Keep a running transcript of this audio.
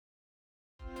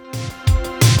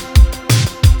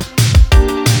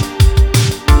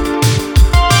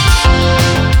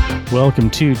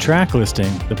Welcome to Track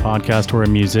Listing, the podcast where a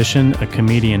musician, a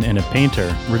comedian, and a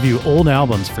painter review old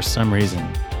albums for some reason.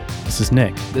 This is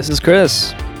Nick. This is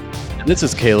Chris. And this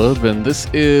is Caleb, and this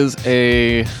is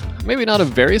a maybe not a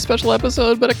very special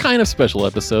episode, but a kind of special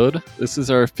episode. This is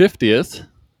our 50th.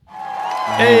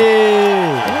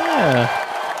 Hey!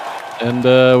 Yeah.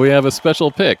 And we have a special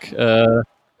pick.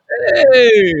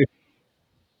 Hey!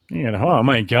 Yeah, oh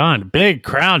my God, big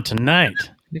crowd tonight.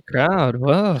 Big crowd,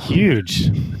 whoa. Huge.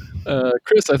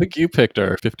 Chris, I think you picked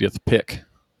our 50th pick.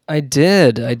 I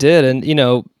did.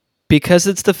 And, because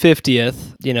it's the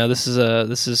 50th,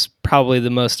 this is probably the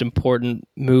most important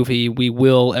movie we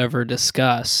will ever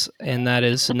discuss, and that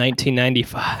is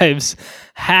 1995's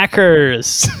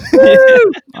Hackers.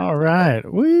 All right.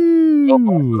 Woo!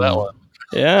 Oh, that one.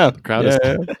 Yeah. The crowd is...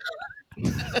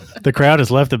 The crowd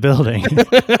has left the building.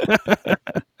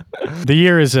 The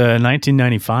year is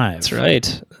 1995. That's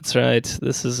right.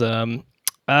 This is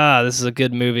a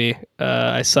good movie.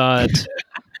 I saw it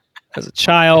as a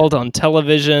child on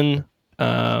television.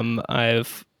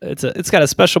 It's got a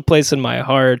special place in my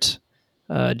heart.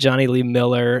 Johnny Lee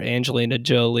Miller, Angelina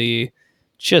Jolie,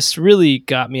 just really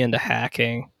got me into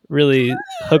hacking. Really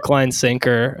hook, line,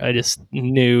 sinker. I just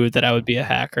knew that I would be a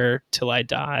hacker till I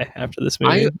die after this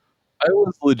movie. I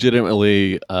was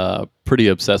legitimately pretty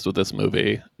obsessed with this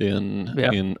movie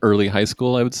in early high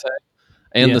school, I would say,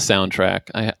 and the soundtrack.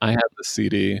 I had the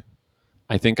CD.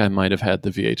 I think I might have had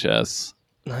the VHS.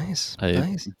 Nice.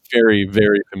 Very,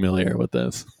 very familiar with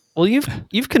this. Well,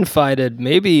 you've confided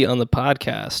maybe on the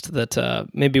podcast that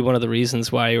maybe one of the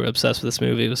reasons why you were obsessed with this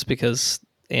movie was because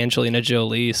Angelina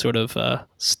Jolie sort of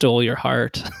stole your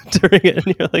heart during it,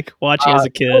 and you're like watching as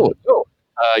a kid. No.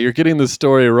 You're getting the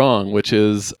story wrong, which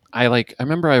is I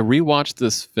remember I rewatched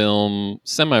this film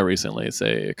semi-recently,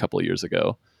 say a couple of years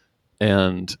ago,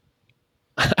 and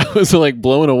I was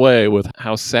blown away with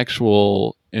how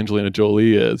sexual Angelina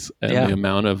Jolie is and the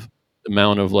amount of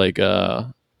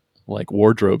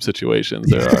wardrobe situations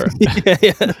there are.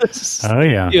 Oh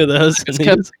yeah. A few of those.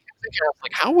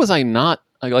 How was I not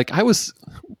I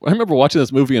remember watching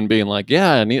this movie and being like,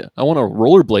 I want to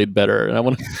rollerblade better. And I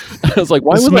was like,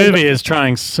 why this was movie is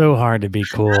trying so hard to be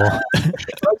cool. I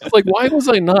was like, why was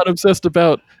I not obsessed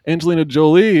about Angelina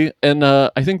Jolie? And I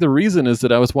think the reason is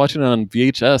that I was watching it on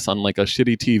VHS on a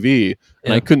shitty TV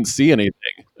and I couldn't see anything.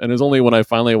 And it was only when I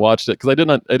finally watched it, because I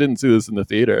didn't see this in the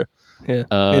theater.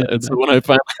 And so when I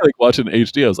finally watched it in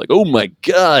HD, I was like, oh my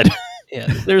God. Yeah,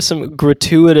 there's some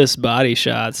gratuitous body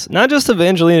shots, not just of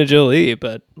Angelina Jolie,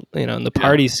 but in the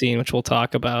party scene, which we'll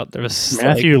talk about. There was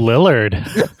Matthew Lillard.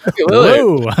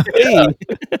 Whoa,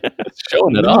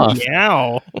 showing it off.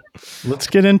 Meow. Let's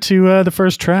get into the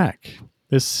first track.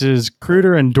 This is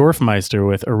Kruder and Dorfmeister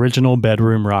with Original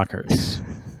Bedroom Rockers.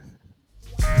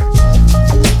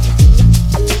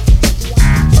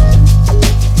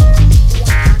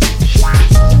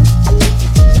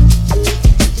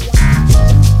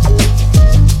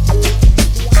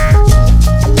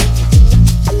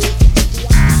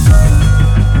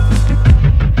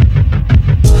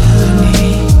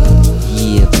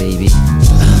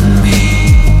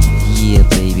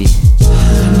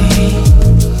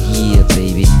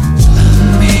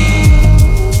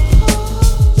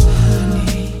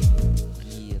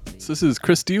 This is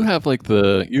Chris. Do you have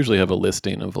usually have a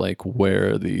listing of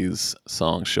where these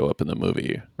songs show up in the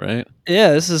movie, right?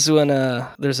 Yeah, this is when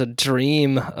there's a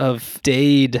dream of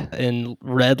Dade in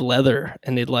red leather,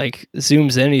 and it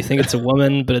zooms in. You think it's a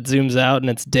woman, but it zooms out and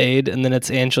it's Dade, and then it's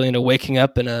Angelina waking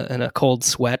up in a cold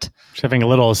sweat. She's having a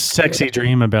little sexy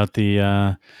dream about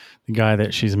the guy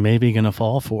that she's maybe gonna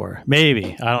fall for.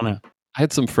 Maybe, I don't know. I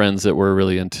had some friends that were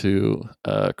really into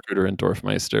Kruder and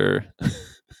Dorfmeister.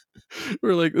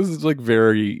 We're like, this is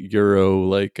very Euro,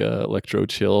 electro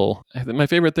chill. My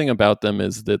favorite thing about them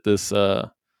is that this, I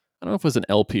don't know if it was an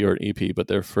LP or an EP, but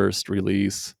their first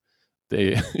release,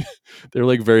 they're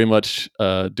very much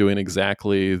doing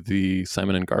exactly the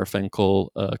Simon and Garfunkel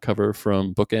cover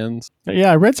from Bookends.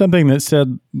 Yeah, I read something that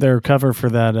said their cover for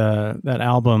that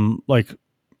album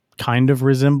kind of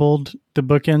resembled the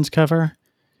Bookends cover.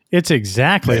 It's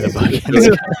exactly the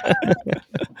Bookends cover.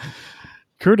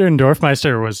 Kruder and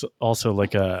Dorfmeister was also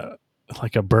a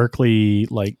Berkeley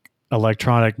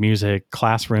electronic music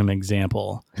classroom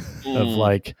example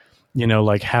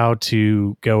of how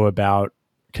to go about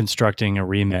constructing a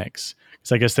remix.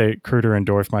 Because I guess Kruder and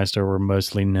Dorfmeister were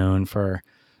mostly known for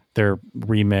their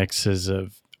remixes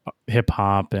of hip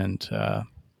hop and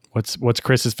what's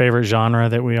Chris's favorite genre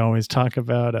that we always talk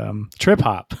about? Trip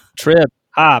hop. Trip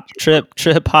hop.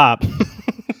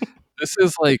 This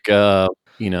is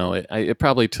it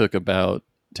probably took about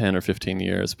 10 or 15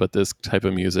 years, but this type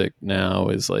of music now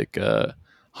is like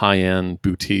high-end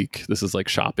boutique. This is like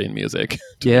shopping music.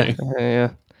 Yeah.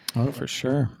 Yeah. Oh, for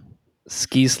sure.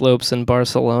 Ski slopes in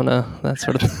Barcelona, that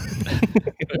sort of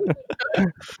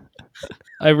thing.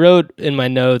 I wrote in my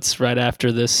notes right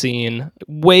after this scene,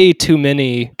 way too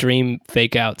many dream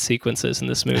fake out sequences in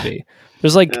this movie.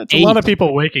 There's like a lot of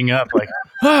people waking up like,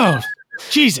 oh,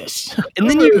 Jesus. And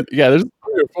then there's 3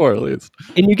 or 4 at least.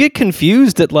 And you get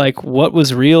confused at like what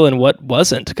was real and what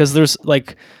wasn't, because there's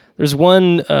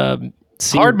one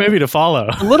scene, hard movie to follow.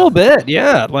 A little bit,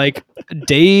 yeah. Like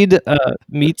Dade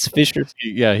meets Fisher.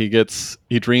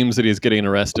 He dreams that he's getting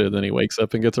arrested, then he wakes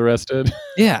up and gets arrested.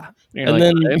 Yeah. And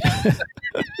then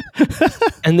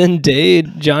and then Dade,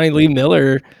 Johnny Lee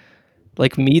Miller,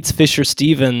 like meets Fisher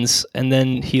Stevens, and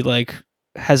then he like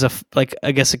has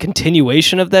I guess a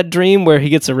continuation of that dream where he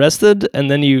gets arrested,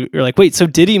 and then you're like, wait, so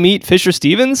did he meet Fisher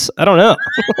Stevens? I don't know.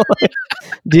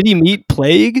 Did he meet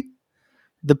Plague?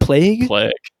 The Plague?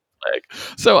 Plague.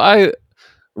 So I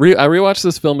rewatched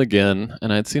this film again,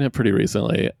 and I'd seen it pretty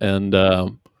recently, and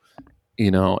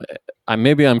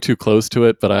maybe I'm too close to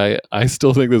it, but I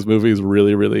still think this movie is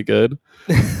really, really good.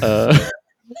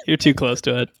 You're too close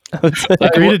to it.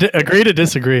 Agree to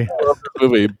disagree. I love this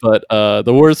movie, but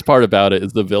the worst part about it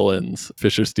is the villains,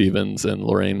 Fisher Stevens and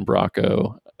Lorraine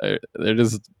Bracco.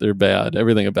 They're bad.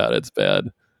 Everything about it's bad.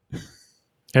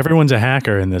 Everyone's a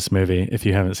hacker in this movie, if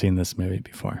you haven't seen this movie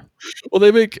before. Well,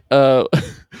 they make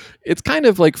it's kind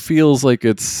of like feels like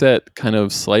it's set kind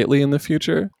of slightly in the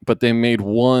future, but they made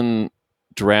one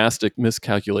drastic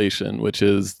miscalculation, which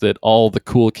is that all the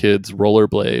cool kids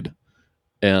rollerblade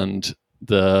and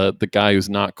the guy who's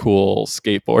not cool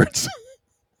skateboards.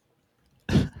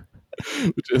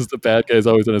 Which is the bad guy's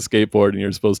always on a skateboard, and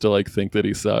you're supposed to like think that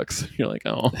he sucks. You're like,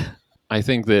 oh. I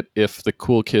think that if the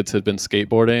cool kids had been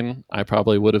skateboarding, I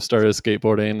probably would have started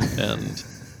skateboarding, and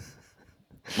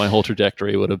my whole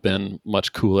trajectory would have been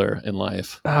much cooler in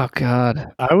life. Oh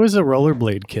God, I was a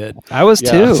rollerblade kid. I was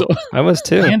too. I was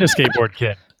too, and a skateboard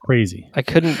kid. Crazy. I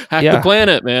couldn't hack the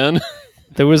planet, man.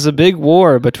 There was a big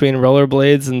war between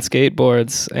rollerblades and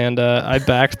skateboards, and I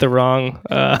backed the wrong.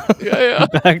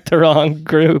 Backed the wrong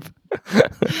group.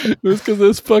 It was because of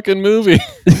this fucking movie,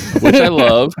 which I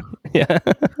love. Yeah.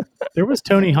 There was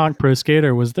Tony Hawk Pro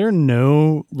Skater. Was there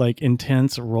no like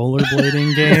intense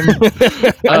rollerblading game?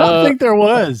 I don't think there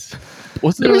was.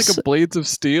 Wasn't there like a Blades of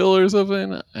Steel or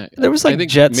something? There was like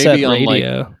Jet Set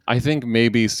Radio. I think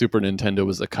maybe Super Nintendo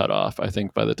was the cutoff. I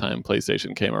think by the time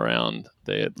PlayStation came around,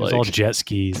 they had like all jet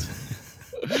skis.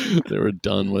 They were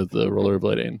done with the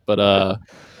rollerblading. But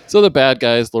so the bad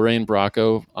guys, Lorraine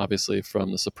Bracco, obviously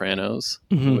from The Sopranos,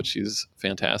 which she's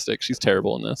fantastic. She's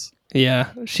terrible in this.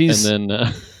 Yeah, she's. And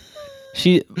then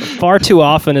she far too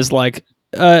often is like,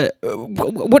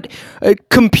 what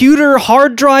computer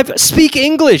hard drive? Speak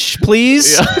English,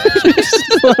 please. Yeah.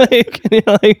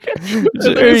 like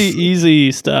very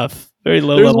easy stuff. Very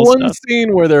low level stuff. There's one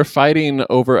scene where they're fighting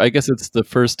over. I guess it's the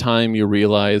first time you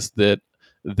realize that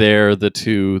they're the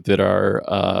two that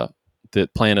are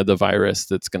that planted the virus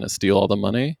that's going to steal all the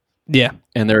money. Yeah,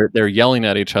 and they're yelling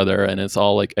at each other, and it's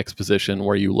all like exposition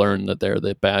where you learn that they're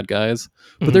the bad guys,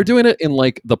 but they're doing it in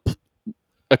like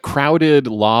a crowded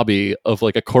lobby of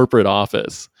like a corporate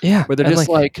office. Yeah, where they're just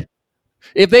like,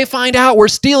 if they find out we're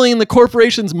stealing the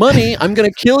corporation's money, I'm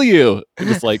gonna kill you. And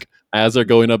just like as they're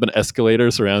going up an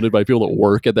escalator, surrounded by people that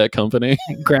work at that company,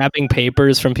 grabbing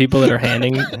papers from people that are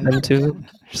handing them to.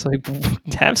 Just like,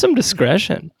 have some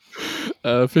discretion.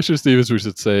 Fisher Stevens, we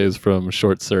should say, is from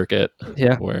Short Circuit,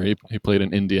 where he played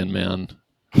an Indian man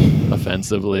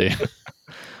offensively.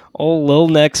 Old Lil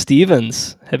Neck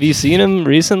Stevens. Have you seen him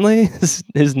recently?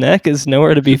 His neck is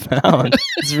nowhere to be found.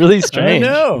 It's really strange. I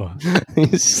know.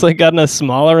 He's just like gotten a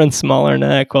smaller and smaller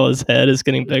neck while his head is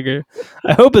getting bigger.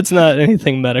 I hope it's not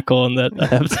anything medical and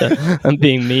that I'm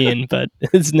being mean, but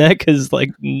his neck is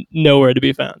like nowhere to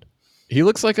be found. He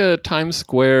looks like a Times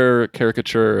Square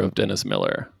caricature of Dennis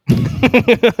Miller.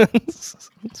 It's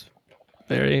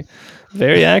very,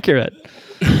 very accurate.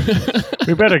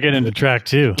 We better get into track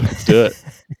 2. Let's do it.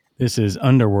 This is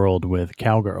Underworld with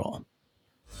Cowgirl.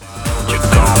 You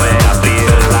call me, I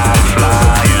feel like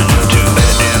flying to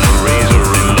bed in a razor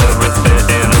room, bed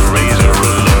in a razor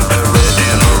room, bed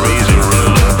in a razor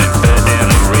room, bed in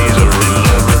a razor room,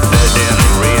 bed in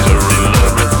a razor room,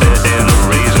 bed in a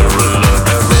razor room,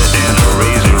 bed in a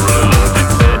razor room,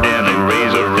 bed in a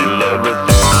razor room.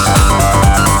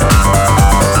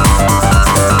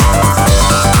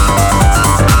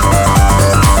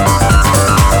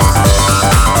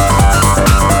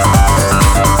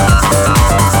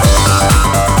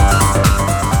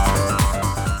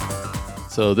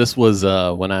 So this was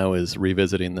when I was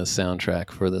revisiting this soundtrack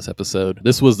for this episode.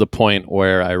 This was the point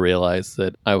where I realized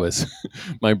that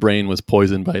my brain was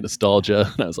poisoned by nostalgia,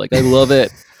 and I was like, I love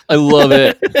it. I love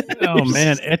it. Oh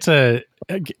man,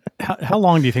 how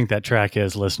long do you think that track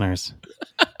is, listeners?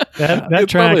 That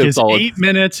It's track probably a is solid 8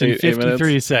 minutes and 8 minutes.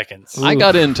 53 seconds. I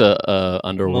got into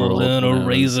Underworld. when I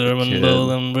was a kid.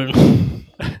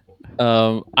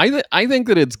 I think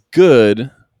that it's good.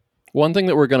 One thing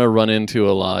that we're going to run into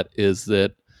a lot is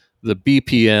that the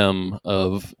BPM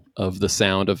of the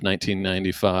sound of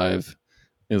 1995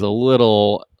 is a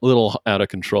little out of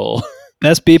control.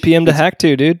 Best BPM to hack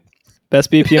to, dude.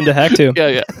 Best BPM to hack to.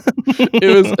 Yeah.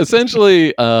 It was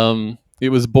essentially it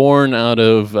was born out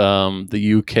of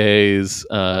the UK's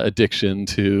addiction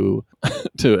to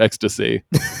ecstasy,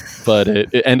 but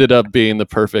it ended up being the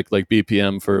perfect like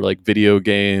BPM for like video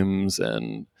games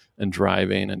and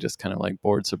driving and just kind of like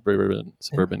bored suburban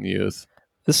youth.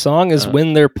 The song is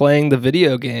when they're playing the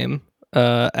video game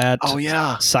at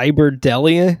Cyberdelia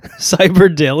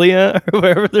or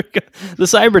wherever they're the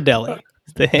Cyberdeli.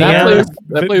 The hangout.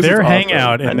 That place Their is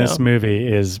hangout awesome. in this movie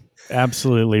is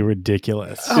absolutely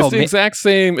ridiculous. It's the exact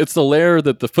same. It's the lair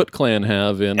that the Foot Clan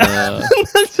have in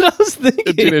That's what I was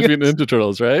thinking. Teenage Mutant Ninja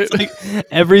Turtles, right? It's like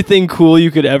everything cool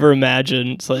you could ever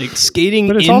imagine. It's like skating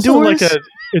But it's indoors. also like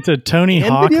it's a Tony And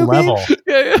Hawk video level.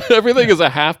 Yeah. Everything is a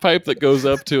half pipe that goes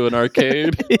up to an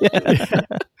arcade. And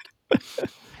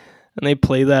they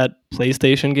play that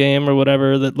PlayStation game or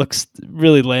whatever that looks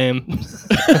really lame.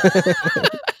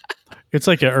 It's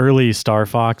like an early Star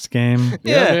Fox game.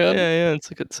 Yeah.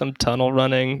 It's like some tunnel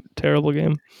running terrible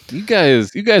game. You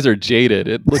guys are jaded.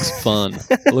 It looks fun.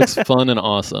 It looks fun and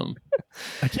awesome.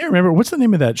 I can't remember what's the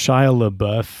name of that Shia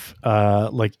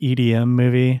LaBeouf like EDM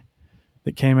movie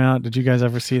that came out. Did you guys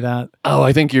ever see that? Oh,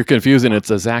 I think you're confusing.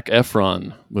 It's a Zac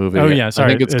Efron movie. Oh, yeah,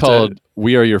 sorry. I think it's called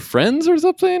 "We Are Your Friends" or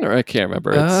something, or I can't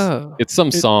remember. It's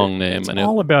some song name, It's and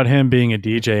all about him being a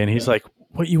DJ, and he's like,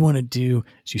 what you want to do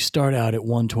is you start out at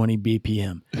 120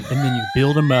 BPM, and then you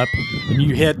build them up, and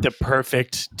you hit the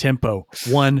perfect tempo,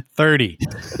 130.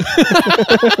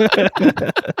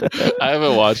 I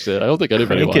haven't watched it. I don't think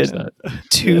anybody watched that.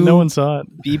 Two No one saw it.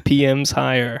 BPMs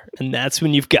higher, and that's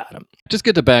when you've got them. Just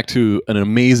get back to an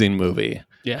amazing movie.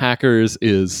 Yeah. Hackers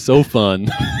is so fun.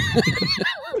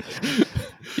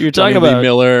 You're talking Johnny Lee about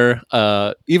Miller.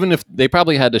 Even if they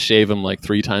probably had to shave him like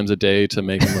 3 times a day to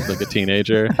make him look like a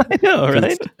teenager. I know,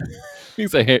 right?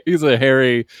 He's a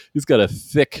hairy. He's got a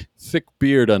thick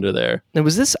beard under there. Now,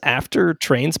 was this after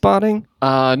Train Spotting?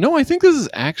 No, I think this is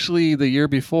actually the year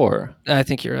before. I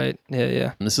think you're right.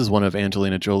 Yeah. And this is one of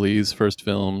Angelina Jolie's first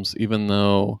films, even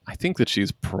though I think that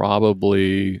she's got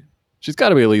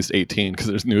to be at least 18 because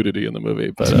there's nudity in the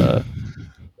movie. But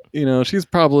she's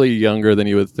probably younger than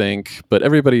you would think. But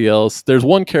everybody else, there's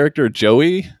one character,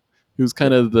 Joey, who's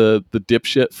kind of the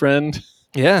dipshit friend.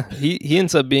 Yeah, he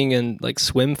ends up being in like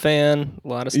Swim Fan, a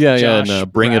lot of stuff. Yeah,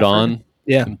 and Bring It On.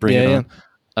 Yeah, Bring It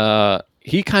On.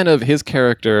 His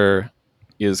character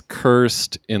is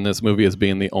cursed in this movie as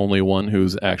being the only one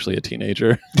who's actually a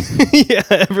teenager. Yeah,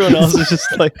 everyone else is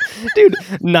just like, dude,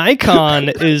 Nikon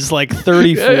is like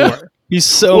 34. Yeah. He's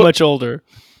so much older.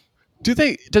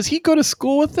 Does he go to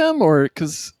school with them or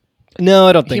because? No,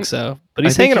 I don't think so. But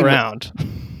he's hanging around.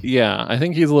 Yeah, I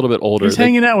think he's a little bit older. He's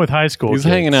hanging out with high school. He's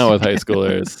hanging out with high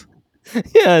schoolers.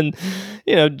 Yeah,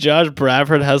 and Josh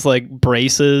Bradford has like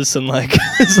braces and like,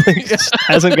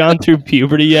 hasn't gone through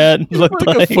puberty yet. Looked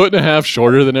like a foot and a half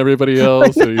shorter than everybody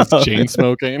else. So he's chain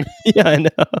smoking. Yeah, I know.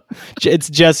 It's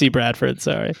Jesse Bradford.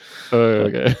 Sorry. Oh,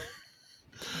 okay.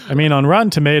 I mean, on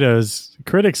Rotten Tomatoes,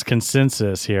 critics'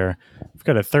 consensus here, we've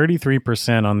got a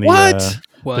 33% on the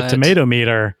tomato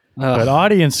meter. But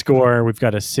audience score, we've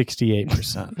got a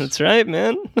 68%. That's right,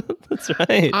 man. That's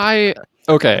right.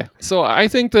 So I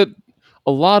think that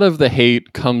a lot of the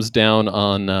hate comes down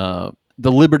on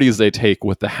the liberties they take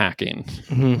with the hacking.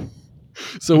 Mm-hmm.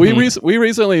 So we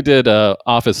recently did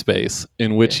Office Space,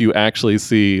 in which you actually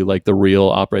see like the real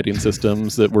operating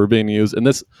systems that were being used. And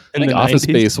I think Office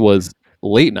Space was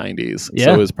late 90s. Yeah.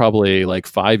 So it was probably like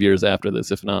 5 years after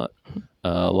this, if not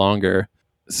longer.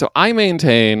 So I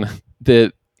maintain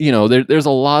that there's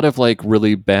a lot of like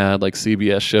really bad like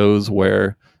CBS shows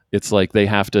where it's like they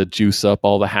have to juice up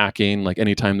all the hacking. Like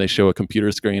anytime they show a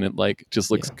computer screen, it like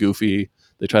just looks goofy.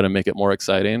 They try to make it more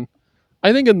exciting.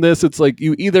 I think in this, it's like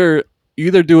you either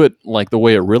do it like the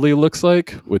way it really looks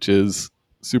like, which is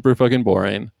super fucking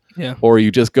boring. Yeah. Or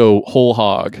you just go whole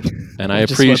hog. And I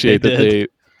appreciate that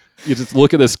you just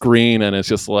look at the screen and it's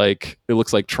just like it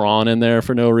looks like Tron in there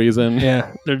for no reason.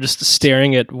 Yeah, they're just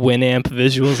staring at Winamp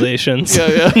visualizations.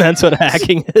 Yeah. That's what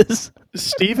hacking is.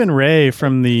 Stephen Ray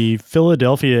from the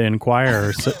Philadelphia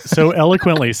Inquirer so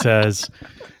eloquently says,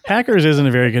 Hackers isn't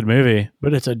a very good movie,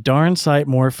 but it's a darn sight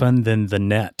more fun than The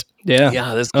Net.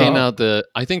 Yeah, this came out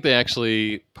I think they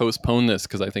actually postponed this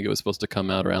because I think it was supposed to come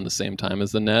out around the same time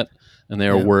as The Net, and they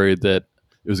were worried that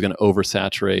it was going to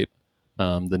oversaturate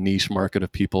the niche market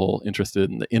of people interested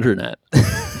in the internet.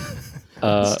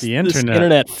 The This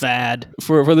internet fad.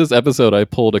 For this episode, I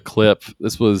pulled a clip.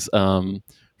 This was from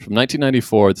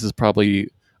 1994. This is probably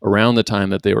around the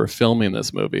time that they were filming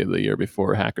this movie, the year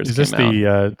before Hackers Is this came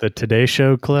out. the Today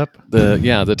Show clip?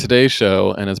 The Today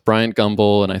Show, and it's Bryant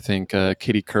Gumbel and I think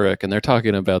Katie Couric, and they're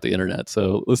talking about the internet.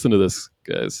 So listen to this,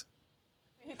 guys.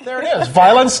 There it is.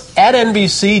 Violence at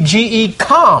NBC, GE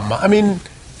Com. I mean,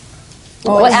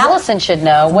 well, Allison should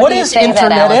know. What do you is say to that,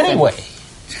 internet Allison? anyway?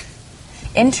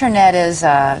 Internet is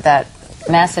that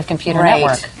Massive computer right,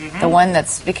 network. the one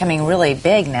that's becoming really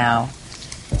big now.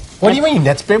 What do you mean?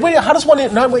 That's big. How does one?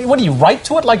 What do you write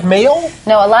to it like mail?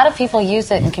 No, a lot of people use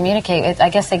it and communicate. I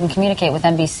guess they can communicate with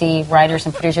NBC writers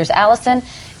and producers. Allison,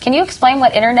 can you explain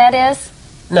what internet is?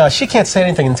 No, she can't say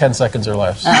anything in 10 seconds or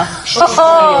less.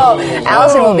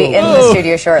 Allison will be in the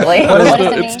studio shortly.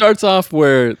 It starts off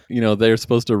where they're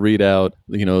supposed to read out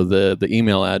the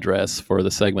email address for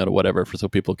the segment or whatever, so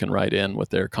people can write in with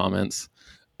their comments.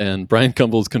 And Brian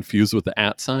Gumbel's confused with the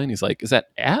 @ sign. He's like, "Is that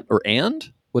 @ or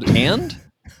and? What and?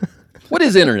 What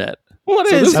is internet? What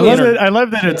is I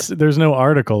love that there's no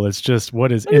article. It's just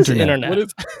what is internet? What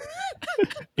is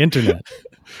Internet.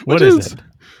 What is it?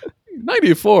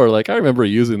 94? Like I remember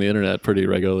using the internet pretty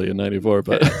regularly in 94,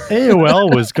 but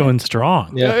AOL was going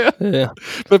strong. Yeah.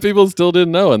 but people still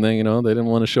didn't know, and then they didn't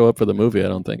want to show up for the movie. I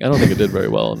don't think it did very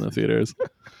well in the theaters.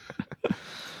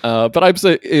 But I'd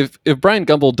say if Brian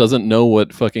Gumbel doesn't know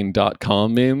what fucking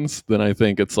 .com means, then I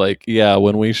think it's like, yeah,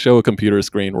 when we show a computer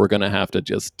screen, we're gonna have to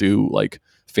just do like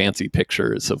fancy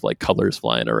pictures of like colors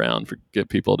flying around for get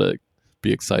people to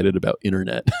be excited about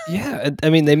internet. Yeah, I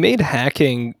mean, they made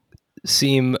hacking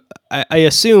seem, I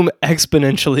assume,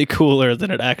 exponentially cooler than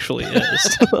it actually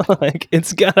is. Like,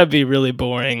 it's gotta be really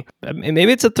boring. I mean,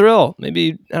 maybe it's a thrill.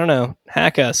 Maybe, I don't know,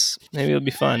 hack us. Maybe it'll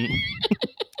be fun.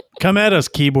 Come at us,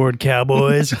 keyboard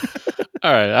cowboys.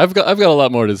 All right, I've got a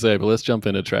lot more to say, but let's jump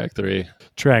into track 3.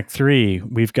 Track 3,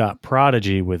 we've got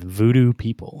Prodigy with Voodoo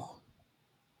People.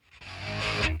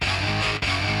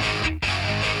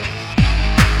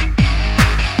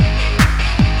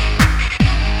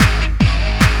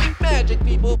 Magic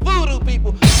people, voodoo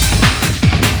people.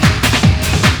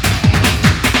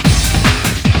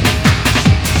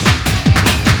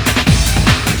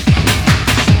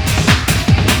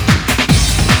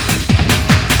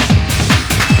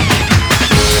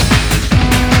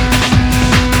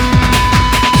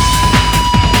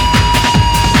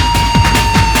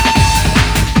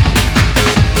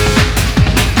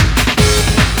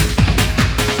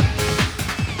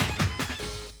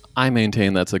 I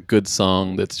maintain that's a good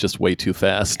song that's just way too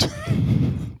fast.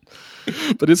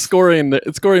 But it's scoring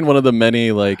one of the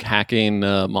many like hacking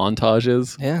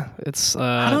montages. Yeah, it's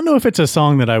I don't know if it's a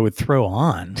song that I would throw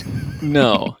on.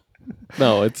 No,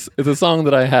 it's a song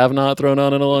that I have not thrown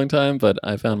on in a long time, but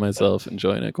I found myself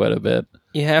enjoying it quite a bit.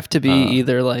 you have to be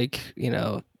either like,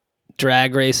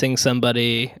 drag racing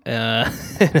somebody in a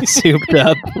souped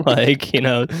up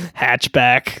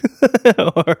hatchback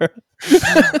or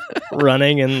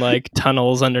running in like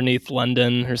tunnels underneath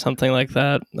London or something like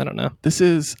that. I don't know.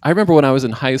 I remember when I was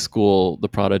in high school, the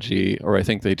Prodigy, or I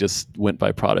think they just went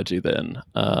by Prodigy then,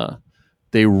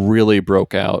 they really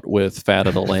broke out with Fat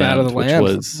of the Land, Fat of the which Land,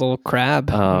 was little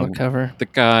crab on the cover. the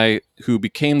guy who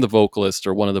became the vocalist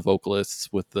or one of the vocalists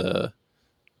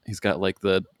he's got like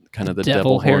the kind of the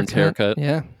devil horns haircut.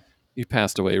 Yeah. He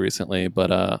passed away recently,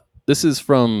 but this is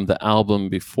from the album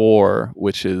before,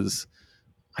 which is,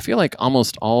 I feel like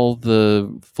almost all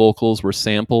the vocals were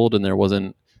sampled, and it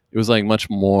was like much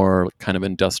more kind of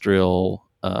industrial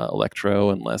electro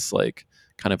and less like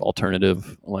kind of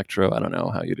alternative electro. I don't know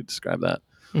how you'd describe that.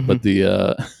 Mm-hmm.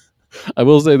 But I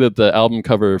will say that the album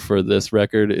cover for this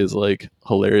record is like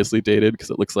hilariously dated because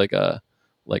it looks like a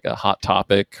Hot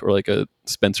Topic or like a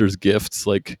Spencer's Gifts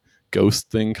like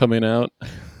ghost thing coming out.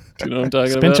 Do you know what I'm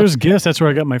talking Spencer's Gifts, that's where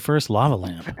I got my first lava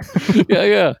lamp. about?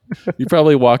 Yeah. You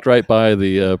probably walked right by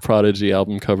the Prodigy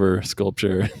album cover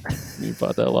sculpture. You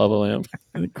bought that lava lamp.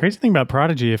 The crazy thing about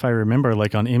Prodigy, if I remember,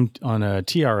 like on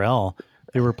TRL,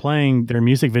 they were playing their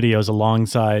music videos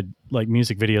alongside like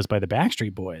music videos by the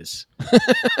Backstreet Boys.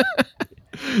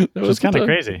 Which was kind of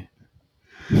crazy.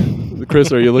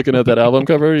 Chris, are you looking at that album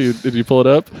cover? Did you pull it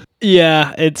up?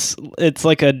 Yeah, it's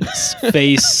like a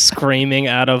face screaming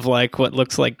out of like what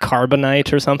looks like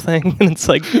carbonite or something, and it's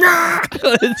like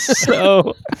it's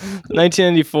so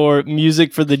 1994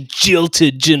 music for the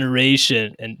jilted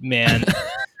generation. And man,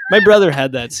 my brother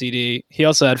had that CD. He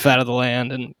also had Fat of the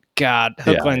Land, and God,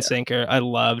 hook, line, sinker. I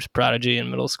loved Prodigy in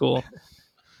middle school.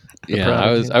 Yeah,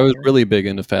 I was really big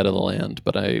into Fat of the Land,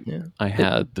 but I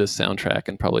had this soundtrack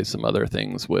and probably some other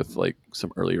things with like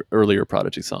some earlier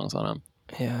Prodigy songs on them.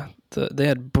 Yeah, they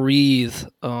had Breathe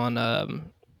on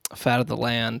Fat of the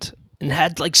Land, and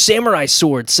had like samurai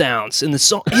sword sounds in the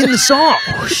song. Yeah,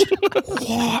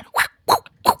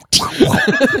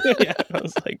 I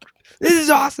was like, this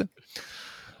is awesome.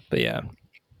 But yeah,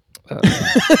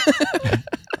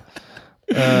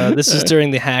 this is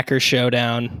during the Hacker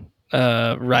Showdown.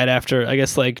 Right after, I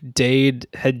guess, like Dade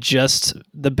had just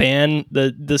the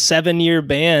 7-year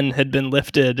ban had been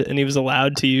lifted, and he was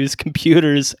allowed to use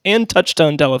computers and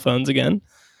touch-tone telephones again.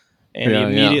 And he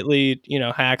immediately,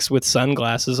 hacks with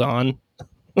sunglasses on.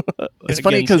 It's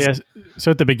funny because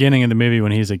so at the beginning of the movie,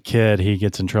 when he's a kid, he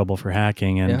gets in trouble for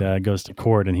hacking and goes to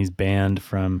court, and he's banned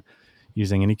from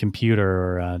using any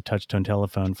computer or touch-tone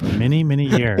telephone for many, many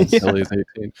years. Until he's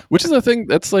 18. Which is a thing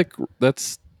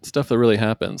that's stuff that really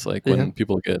happens. Like when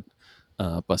people get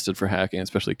busted for hacking,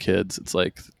 especially kids, it's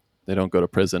like they don't go to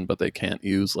prison, but they can't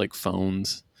use like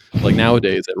phones. Like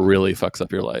nowadays, it really fucks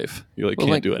up your life. You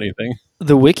can't do anything.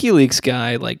 The WikiLeaks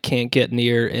guy can't get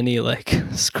near any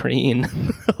screen.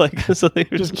 So they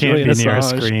just can't be near a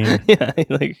screen. Yeah.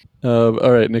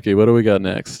 All right, Nikki, what do we got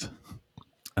next?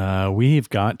 We've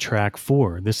got track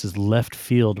 4. This is Left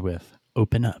Field with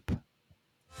Open Up.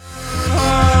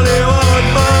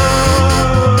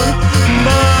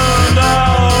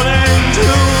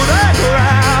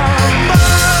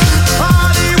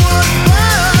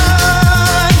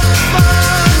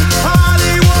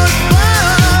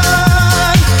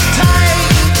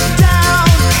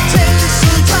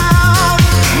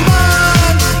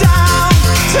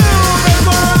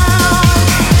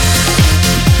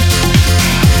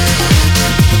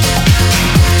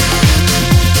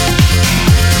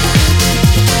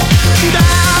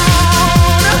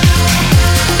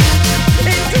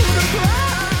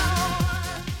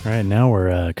 Now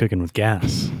we're cooking with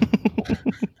gas.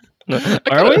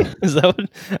 Are we?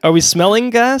 Are we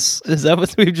smelling gas? Is that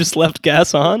what we've just left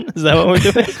gas on? Is that what we're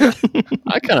doing?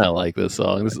 I kind of like this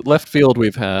song. This Left Field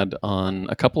we've had on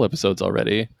a couple episodes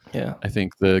already. Yeah. I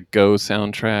think the Go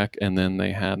soundtrack, and then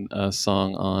they had a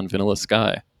song on Vanilla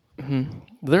Sky. Mm-hmm.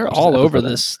 They're all over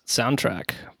this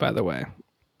soundtrack, by the way.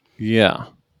 Yeah.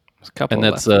 There's a couple and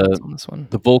that's on this one.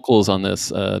 The vocals on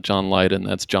this, John Lydon,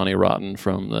 that's Johnny Rotten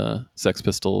from the Sex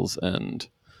Pistols and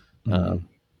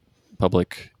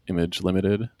Public Image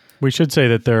Limited. We should say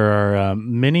that there are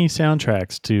many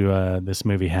soundtracks to this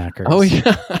movie, Hackers. Oh,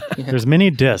 yeah. There's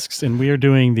many discs, and we are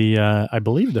doing I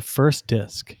believe, the first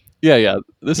disc. Yeah.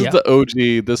 This is the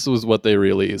OG. This was what they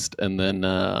released, and then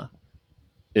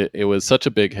it was such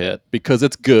a big hit because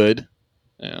it's good.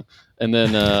 Yeah. And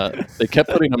then they kept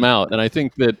putting them out, and I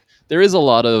think that there is a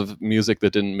lot of music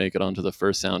that didn't make it onto the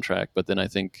first soundtrack, but then I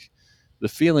think the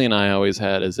feeling I always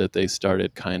had is that they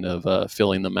started kind of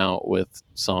filling them out with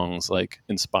songs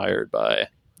inspired by.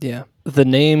 Yeah. The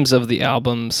names of the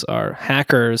albums are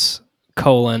Hackers,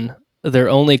 Their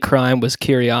Only Crime Was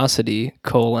Curiosity,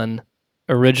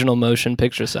 Original Motion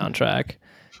Picture Soundtrack.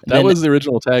 That was the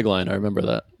original tagline. I remember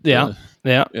that. Yeah.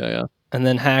 Yeah. And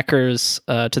then Hackers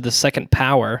to the Second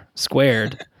Power,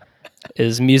 Squared,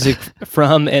 is music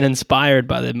from and inspired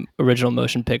by the original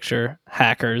motion picture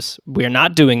Hackers. We're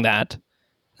not doing that.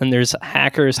 And there's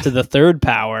Hackers to the Third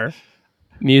Power,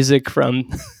 music from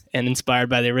and inspired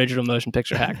by the original motion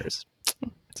picture Hackers.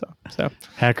 So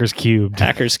Hackers Cubed.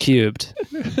 Hackers Cubed.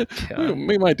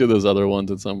 We might do those other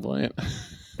ones at some point.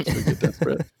 We get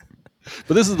desperate.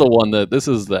 But this is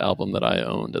the album that I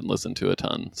owned and listened to a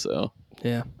ton. So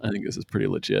yeah, I think this is pretty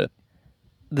legit.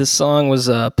 This song was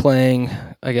playing,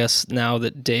 I guess, now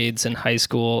that Dade's in high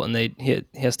school, and he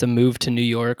has to move to New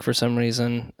York for some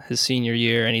reason his senior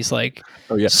year, and he's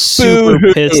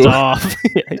super pissed off.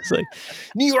 He's like,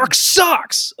 New York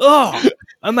sucks. Oh,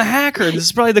 I'm a hacker. This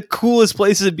is probably the coolest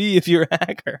place to be if you're a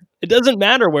hacker. It doesn't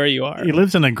matter where you are. He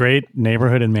lives in a great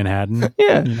neighborhood in Manhattan.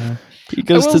 Yeah. He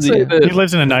goes he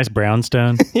lives in a nice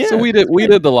brownstone. Yeah. So we did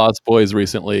The Lost Boys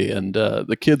recently, and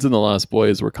the kids in The Lost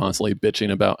Boys were constantly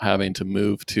bitching about having to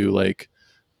move to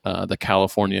the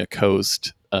California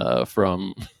coast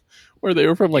from where they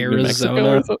were from, New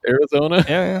Mexico or Arizona.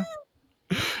 Yeah.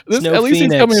 At least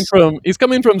he's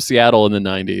coming from Seattle in the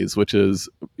 90s, which is,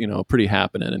 pretty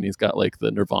happening, and he's got like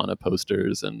the Nirvana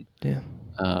posters, and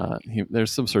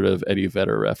there's some sort of Eddie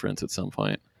Vedder reference at some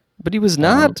point. But he was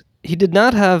not. He did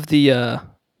not have the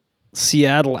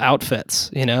Seattle outfits.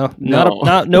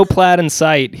 No plaid in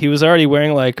sight. He was already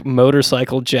wearing like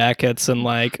motorcycle jackets and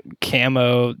like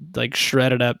camo, like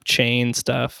shredded up chain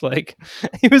stuff. Like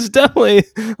he was definitely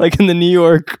like in the New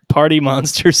York party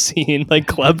monster scene, like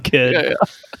club kid.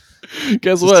 Yeah.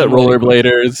 Guess what,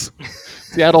 rollerbladers?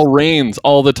 Seattle rains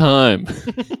all the time.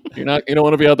 You don't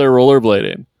want to be out there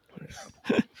rollerblading.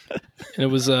 And it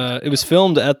was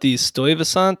filmed at the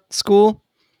Stuyvesant School,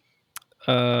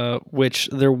 which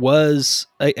there was,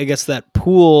 I guess, that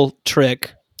pool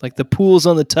trick. Like the pool's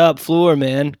on the top floor,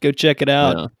 man. Go check it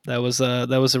out. Yeah. That was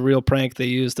a real prank they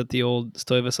used at the old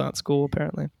Stuyvesant School,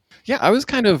 apparently. Yeah, I was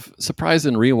kind of surprised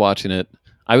in rewatching it.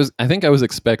 I think I was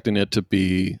expecting it to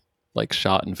be like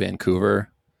shot in Vancouver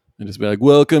and just be like,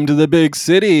 "Welcome to the big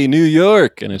city, New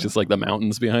York," and it's just like the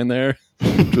mountains behind there,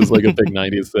 which was like a big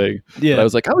 '90s thing. Yeah, but I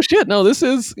was like, "Oh shit, no, this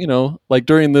is like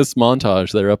during this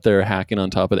montage, they're up there hacking on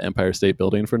top of the Empire State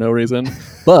Building for no reason,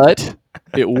 but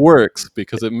it works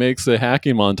because it makes a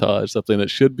hacking montage something that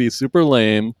should be super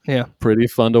lame, pretty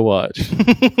fun to watch."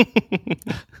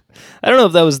 I don't know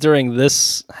if that was during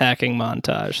this hacking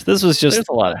montage. This was just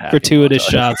a lot of gratuitous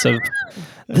shots of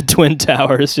the Twin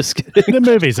Towers. Just kidding. The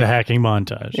movie's a hacking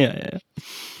montage. Yeah.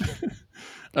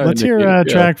 Let's hear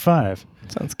track 5.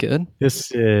 Sounds good.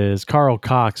 This is Carl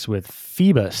Cox with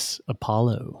Phoebus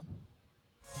Apollo.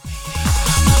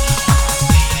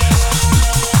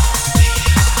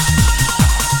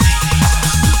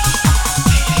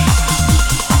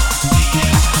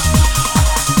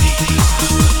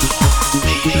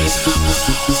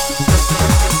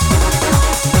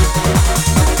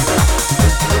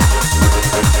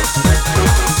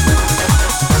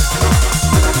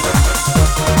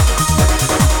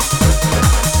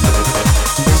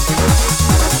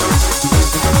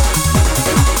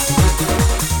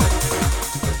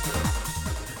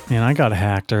 Man, I got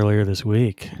hacked earlier this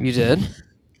week. You did?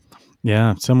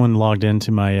 Yeah, someone logged into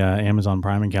my Amazon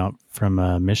Prime account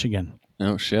from Michigan.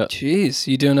 Oh shit! Jeez,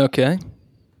 you doing okay?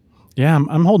 Yeah,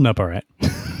 I'm holding up all right.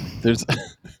 There's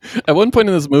at one point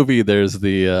in this movie, there's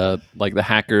the like the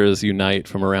hackers unite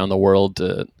from around the world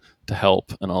to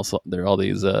help, and also there are all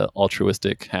these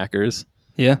altruistic hackers.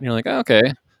 Yeah, and you're like, oh,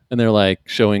 okay. And they're like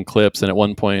showing clips, and at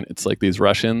one point it's like these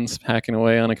Russians hacking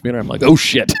away on a computer. I'm like, oh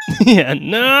shit. Yeah,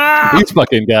 no. These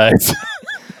fucking guys.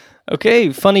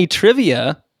 Okay, funny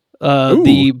trivia.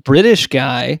 The British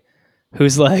guy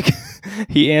who's like,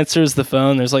 he answers the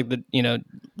phone. There's like the,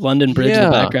 London Bridge in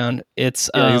the background. It's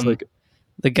he's like,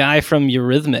 the guy from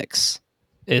Eurythmics.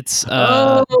 It's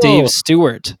Dave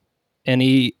Stewart. And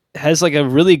he has like a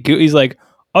really good, he's like,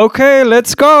 okay,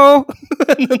 let's go.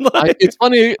 And then it's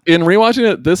funny, in rewatching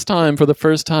it this time, for the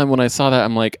first time when I saw that,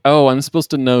 I'm like, oh, I'm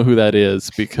supposed to know who that is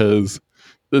because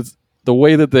the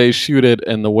way that they shoot it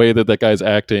and the way that guy's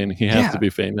acting, he has to be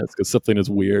famous because something is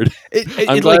weird.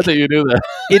 I'm glad that you knew that.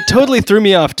 It totally threw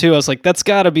me off too. I was like, that's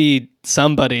got to be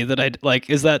somebody that I'd like.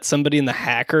 Is that somebody in the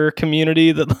hacker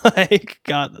community that like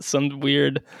got some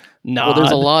weird nod? Well,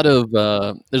 there's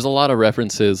a lot of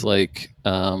references, like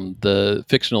the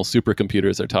fictional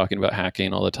supercomputers they're talking about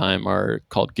hacking all the time are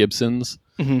called Gibsons,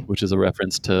 which is a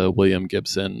reference to William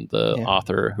Gibson, the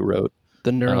author who wrote the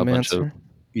Neuromancer.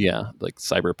 Like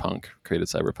Cyberpunk, created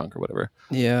Cyberpunk or whatever.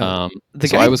 Yeah.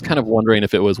 I was kind of wondering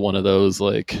if it was one of those,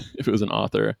 like if it was an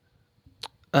author.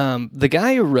 The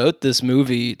guy who wrote this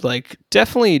movie, like,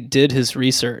 definitely did his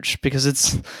research because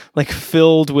it's like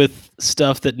filled with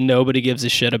stuff that nobody gives a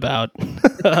shit about.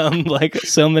 Like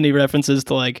so many references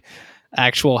to like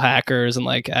actual hackers and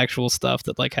like actual stuff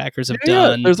that like hackers have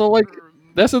done. There's all like,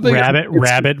 that's the thing.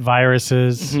 Rabbit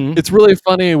viruses. Mm-hmm. It's really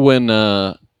funny when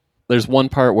there's one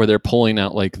part where they're pulling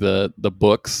out like the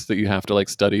books that you have to like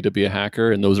study to be a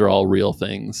hacker, and those are all real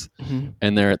things.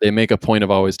 And they make a point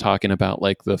of always talking about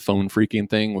like the phone phreaking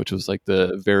thing, which was like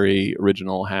the very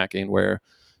original hacking where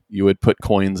you would put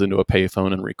coins into a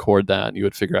payphone and record that, and you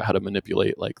would figure out how to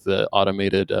manipulate like the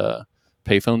automated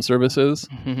payphone services.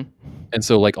 And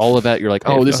so like all of that, you're like,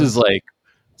 oh, this is like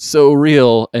so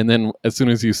real. And then as soon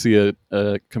as you see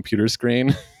a computer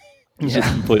screen, it's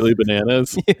just completely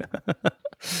bananas.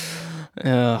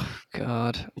 Oh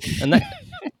God. And that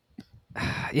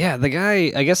the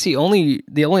guy, I guess the only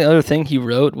other thing he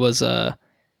wrote was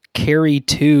Carrie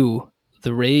 2,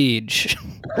 The Rage.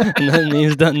 And then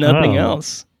he's done nothing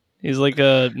else. He's like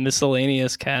a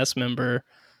miscellaneous cast member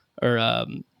or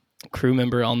crew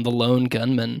member on The Lone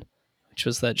Gunman, which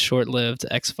was that short-lived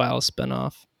X-Files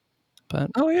spinoff. But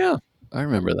oh yeah, I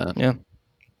remember that. Yeah.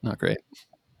 Not great.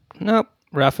 Nope.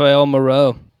 Raphael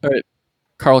Moreau.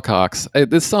 Carl Cox.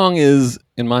 This song is,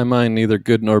 in my mind, neither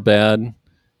good nor bad.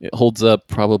 It holds up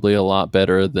probably a lot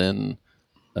better than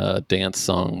a dance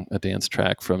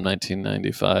track from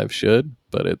 1995 should,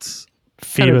 but it's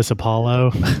Phoebus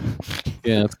Apollo.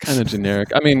 yeah, it's kind of generic.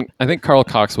 I mean, I think Carl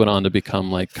Cox went on to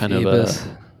become like kind Phoebus.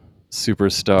 of a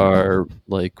superstar,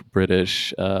 like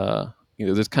British.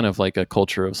 There's kind of like a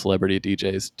culture of celebrity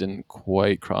DJs didn't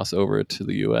quite cross over to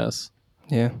the U.S.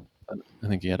 Yeah. I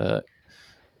think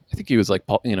he was like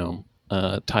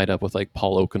tied up with like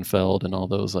Paul Oakenfold and all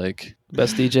those like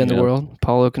Best DJ in the world,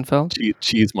 Paul Oakenfold.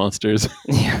 cheese monsters.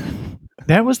 Yeah.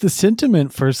 That was the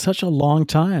sentiment for such a long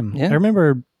time. Yeah. I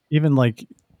remember even like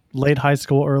late high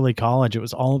school, early college, it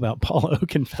was all about Paul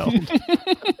Oakenfold.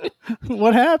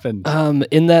 What happened?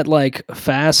 In that like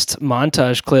fast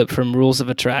montage clip from Rules of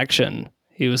Attraction,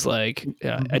 he was like,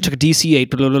 I took a DC-8,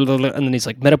 blah, blah, blah, blah, and then he's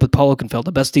like, met up with Paul Oakenfold,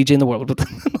 the best DJ in the world.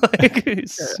 Like,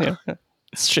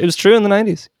 it was true in the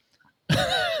 90s.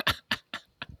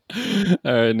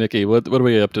 All right, Nikki, what are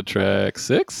we up to? Track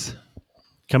 6?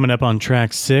 Coming up on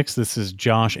track 6, this is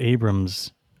Josh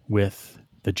Abrams with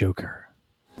The Joker.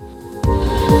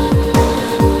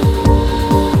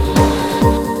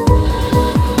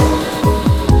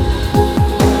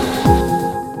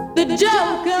 The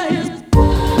Joker is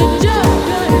the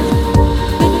Joker is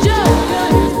the Joker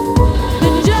is the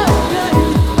Joker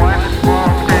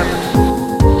is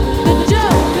the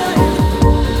Joker is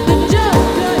the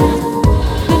Joker is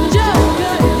the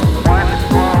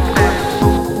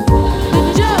Joker is the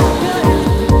Joker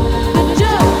is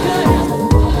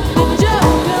the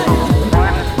Joker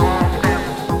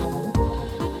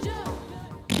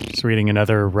is. Just reading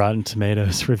another Rotten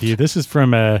Tomatoes review. This is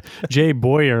from Jay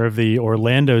Boyer of the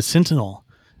Orlando Sentinel.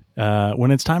 When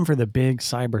it's time for the big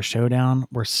cyber showdown,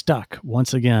 we're stuck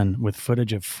once again with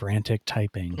footage of frantic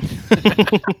typing.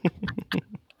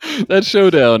 That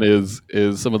showdown is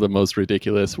some of the most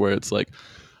ridiculous, where it's like,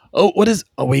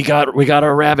 we got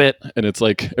a rabbit, and it's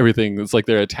like everything, it's like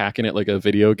they're attacking it like a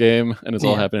video game, and it's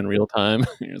all happening in real time. And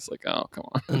you're just like, oh, come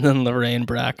on. And then Lorraine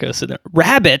Bracco said,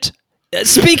 rabbit?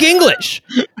 Speak English.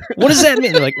 What does that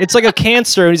mean? Like, it's like a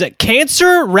cancer. And he's like,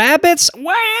 cancer? Rabbits?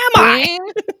 Where am I?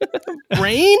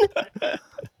 Brain?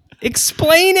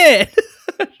 Explain it.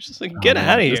 Just like, get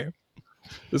out of here.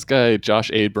 This guy,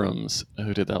 Josh Abrams,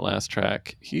 who did that last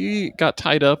track, he got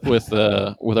tied up with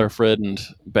our friend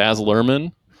Baz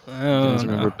Luhrmann. You guys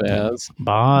remember Baz?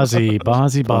 Baz Luhrmann.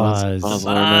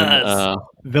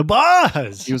 The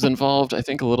Baz. He was involved, I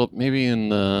think, a little maybe in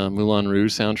the Moulin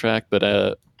Rouge soundtrack,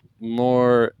 but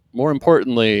more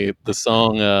importantly, the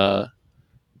song.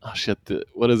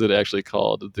 What is it actually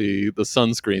called? The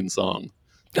Sunscreen song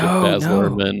that Baz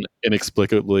Luhrmann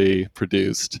inexplicably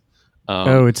produced.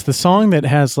 It's the song that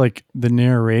has like the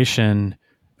narration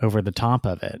over the top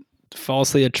of it.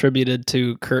 Falsely attributed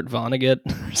to Kurt Vonnegut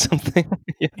or something.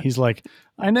 Yeah. He's like,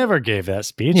 I never gave that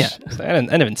speech. Yeah, I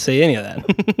didn't say any of that.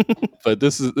 But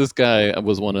this guy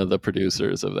was one of the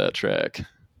producers of that track.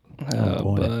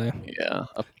 Oh boy. Yeah.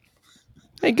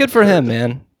 Hey, good for him,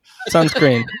 man.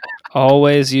 Sunscreen.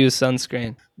 Always use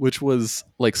sunscreen. Which was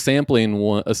like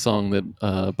sampling a song that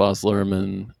Baz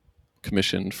Luhrmann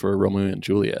commissioned for Romeo and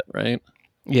Juliet, right?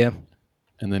 Yeah.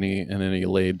 And then he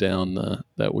laid down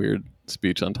that weird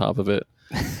speech on top of it.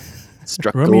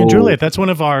 Struck Romeo and gold. Juliet. That's one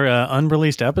of our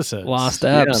unreleased episodes. Lost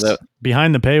apps. Yeah,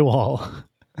 Behind the paywall.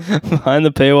 Behind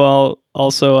the paywall.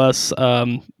 Also us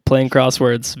playing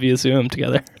crosswords via Zoom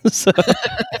together. So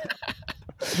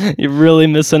you're really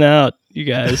missing out, you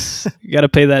guys. You got to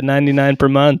pay that $99 per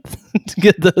month to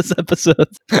get those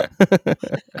episodes.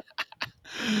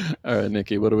 All right,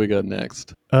 Nikki, what do we got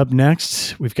next? Up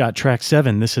next, we've got track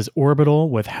 7. This is Orbital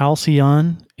with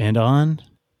Halcyon and On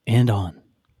and On.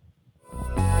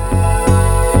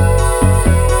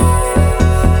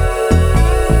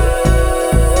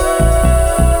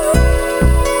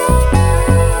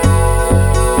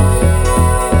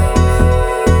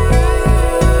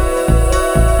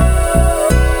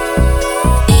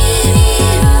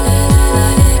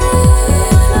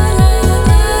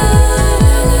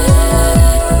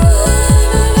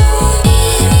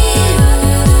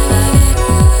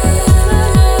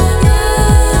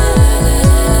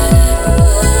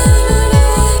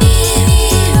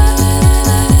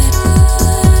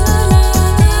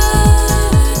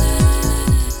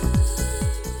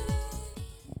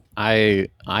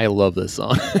 I love this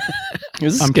song.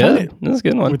 This is good. This is a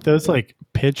good one. With those like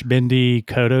pitch bendy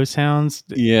Kodo sounds.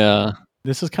 Yeah.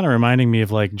 This is kind of reminding me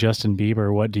of like Justin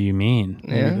Bieber. What do you mean?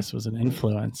 Maybe Yeah. this was an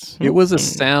influence. It was a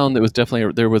sound that was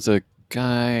definitely, there was a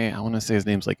guy, I want to say his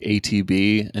name's like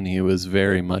ATB, and he was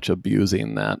very much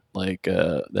abusing that like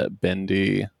that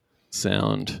bendy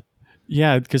sound.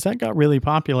 Yeah, because that got really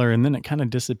popular and then it kind of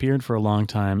disappeared for a long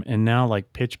time. And now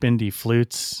like pitch bendy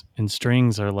flutes and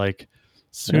strings are like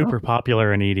super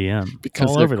popular in EDM. It's Because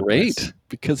all they're over the place. great.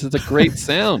 Because it's a great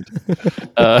sound.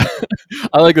 I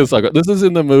like this song. This is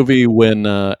in the movie when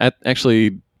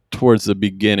actually towards the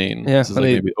beginning. Yeah, This is when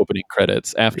like they- maybe opening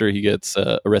credits after he gets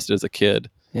arrested as a kid.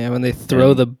 Yeah, when they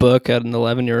throw And- the book at an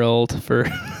 11-year-old for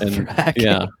And hacking.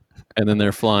 yeah. And then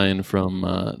they're flying from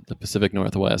the Pacific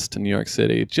Northwest to New York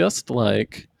City, just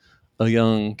like a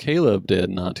young Caleb did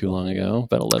not too long ago,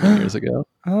 about 11 years ago.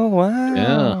 Oh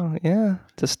wow! Yeah,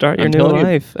 to start your I'm new telling you,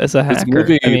 life as a hacker.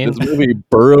 This movie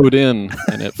burrowed in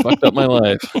and it fucked up my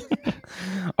life.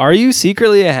 Are you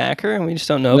secretly a hacker and we just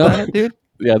don't know No. about it, dude?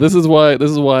 Yeah, this is why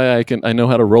I know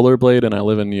how to rollerblade and I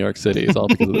live in New York City. It's all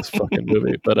because of this fucking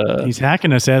movie. But He's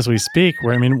hacking us as we speak.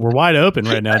 We're wide open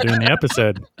right now doing the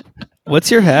episode.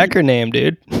 What's your hacker name,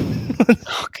 dude?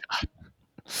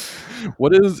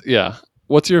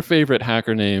 what's your favorite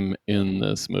hacker name in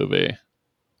this movie?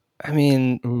 I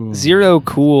mean, Ooh. Zero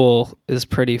Cool is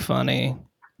pretty funny.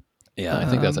 Yeah, I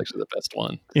think that's actually the best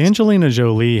one. Angelina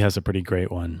Jolie has a pretty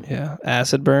great one. Yeah,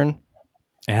 Acid Burn.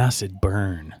 Acid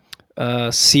Burn.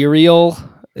 Serial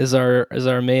is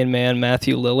our main man,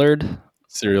 Matthew Lillard,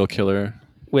 Serial killer.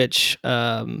 which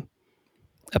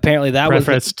apparently that was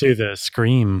Preface to the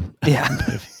Scream. yeah.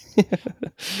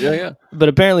 Yeah. But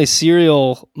apparently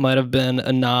Serial might have been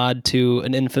a nod to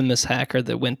an infamous hacker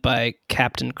that went by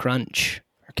Captain Crunch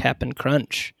or Captain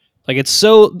Crunch. Like it's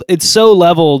so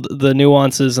leveled, the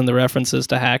nuances and the references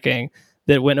to hacking,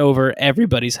 that went over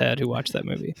everybody's head who watched that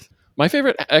movie. My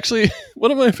favorite, actually,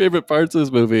 one of my favorite parts of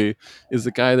this movie is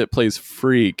the guy that plays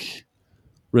Freak,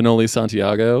 Renoli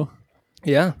Santiago,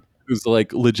 Yeah. who's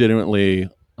like legitimately,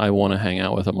 I want to hang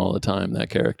out with him all the time, that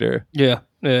character. Yeah.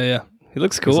 He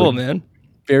looks cool, like- man.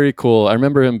 Very cool. I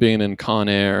remember him being in Con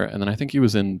Air, and then I think he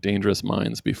was in Dangerous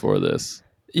Minds before this.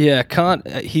 Yeah,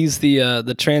 he's the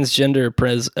transgender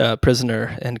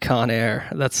prisoner in Con Air.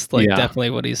 That's like Yeah. definitely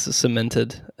what he's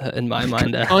cemented in my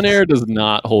mind. as. Con Air does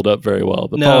not hold up very well.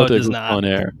 The No, it politics does of not. Con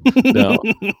Air.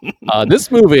 No.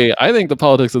 This movie, I think the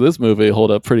politics of this movie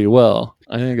hold up pretty well.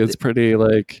 I think it's pretty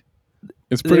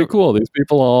They're- cool. These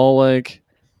people all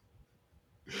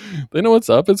they know what's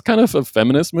up. It's kind of a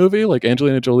feminist movie. Like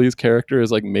Angelina Jolie's character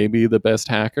is like maybe the best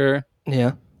hacker.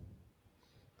 Yeah.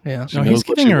 Yeah. She No, knows he's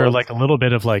what giving she her wants. like a little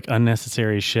bit of like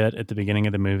unnecessary shit at the beginning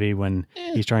of the movie when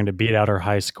he's trying to beat out her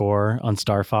high score on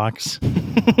Star Fox.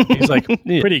 He's like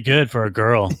pretty good for a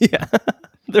girl. Yeah.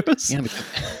 There was.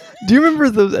 Do you remember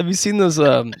those? Have you seen those?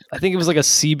 I think it was like a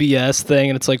CBS thing,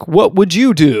 and it's like, what would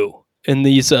you do in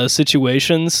these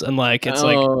situations? And like, it's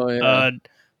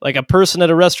like a person at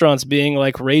a restaurant's being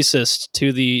like racist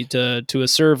to a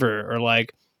server, or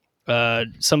like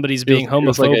somebody's being It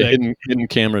was like homophobic. a hidden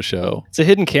camera show. It's a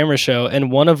hidden camera show,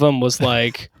 and one of them was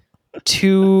like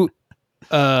two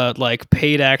like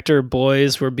paid actor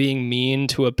boys were being mean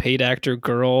to a paid actor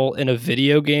girl in a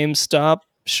video game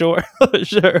or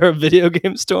a video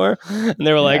game store, and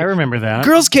they were like, I remember that.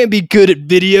 girls can't be good at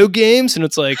video games, and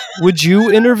it's like, would you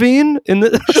intervene in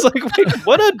this? It's like, wait,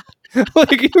 what a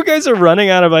like, you guys are running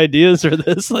out of ideas for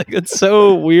this. Like, it's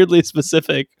so weirdly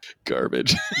specific.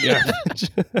 Garbage.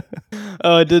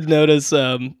 Oh, I did notice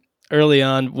early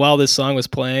on while this song was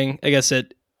playing, I guess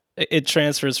it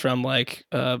transfers from like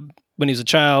when he's a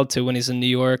child to when he's in New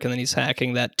York, and then he's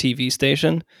hacking that TV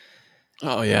station.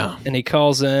 Oh yeah. And he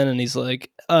calls in and he's like,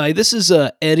 this is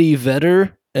Eddie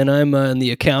Vedder, and I'm in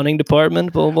the accounting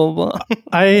department, blah, blah, blah.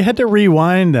 I had to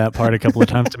rewind that part a couple of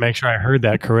times to make sure I heard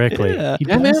that correctly. Yeah. He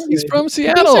Yeah, does man, say- he's from he does say,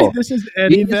 Seattle. This is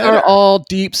Eddie These Vedder. are all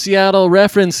deep Seattle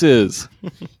references.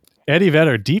 Eddie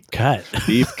Vedder, deep cut.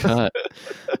 Deep cut.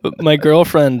 But my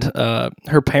girlfriend,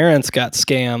 her parents got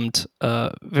scammed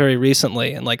very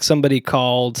recently, and like somebody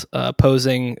called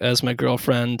posing as my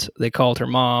girlfriend. They called her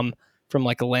mom from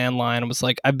like a landline and was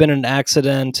like, I've been in an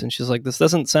accident. And she's like, this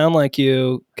doesn't sound like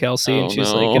you, Kelsey. Oh, And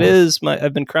she's no. like, it is.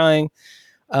 I've been crying.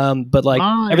 But like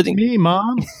Mom, everything, it's me,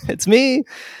 Mom. it's me.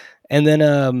 And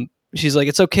then she's like,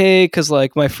 it's okay, because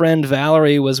like my friend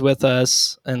Valerie was with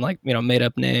us, and like, you know, made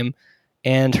up name,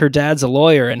 and her dad's a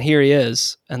lawyer, and here he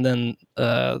is. And then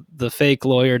the fake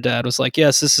lawyer dad was like,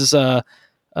 yes, this is I'm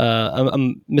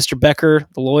Mr. Becker,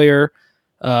 the lawyer.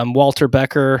 Walter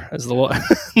Becker as the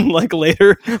like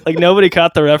later, like nobody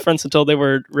caught the reference until they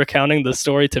were recounting the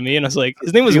story to me, and I was like,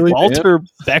 his name was Steely Walter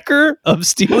Becker of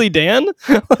Steely Dan.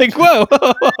 Like, whoa,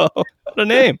 what a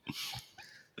name!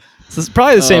 So it's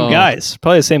probably the same Oh. guys,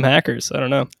 probably the same hackers. I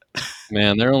don't know,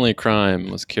 Man, their only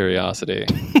crime was curiosity.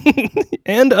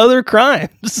 and other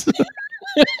crimes.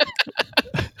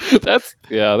 That's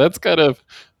kind of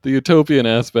the utopian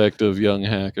aspect of young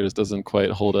hackers doesn't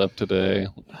quite hold up today.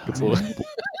 It's a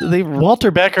little,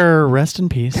 Walter Becker, rest in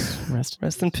peace. Rest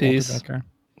in peace. Walter Becker.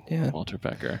 Yeah. Walter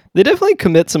Becker. They definitely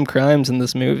commit some crimes in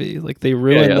this movie. Like they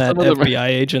ruin yeah, that some of them are- FBI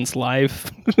agent's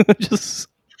life. Just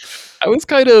I was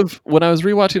kind of, when I was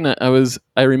rewatching that,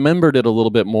 I remembered it a little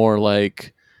bit more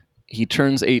like he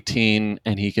turns 18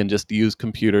 and he can just use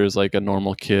computers like a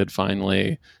normal kid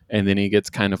finally, and then he gets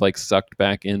kind of like sucked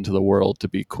back into the world to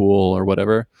be cool or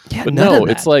whatever. Yeah, But none no, of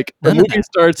it's that. like the None of movie that.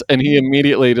 starts and he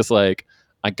immediately just like,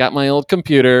 I got my old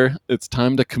computer. It's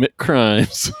time to commit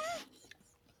crimes.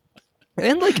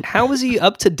 And like, how is he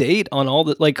up to date on all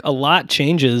the like? A lot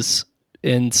changes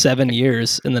in 7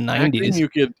 years in the Acting, 90s. you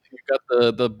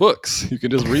got the books. You can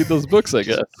just read those books, I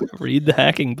guess. Read the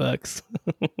hacking books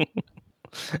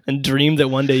and dream that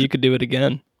one day you could do it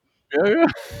again. Yeah.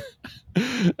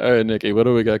 All right, Nikki, what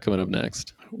do we got coming up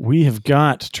next? We have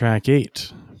got track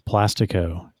 8,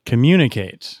 Plastico,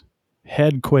 Communicate,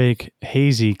 Headquake,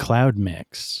 Hazy Cloud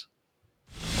Mix.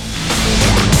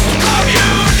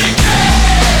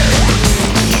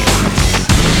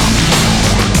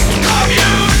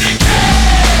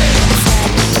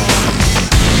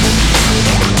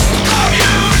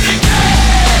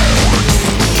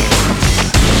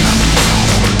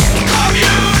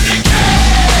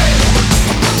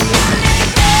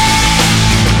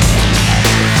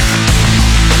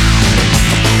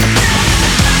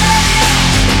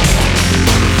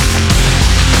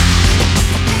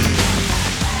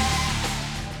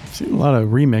 I've seen a lot of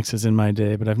remixes in my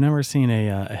day, but I've never seen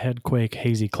a Headquake,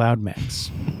 Hazy Cloud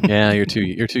Mix. Yeah, you're too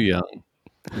young.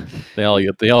 They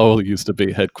all used to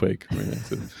be Headquake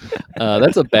remixes.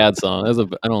 That's a bad song.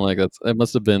 I don't like that. That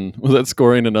must have been, was that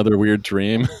scoring Another Weird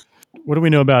Dream? What do we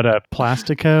know about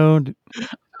Plastico? I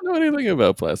don't know anything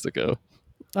about Plastico.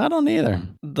 I don't either.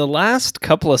 The last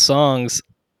couple of songs,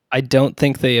 I don't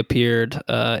think they appeared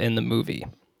in the movie.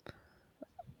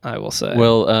 I will say.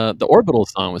 Well, the Orbital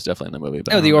song was definitely in the movie.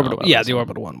 But I Oh, the don't know orbital. about Yeah, this the one.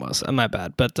 orbital one was. My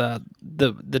bad. But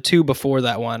the two before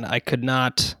that one, I could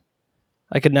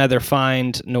neither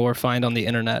find nor find on the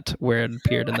internet where it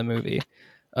appeared in the movie.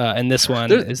 And this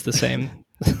one is the same.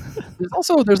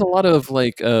 There's a lot of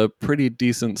like a pretty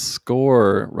decent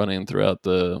score running throughout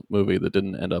the movie that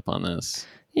didn't end up on this.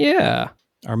 Yeah.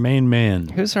 Our main man.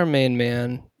 Who's our main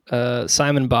man?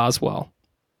 Simon Boswell.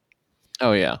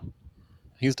 Oh yeah,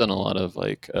 he's done a lot of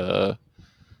like I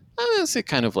would say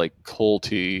kind of like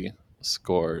culty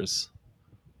scores.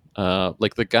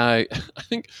 Like the guy, I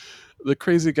think the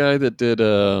crazy guy that did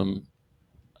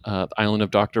Island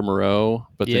of Dr. Moreau,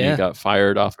 but then Yeah. he got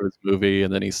fired off of his movie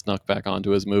and then he snuck back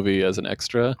onto his movie as an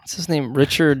extra. What's his name?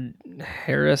 Richard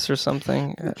Harris or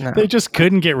something? No. They just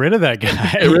couldn't get rid of that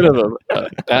guy. Get rid of him.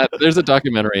 There's a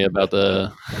documentary about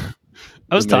the.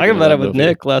 I was the talking making about of it that with movie.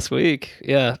 Nick last week.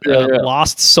 Yeah. Yeah.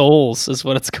 Lost Souls is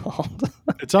what it's called.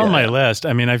 It's on my list.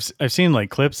 I mean, I've seen like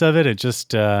clips of it. It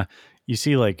just you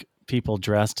see like people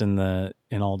dressed in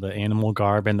all the animal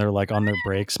garb and they're like on their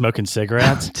break smoking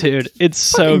cigarettes. Dude, it's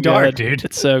so Fucking dark, good. dude.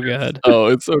 It's so good. Oh,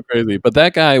 it's so crazy. But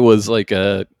that guy was like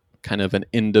a kind of an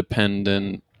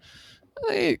independent,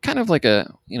 kind of like a,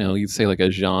 you'd say like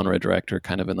a genre director,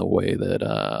 kind of in the way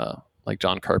that like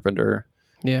John Carpenter,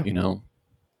 Yeah.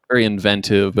 very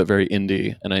inventive, but very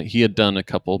indie. And he had done a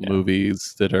couple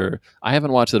movies that I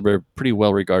haven't watched that, but are pretty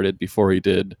well regarded before he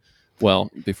got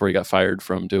fired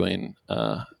from doing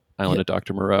Island of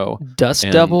Dr. Moreau. Dust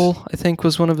And Devil, I think,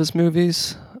 was one of his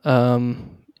movies.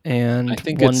 And I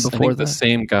think one I before think that. the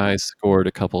same guy scored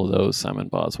a couple of those, Simon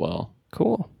Boswell.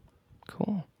 Cool.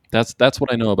 That's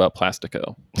what I know about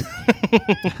Plastico.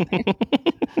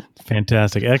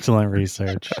 Fantastic. Excellent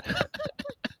research.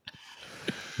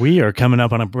 We are coming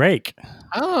up on a break.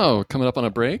 Oh, coming up on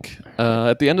a break.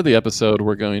 At the end of the episode,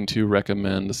 we're going to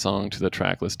recommend a song to the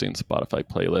track listing Spotify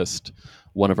playlist.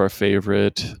 One of our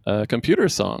favorite computer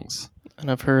songs. And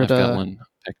I've heard got one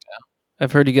picked out.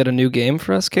 I've heard you get a new game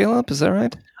for us, Caleb. Is that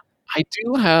right? I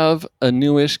do have a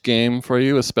newish game for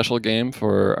you, a special game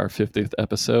for our 50th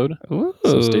episode. Ooh.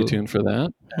 So stay tuned for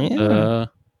that. And, Yeah.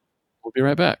 we'll be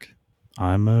right back.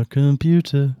 I'm a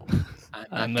computer.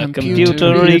 I'm a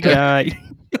computer guy.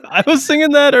 I was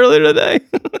singing that earlier today.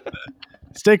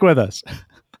 Stick with us.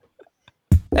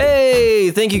 Hey,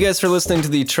 thank you guys for listening to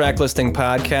the Track Listing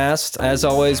Podcast. As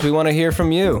always, we want to hear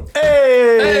from you.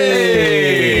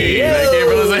 Hey! Thank you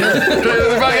for listening to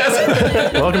the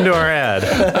podcast. Welcome to our ad.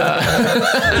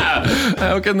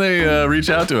 How can they reach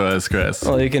out to us, Chris?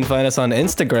 Well, you can find us on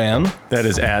Instagram. That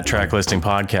is at Track Listing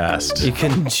Podcast. You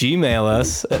can Gmail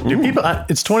us. Do people?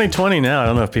 It's 2020 now. I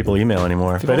don't know if people email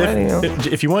anymore. But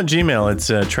if you want Gmail, it's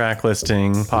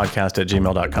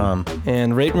tracklistingpodcast@gmail.com.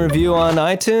 And rate and review on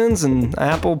iTunes and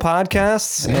Apple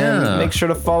Podcasts. Yeah. And make sure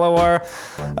to follow our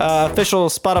official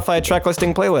Spotify track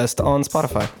listing playlist on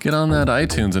Spotify. Get on that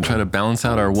iTunes and try to balance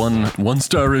out our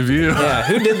one-star review. Yeah,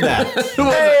 who did that?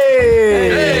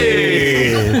 Hey!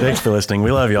 Thanks for listening.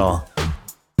 We love y'all.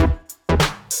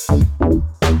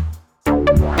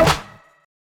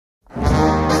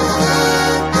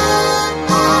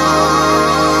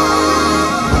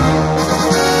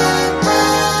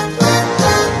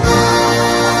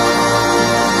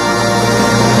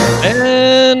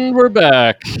 And we're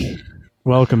back.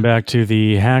 Welcome back to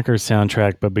the Hacker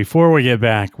soundtrack. But before we get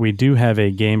back, we do have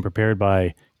a game prepared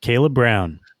by Caleb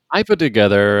Brown. I put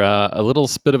together a little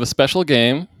bit of a special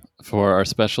game for our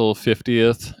special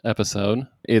 50th episode.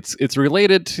 It's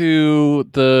related to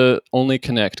the Only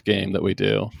Connect game that we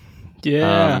do.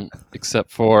 Yeah.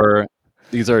 Except for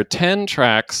these are 10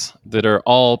 tracks that are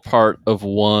all part of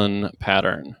one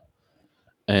pattern.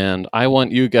 And I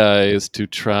want you guys to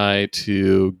try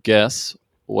to guess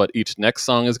what each next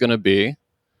song is going to be.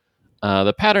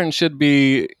 The pattern should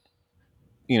be,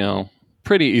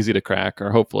 pretty easy to crack,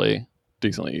 or hopefully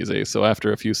decently easy. So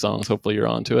after a few songs, hopefully you're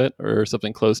onto it or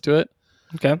something close to it.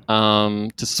 Okay.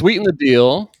 To sweeten the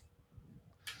deal,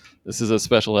 this is a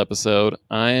special episode.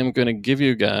 I am going to give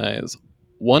you guys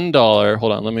 $1.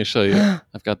 Hold on, let me show you.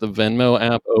 I've got the Venmo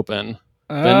app open.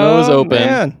 Venmo is open.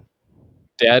 Man.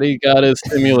 Daddy got his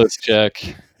stimulus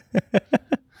check.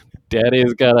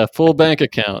 Daddy's got a full bank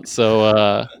account.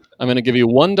 So I'm going to give you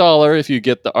 $1 if you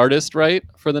get the artist right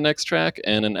for the next track,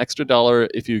 and an extra $1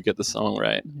 if you get the song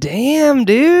right. Damn,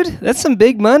 dude. That's some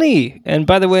big money. And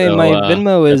by the way, So, my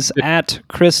Venmo is at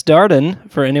Chris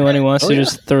Darden for anyone who wants to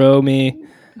just throw me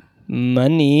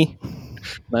money.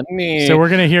 Money. So we're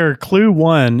going to hear Clue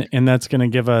 1, and that's going to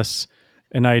give us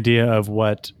an idea of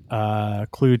what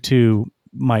Clue 2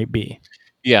 might be.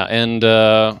 Yeah,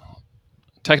 and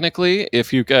technically,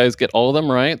 if you guys get all of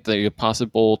them right, the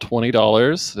possible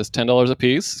 $20. That's $10 a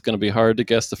piece. It's going to be hard to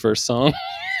guess the first song.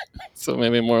 So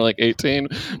maybe more like 18,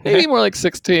 maybe more like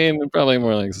 16, and probably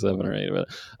more like 7 or 8. But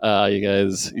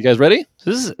you guys ready?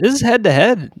 This is head to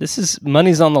head. This is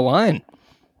money's on the line.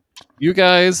 You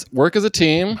guys work as a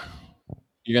team.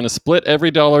 You're going to split every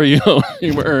dollar you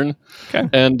earn. Okay.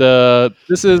 And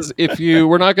this is,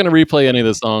 we're not going to replay any of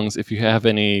the songs. If you have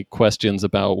any questions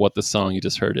about what the song you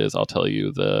just heard is, I'll tell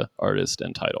you the artist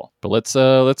and title. But let's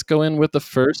go in with the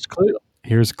first clue.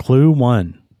 Here's Clue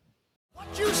 1.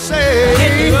 What you say?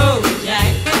 Hit the road, Jack,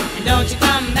 and don't you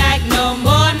come back no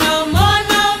more, no more,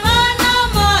 no more, no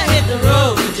more. Hit the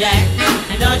road, Jack,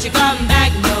 and don't you come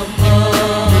back no more.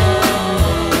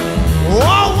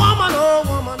 Oh,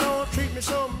 woman, don't treat me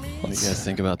so mean. What do you guys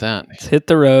think about that? Let's hit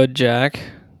the road, Jack.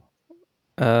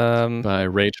 By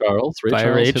Ray Charles. Ray Hit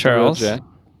the Road, Charles. Jack.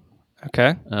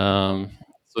 Okay. So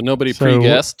nobody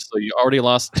pre-guessed, so you already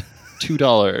lost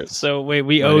 $2. So wait,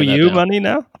 we Writing owe that you down. money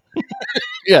now?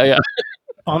 Yeah.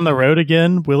 On the Road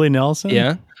Again, Willie Nelson?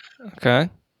 Yeah. Okay.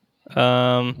 We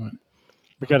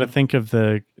got to think of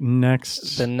the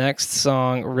next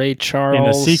song, Ray Charles. in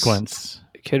a sequence.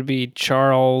 It could be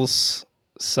Charles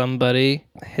somebody.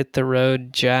 Hit the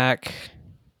road, Jack.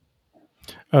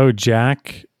 Oh,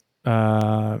 Jack.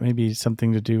 Maybe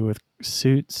something to do with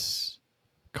suits,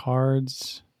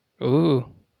 cards.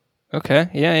 Ooh. Okay.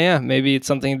 Yeah. Maybe it's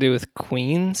something to do with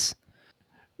Queens.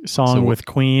 Song with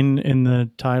Queen in the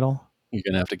title. You're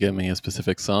going to have to give me a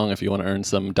specific song if you want to earn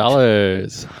some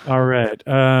dollars. All right.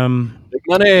 Big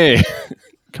money.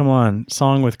 Come on.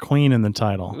 Song with Queen in the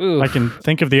title. Ooh. I can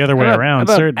think of the other way How around,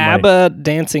 about certainly. ABBA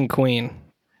Dancing Queen.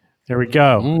 There we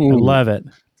go. Ooh. I love it.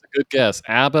 It's a good guess.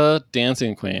 ABBA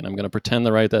Dancing Queen. I'm going to pretend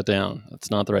to write that down. That's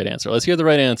not the right answer. Let's hear the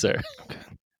right answer.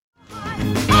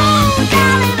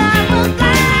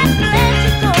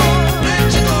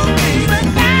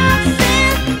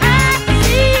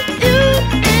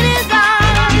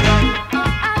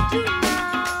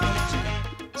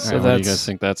 So All right, what do you that's guys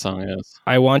think that song is?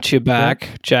 I Want You Back,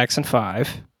 Jackson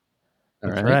 5. All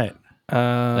That's right. right.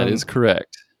 That is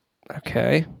correct.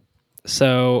 Okay.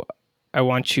 So I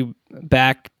Want You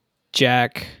Back,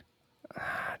 Jackson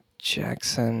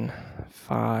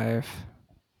 5.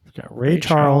 We've got Ray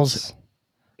Charles,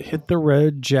 Hit the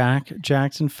Road, Jack,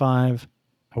 Jackson 5.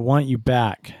 I Want You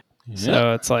Back.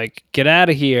 So it's like, get out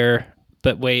of here,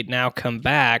 but wait, now come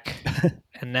back.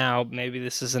 And now maybe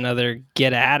this is another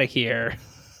get out of here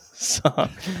song.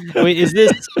 Wait,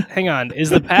 hang on, is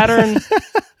the pattern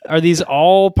Are these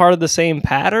all part of the same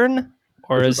pattern,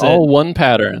 or It's is all it one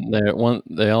pattern.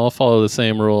 They all follow the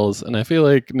same rules, and I feel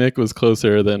like Nick was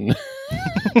closer than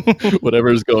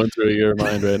whatever's going through your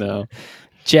mind right now.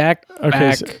 Jack Okay,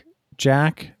 back? so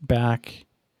Jack back.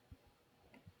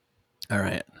 All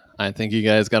right, I think you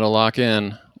guys got to lock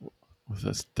in with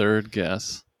this third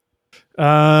guess.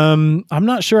 I'm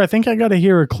not sure. I think I got to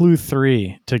hear a clue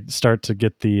 3 to start to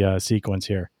get the sequence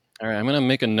here. All right, I'm gonna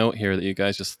make a note here that you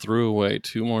guys just threw away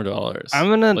 $2 more.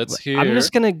 Let's hear. I'm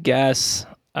just gonna guess.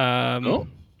 10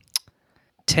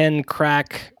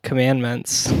 Crack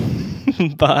Commandments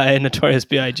by Notorious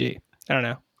B.I.G. I don't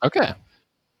know. Okay,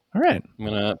 All right. I'm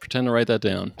gonna pretend to write that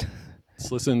down.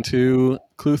 Let's listen to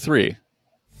clue 3.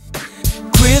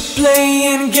 Quit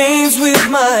playing games with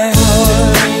my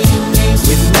heart.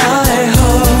 With my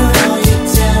heart.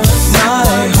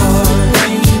 My heart.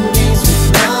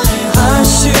 I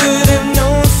should have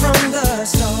known from the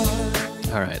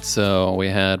start. All right, so we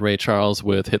had Ray Charles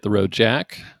with "Hit the Road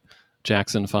Jack,"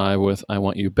 Jackson 5 with "I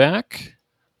Want You Back,"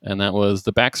 and that was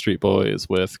the Backstreet Boys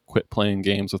with "Quit Playing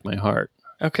Games with My Heart."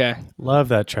 Okay. Love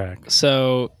that track.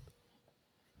 So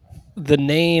the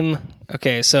name.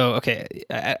 Okay.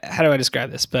 How do I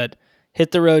describe this? But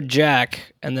 "Hit the Road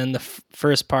Jack," and then the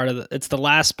first part of it's the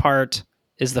last part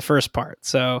is the first part.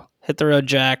 So "Hit the Road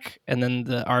Jack," and then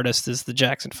the artist is the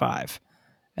Jackson 5,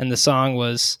 and the song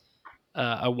was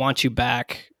 "I Want You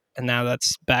Back," and now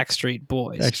that's Backstreet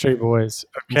Boys. Backstreet Boys.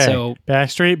 Okay. So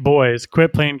Backstreet Boys.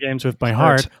 Quit playing games with my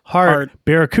heart. Heart.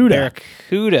 Barracuda.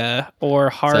 Barracuda or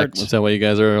Heart. Is that what you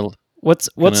guys are? What's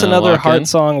gonna another lock Heart in?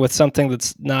 song with something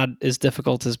that's not as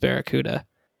difficult as Barracuda?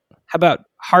 How about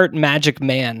Heart Magic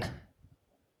Man?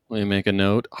 Let me make a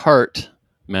note. Heart,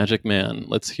 Magic Man.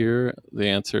 Let's hear the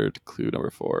answer to clue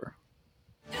number 4.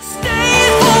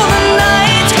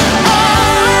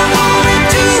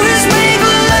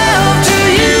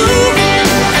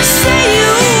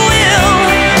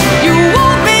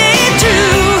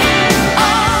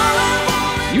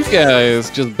 You guys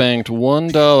just banked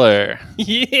 $1.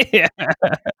 Yeah.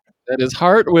 That is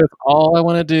Heart with "All I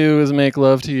Want to Do Is Make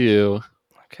Love to You."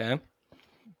 Okay.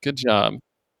 Good job.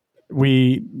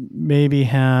 We maybe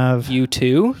have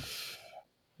U2.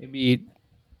 Maybe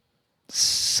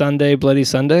Sunday, Bloody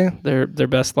Sunday. Their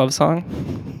best love song.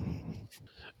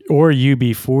 or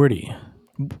UB40.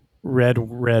 Red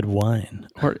wine.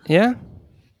 Or yeah.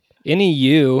 Any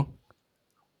U.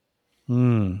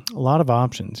 A lot of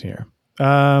options here.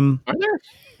 Are there?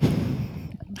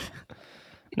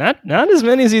 Not as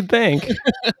many as you'd think.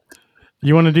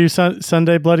 You want to do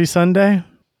Sunday, Bloody Sunday?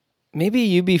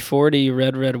 Maybe UB40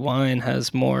 Red Wine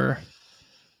has more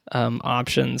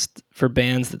options for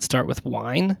bands that start with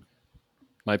wine.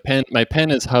 My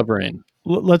pen is hovering.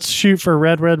 Let's shoot for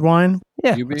red wine.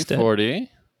 Yeah. let's do it. UB40,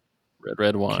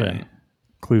 red wine. Okay.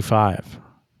 Clue 5.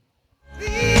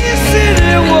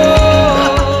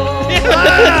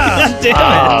 God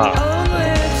damn it.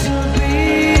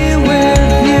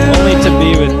 Only to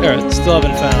be with her. Still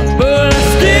haven't found. But I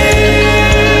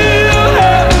still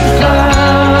haven't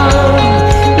found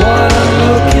what I'm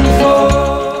looking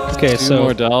for. Okay, $2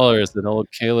 more that old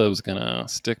Caleb's gonna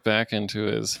stick back into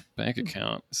his bank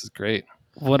account. This is great.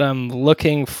 what I'm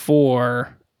looking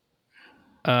for.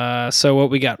 So what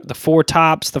we got? The 4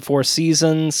 tops, the 4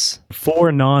 seasons,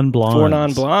 4 non-blondes. 4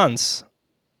 non-blondes.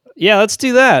 Yeah, let's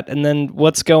do that. And then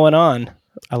what's going on?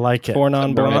 I like it. 4 Write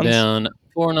non-blondes. down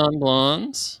 4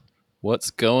 non-blondes.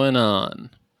 What's going on?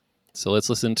 So let's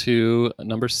listen to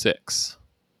number 6.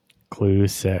 Clue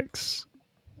 6.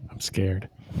 I'm scared.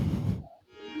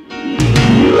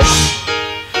 You're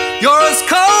as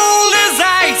cold as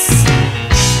ice.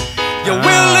 You're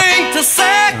willing to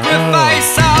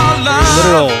sacrifice our love.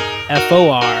 Literal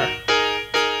F-O-R.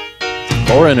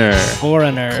 Foreigner.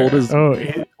 Cold as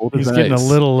He's getting ice. a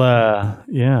little,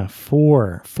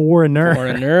 foreigner.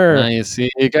 Foreigner. Nice. See,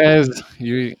 you guys,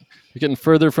 you're getting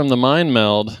further from the mind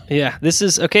meld. Yeah, this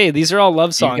is okay. These are all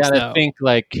love songs. You gotta though. think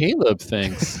like Caleb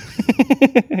thinks.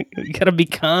 You gotta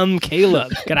become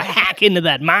Caleb. Gotta hack into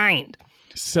that mind.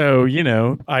 So,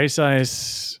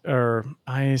 Ice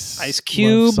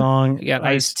Cube. love song. You got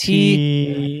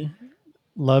Ice-T.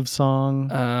 Love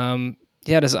song.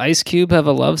 Yeah. Does Ice Cube have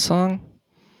a love song?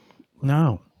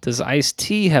 No. Does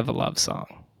Ice-T have a love song?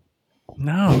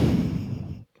 No.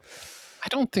 I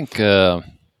don't think these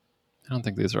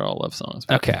are all love songs.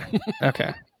 Okay. I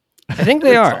think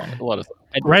they are. A lot of songs.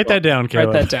 Write that down,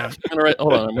 Caleb. Write that down. I'm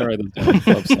gonna write this down.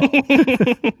 Love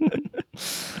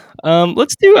song.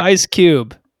 Let's do Ice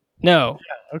Cube. No.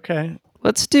 Okay.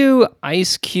 Let's do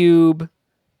Ice Cube.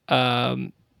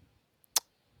 What's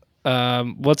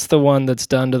the one that's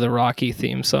done to the Rocky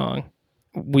theme song?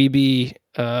 We Be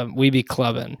We Be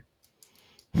Clubbin'.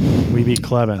 We Be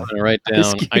Clubbin'. I'm gonna write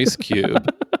down Ice Cube.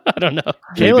 I don't know.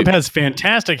 Caleb has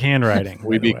fantastic handwriting.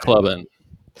 We Be Clubbin'.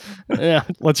 Yeah.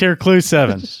 Let's hear clue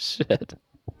 7. Shit.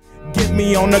 Get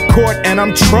me on the court and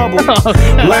I'm troubled.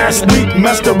 Last week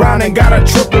messed around and got a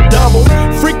triple-double.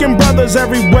 Freaking brothers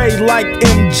every way like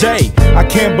MJ. I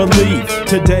can't believe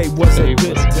today was a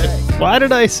good day. Why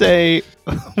did I say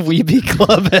We Be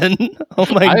Clubbin'? Oh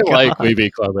my I god. like We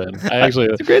Be Clubbin'. I actually,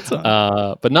 It's a great song.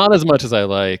 but not as much as I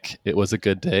like It Was a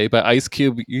Good Day by Ice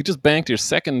Cube. You just banked your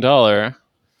second dollar.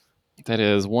 That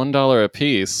is $1 a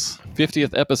piece.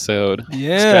 50th episode.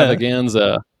 Yeah.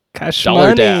 Extravaganza. Cash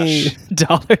Dollar money. Dash.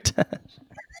 Dollar Dash.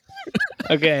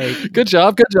 Okay. Good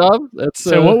job. Good job. That's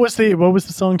So what was the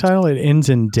song title? It ends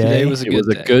in day. Today was a It good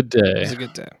was day. a good day. It was a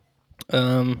good day.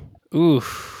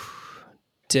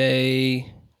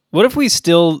 Day. What if we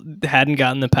still hadn't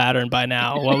gotten the pattern by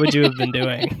now? What would you have been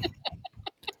doing?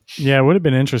 Yeah, it would have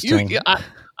been interesting.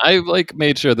 I like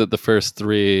made sure that the first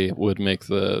 3 would make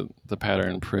the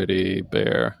pattern pretty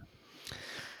bare.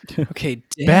 Okay.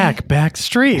 Day. Back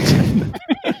street.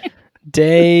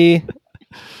 Day.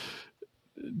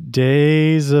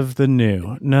 Days of the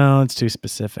New. No, it's too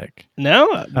specific.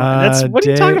 No? That's what are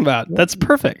you day- talking about? That's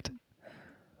perfect.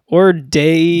 Or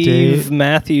Dave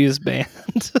Matthews Band.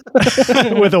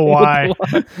 With a Y.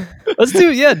 Let's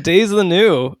do, Days of the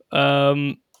New.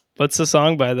 What's the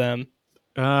song by them?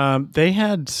 They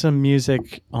had some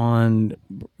music on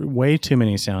way too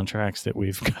many soundtracks that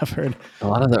we've covered. A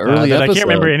lot of the early that I episodes. can't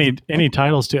remember any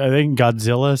titles to. I think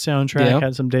Godzilla soundtrack Yeah.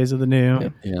 had some Days of the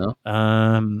New.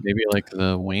 Yeah. Maybe like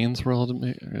the Wayne's World.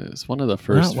 It's one of the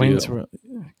first. Not Wayne's World.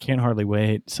 Can't hardly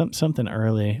wait. Something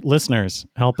early. Listeners,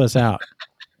 help us out.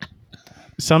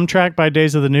 Some track by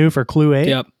Days of the New for Clue 8.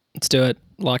 Yep. Let's do it.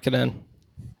 Lock it in.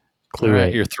 Clue All right,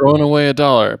 8. you're throwing away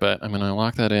 $1, but I'm going to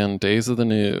lock that in. Days of the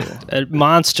New.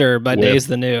 Monster by With Days of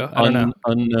the New. I don't know.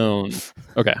 Unknown.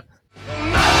 Okay.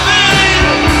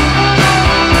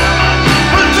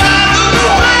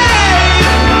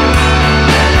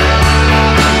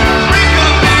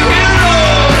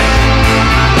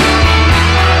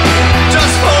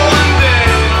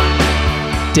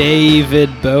 David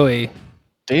Bowie.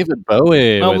 David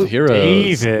Bowie with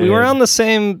Heroes. David. We were on the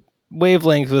same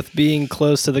wavelength with being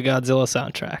close to the Godzilla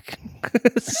soundtrack.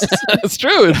 It's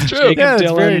true. It's true. Jacob Yeah, it's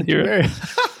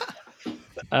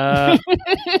Dylan.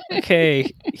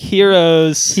 Okay.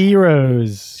 Heroes.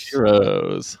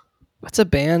 Heroes. What's a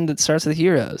band that starts with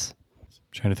Heroes?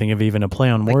 Trying to think of even a play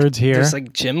on words here. There's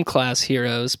like gym class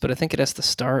heroes, but I think it has to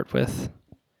start with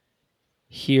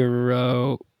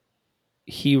hero.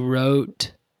 He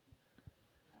wrote.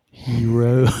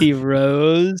 Hero. He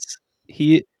rose.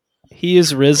 He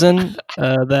is risen.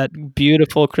 That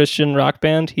beautiful Christian rock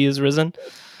band. He is risen.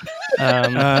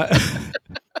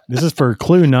 This is for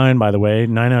Clue 9, by the way.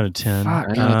 9 out of 10. Fuck.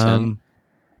 9 out of 10.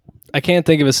 I can't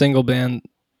think of a single band.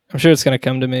 I'm sure it's going to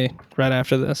come to me right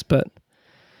after this, but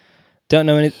don't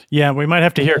know any. Yeah, we might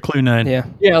have to hear Clue 9. Yeah.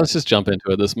 Yeah, let's just jump into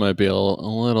it. This might be a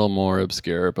little more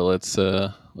obscure, but let's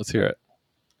hear it.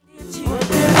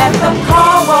 At the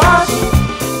car wash,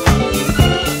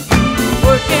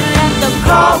 working at the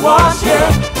car wash,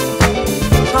 yeah.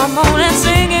 Come on and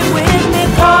sing it with me,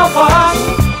 car wash.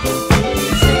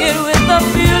 Sing it with the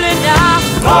feeling now,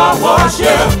 car wash,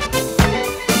 yeah.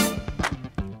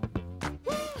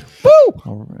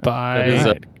 All right. By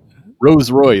That is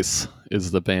Rolls Royce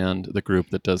is the band, the group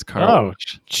that does car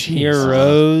wash.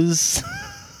 Heroes.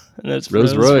 And that's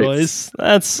Rolls Rolls Royce. Royce.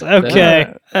 That's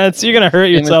okay. That's you're gonna hurt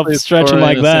yourself Famously stretching scoring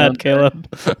like a that, soundtrack. Caleb.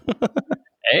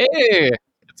 Hey,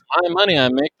 it's my money. I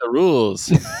make the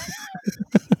rules.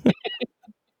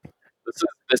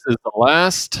 This is the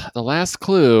last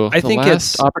clue. I think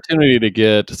last it's- opportunity to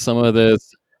get some of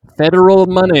this federal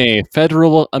money,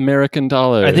 federal American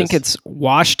dollars. I think it's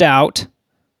washed out.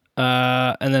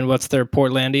 And then what's their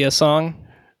Portlandia song?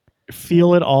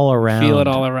 Feel It All Around. Feel it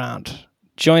all around.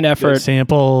 Joint effort.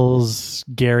 Samples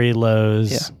Gary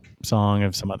Lowe's Yeah. song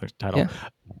of some other title. Yeah.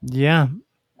 Yeah.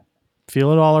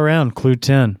 Feel It All Around. Clue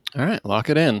 10. All right, lock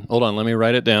it in. Hold on, let me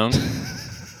write it down.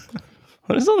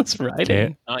 What is all this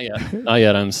writing? Not yet. Not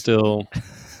yet. I'm still.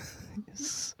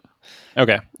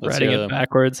 Okay. Let's Writing hear it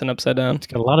backwards and upside down. It's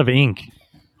got a lot of ink.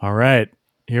 All right.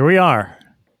 Here we are.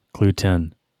 Clue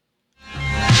 10.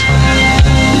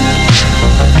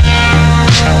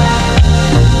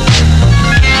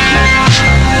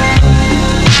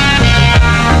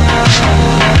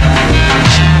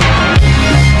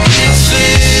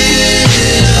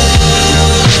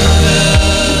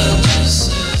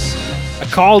 I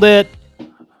called it.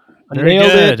 Very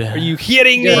Nailed good. it. Are you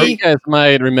kidding Yeah, me? you guys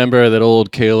might remember that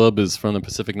old Caleb is from the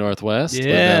Pacific Northwest. Lived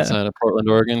Yeah. outside of Portland,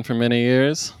 Oregon for many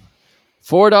years.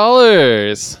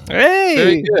 $4. Hey.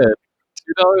 Very good.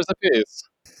 $2 a piece.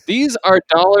 These are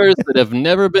dollars that have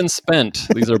never been spent.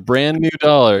 These are brand new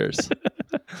dollars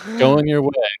going your way,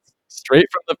 straight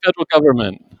from the federal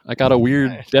government. I got a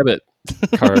weird debit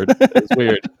card. It's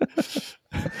weird.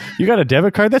 You got a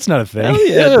debit card? That's not a thing. Hell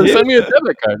yeah, Yeah, dude. send me a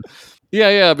debit card.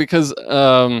 Yeah, because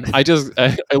I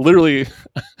literally,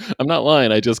 I'm not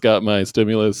lying. I just got my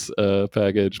stimulus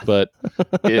package, but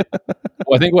I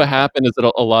think what happened is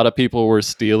that a lot of people were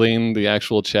stealing the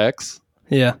actual checks.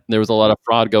 Yeah. There was a lot of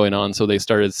fraud going on, so they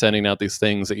started sending out these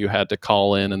things that you had to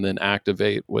call in and then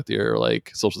activate with your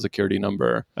like social security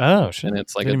number. Oh shit! And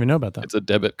it's like I didn't even know about that. It's a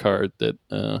debit card that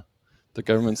the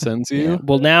government sends you.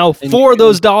 Well, now And 4 of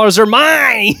those dollars are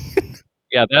mine.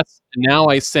 Yeah, that's now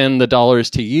I send the dollars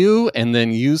to you, and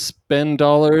then you spend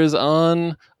dollars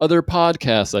on other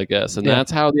podcasts, I guess, and Yeah.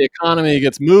 that's how the economy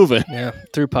gets moving. Yeah,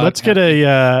 through podcast.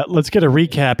 Let's get a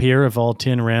recap here of all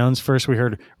 10 rounds. First, we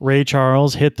heard Ray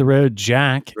Charles hit the road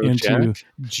Jack into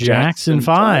Jackson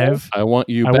 5. I want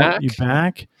you I back. want you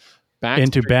back. Backstreet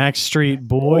Into Backstreet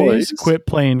Boys. Quit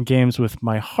playing games with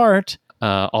my heart.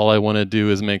 All I want to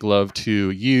do is make love to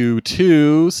you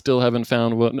too. Still haven't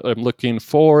found what I'm looking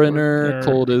for in her.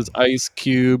 Cold as Ice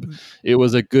Cube. It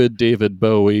was a good David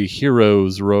Bowie.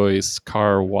 Heroes Royce.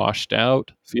 Car washed out.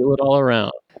 Feel it all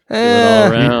around. Feel it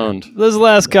all around. Those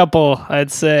last couple,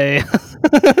 I'd say.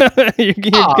 you're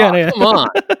gonna Come on.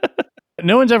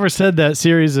 No one's ever said that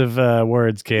series of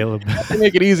words, Caleb. They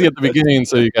make it easy at the beginning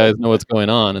so you guys know what's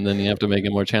going on, and then you have to make it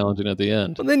more challenging at the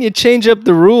end. Well, then you change up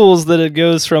the rules that it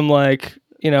goes from like,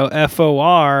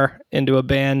 FOR into a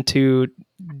band to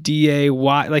DAY.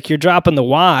 Like you're dropping the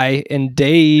Y in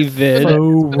David.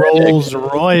 Oh, Rolls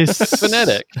Royce.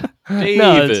 Phonetic. David.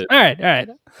 No, all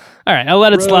right. I'll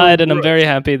let it slide, and I'm very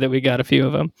happy that we got a few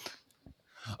of them.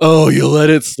 Oh, you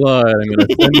let it slide. I'm going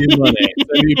to send you money.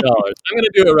 Send you dollars. I'm going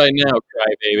to do it right now,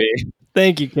 crybaby.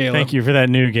 Thank you, Caleb. Thank you for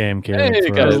that new game, Caleb. Hey,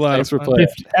 for guys. our Thanks for playing.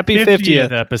 Happy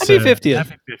 50th episode. Happy 50th.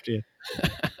 Happy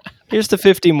 50th. Here's to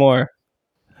 50 more.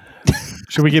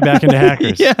 Should we get back into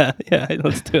hackers? Yeah,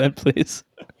 let's do it, please.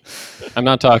 I'm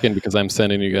not talking because I'm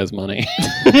sending you guys money.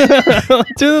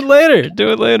 Do it later.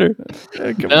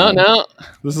 No.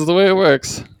 This is the way it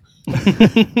works.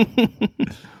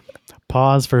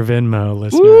 Pause for Venmo,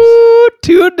 listeners. Woo,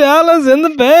 $2 in the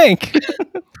bank.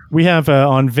 We have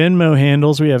on Venmo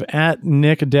handles, we have at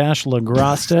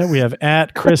Nick-Lagrasta, we have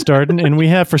at Chris Darden, and we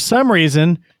have, for some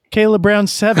reason, Caleb Brown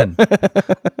 7.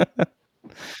 I'm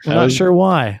not sure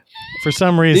why. For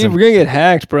some Dude, reason. we're going to get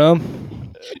hacked, bro.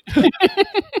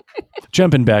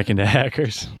 Jumping back into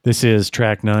hackers. This is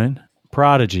track 9,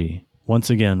 Prodigy, once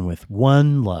again with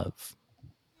One Love.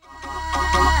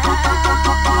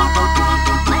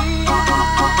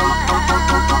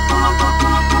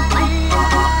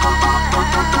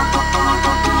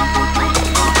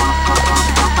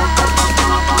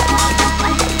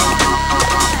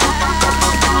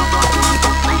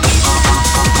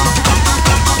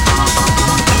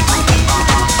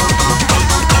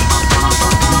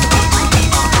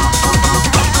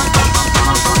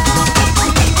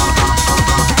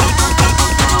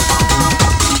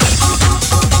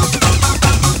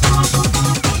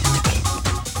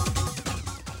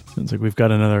 Sounds like we've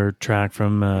got another track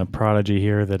from Prodigy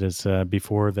here that is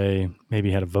before they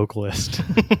maybe had a vocalist.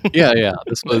 Yeah.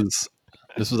 This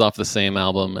was off the same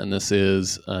album, and this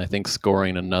is, I think,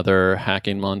 scoring another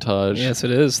hacking montage. Yes,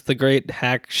 it is. The great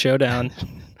hack showdown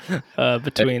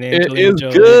between It Angelina is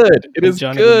Jolie good. It and is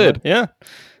Johnny good. Depp. Yeah.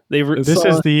 This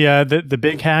is the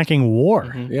big hacking war.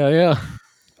 Mm-hmm. Yeah.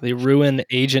 They ruin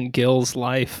Agent Gill's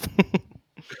life.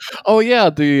 Oh yeah,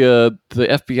 the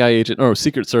FBI agent or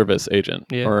Secret Service agent,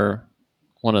 Yeah. or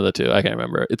one of the two. I can't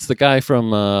remember. It's the guy from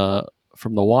The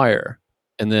Wire,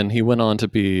 and then he went on to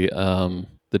be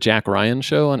the Jack Ryan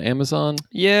show on Amazon.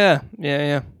 Yeah.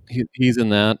 He's in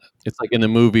that. It's like in the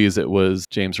movies, it was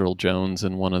James Earl Jones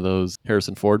in one of those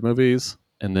Harrison Ford movies,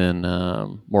 and then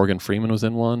Morgan Freeman was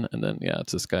in one, and then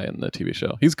it's this guy in the TV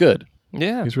show. He's good.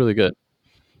 Yeah. He's really good.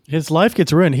 His life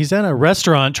gets ruined. He's at a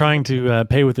restaurant trying to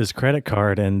pay with his credit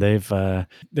card, and they've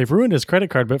ruined his credit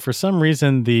card. But for some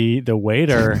reason, the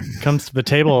waiter comes to the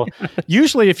table.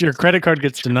 Usually, if your credit card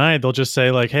gets denied, they'll just say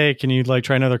like, "Hey, can you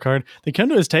try another card?" They come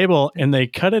to his table and they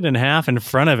cut it in half in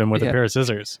front of him with a pair of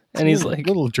scissors. And he's a like,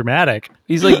 little dramatic.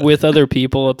 He's like with other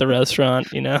people at the restaurant.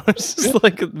 It's just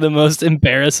like the most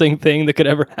embarrassing thing that could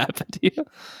ever happen to you.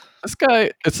 This guy,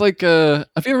 it's like, have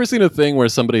you ever seen a thing where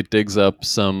somebody digs up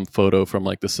some photo from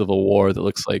like the Civil War that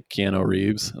looks like Keanu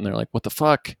Reeves, and they're like, "What the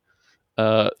fuck?"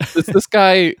 This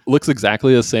guy looks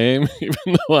exactly the same,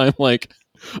 even though I'm like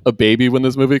a baby when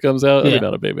this movie comes out. I Yeah. mean,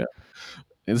 not a baby.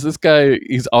 Is this guy?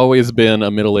 He's always been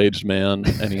a middle-aged man,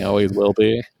 and he always will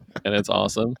be, and it's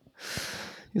awesome.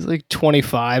 He's like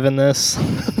 25 in this.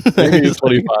 Maybe he's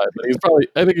 25, but he's probably.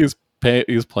 I think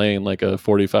he's playing like a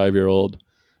 45-year-old,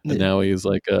 and now he's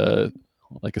like a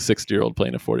 60-year-old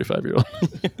playing a 45-year-old.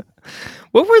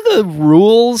 What were the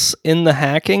rules in the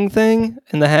hacking thing?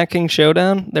 In the hacking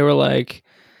showdown? They were like,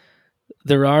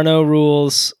 there are no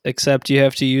rules except you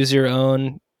have to use your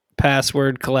own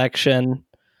password collection.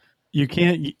 You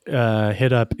can't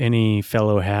hit up any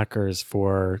fellow hackers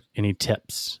for any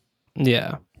tips.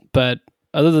 Yeah. But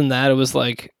other than that, it was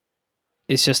like,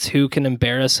 it's just who can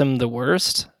embarrass him the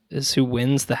worst is who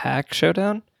wins the hack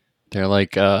showdown. They're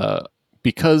like,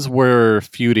 because we're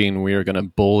feuding, we are going to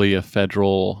bully a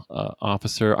federal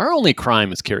officer. Our only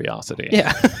crime is curiosity.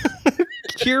 Yeah.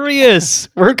 Curious.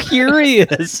 We're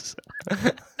curious.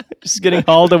 Just getting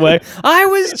hauled away. I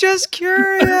was just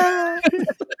curious.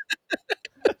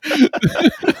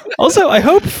 Also, I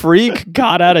hope Freak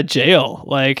got out of jail.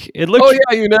 Like, it looks. Oh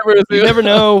yeah, you never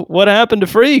know what happened to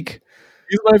Freak.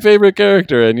 He's my favorite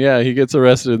character, and yeah, he gets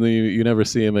arrested, and you never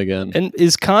see him again. And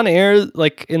is Con Air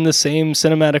like in the same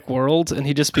cinematic world, and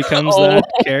he just becomes that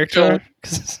character?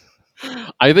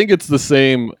 I think it's the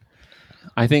same.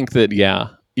 I think that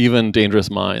even Dangerous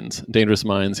Minds,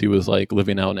 he was like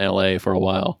living out in L.A. for a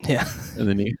while. Yeah, and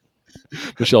then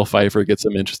Michelle Pfeiffer gets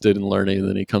him interested in learning, and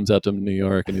then he comes out to New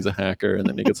York, and he's a hacker, and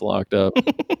then he gets locked up.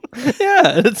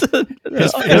 Yeah, his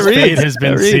fate has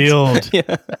been sealed.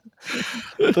 Yeah.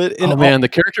 But man, the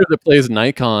character that plays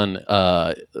Nikon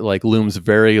like looms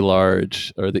very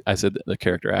large. Or I said the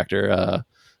character actor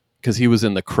because he was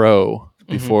in The Crow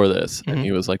before this, and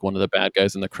he was like one of the bad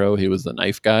guys in The Crow. He was the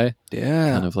knife guy.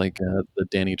 Yeah, kind of like the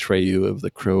Danny Trejo of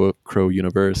the Crow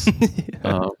universe.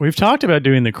 We've talked about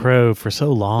doing The Crow for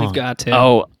so long. We've got to.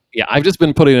 Oh yeah, I've just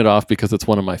been putting it off because it's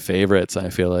one of my favorites. I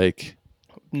feel like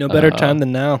no better time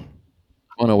than now.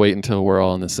 I want to wait until we're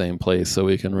all in the same place so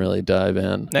we can really dive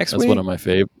in. Next That's week? one of my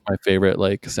favorite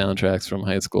like soundtracks from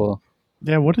high school.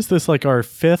 Yeah, what is this, like our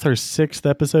 5th or 6th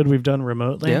episode we've done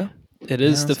remotely? Yeah, it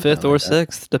is the 5th or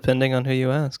 6th, depending on who you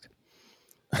ask.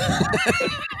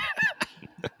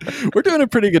 We're doing a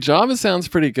pretty good job. It sounds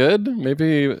pretty good.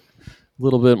 Maybe a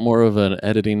little bit more of an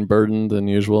editing burden than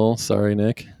usual. Sorry,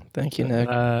 Nick. Thank you, Nick.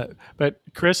 But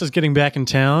Chris is getting back in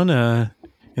town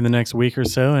in the next week or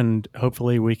so, and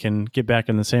hopefully we can get back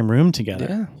in the same room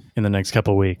together in the next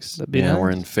couple weeks. That'd be nice. We're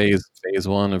in phase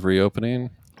 1 of reopening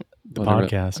the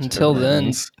podcast. Until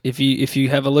then, if you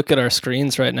have a look at our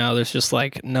screens right now, there's just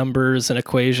like numbers and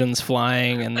equations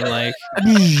flying, and like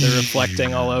they're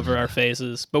reflecting all over our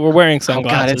faces. But we're wearing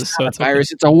sunglasses, it's not a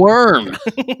virus. It's a worm.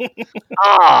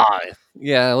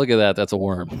 Yeah, look at that. That's a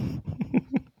worm.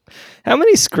 How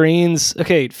many screens?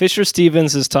 Okay, Fisher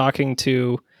Stevens is talking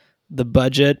to the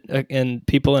budget and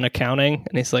people in accounting,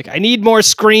 and he's like, I need more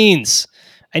screens.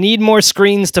 I need more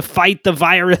screens to fight the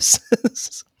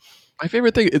viruses. My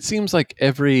favorite thing, it seems like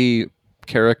every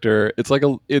character, it's like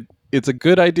it's a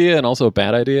good idea and also a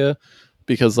bad idea,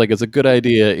 because like it's a good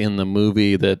idea in the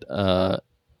movie that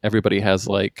everybody has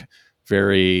like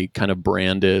very kind of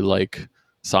branded like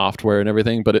software and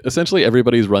everything, but essentially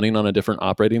everybody's running on a different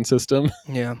operating system.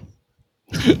 Yeah.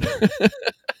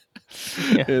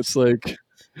 It's like,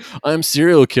 I'm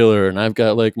serial killer and I've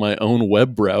got like my own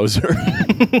web browser.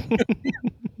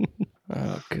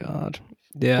 Oh God.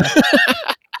 Yeah.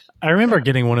 I remember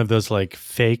getting one of those like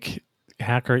fake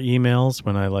hacker emails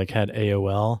when I like had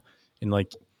AOL, and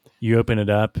like you open it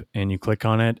up and you click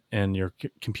on it and your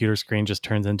computer screen just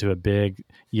turns into a big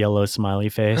yellow smiley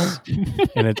face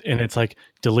and it's like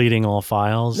deleting all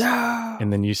files. No.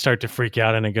 And then you start to freak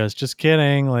out and it goes, just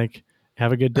kidding, like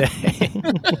have a good day.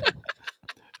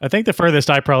 I think the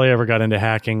furthest I probably ever got into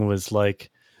hacking was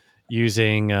like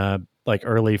using like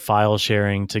early file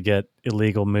sharing to get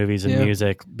illegal movies and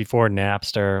music before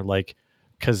Napster, like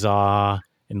Kazaa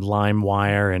and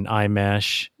LimeWire and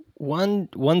iMesh.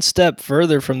 One step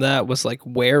further from that was like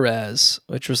Whereas,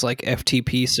 which was like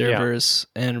FTP servers.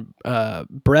 Yeah. And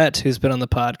Brett, who's been on the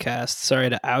podcast, sorry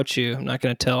to out you, I'm not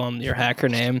going to tell him your hacker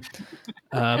name,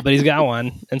 but he's got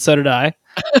one, and so did I.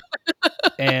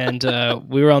 And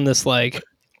we were on this like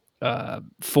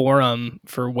forum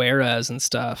for Whereas and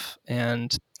stuff,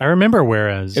 and I remember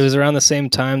Whereas. It was around the same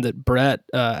time that Brett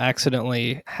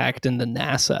accidentally hacked into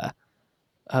NASA.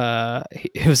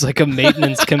 It was like a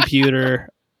maintenance computer.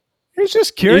 He was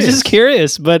just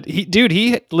curious. But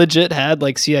he legit had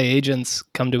like CIA agents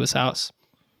come to his house,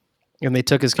 and they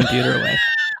took his computer away.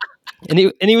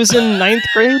 And he was in 9th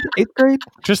grade, 8th grade.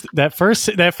 Just that first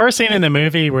scene in the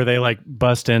movie where they like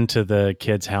bust into the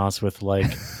kid's house with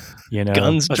like, you know,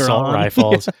 Guns assault drawn.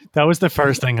 rifles. That was the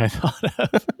first thing I thought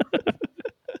of.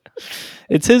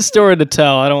 It's his story to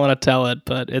tell. I don't want to tell it,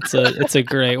 but it's a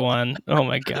great one. Oh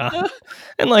my god!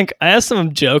 And like I asked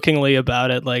him jokingly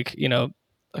about it, like, you know,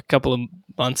 a couple of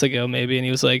months ago maybe, and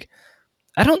he was like,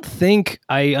 I don't think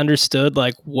I understood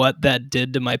like what that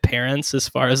did to my parents as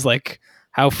far as like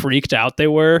how freaked out they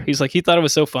were. He's like, he thought it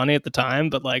was so funny at the time,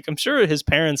 but like I'm sure his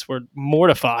parents were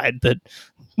mortified that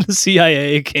the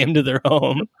CIA came to their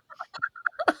home.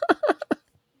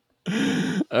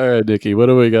 All right, Nikki, what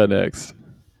do we got next?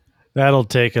 That'll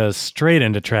take us straight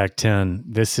into track 10.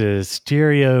 This is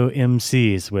Stereo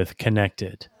MCs with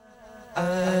Connected.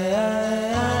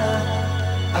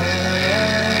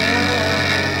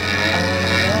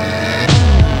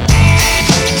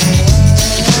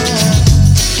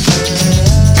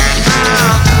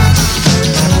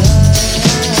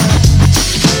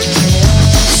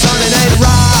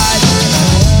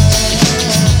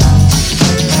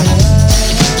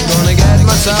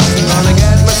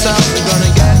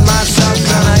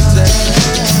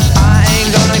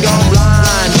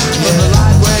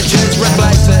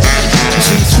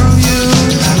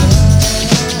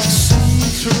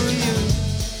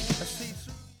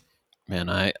 Man,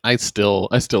 I still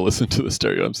listen to the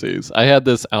Stereo MCs. I had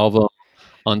this album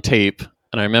on tape,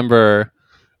 and I remember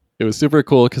it was super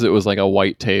cool because it was like a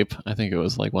white tape. I think it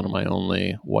was like one of my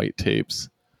only white tapes,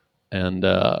 and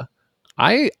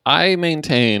I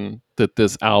maintain that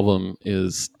this album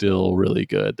is still really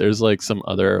good. There's like some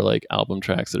other like album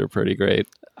tracks that are pretty great.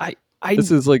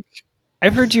 This is like,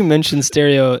 I've heard you mention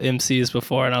Stereo MCs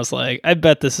before, and I was like, I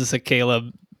bet this is a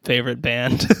Caleb favorite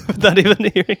band without even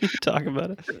hearing you talk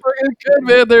about it. It's fucking good,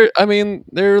 man.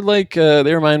 They're like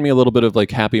they remind me a little bit of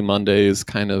like Happy Mondays,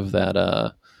 kind of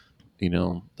that you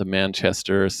know, the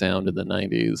Manchester sound in the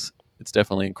 90s. It's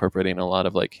definitely incorporating a lot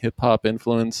of like hip hop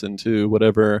influence into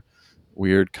whatever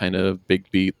weird kind of big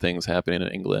beat things happening in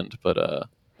England, but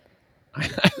I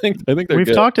think they're We've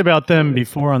good. talked about them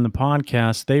before on the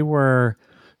podcast. They were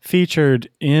featured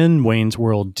in Wayne's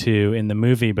World 2 in the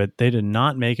movie, but they did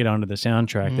not make it onto the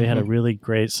soundtrack. Mm-hmm. They had a really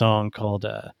great song called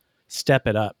Step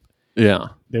It Up. Yeah.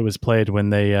 It was played when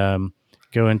they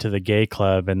go into the gay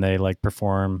club and they like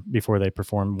perform before they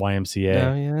perform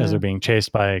YMCA as they're being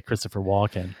chased by Christopher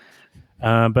Walken.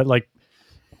 But like,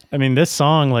 I mean, this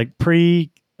song, like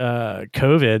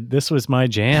pre-COVID, this was my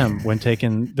jam when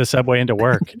taking the subway into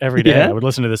work every day. Yeah? I would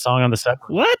listen to this song on the subway.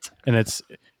 What? And it's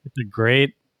a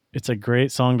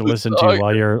great song to listen to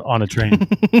while you're on a train.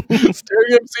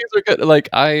 Stereo MCs are good. Like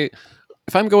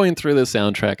if I'm going through the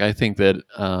soundtrack, I think that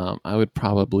I would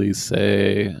probably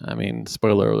say, I mean,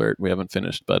 spoiler alert, we haven't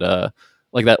finished, but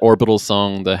like that Orbital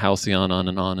song, the Halcyon on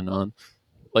and on and on.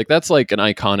 Like that's like an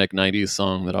iconic 90s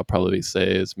song that I'll probably say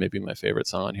is maybe my favorite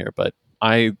song on here, but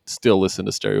I still listen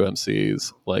to Stereo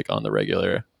MCs like on the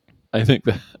regular. I think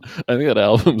that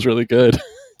album's really good.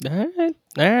 All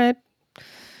right.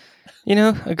 You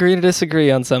know, agree to disagree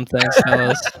on some things,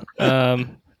 fellas.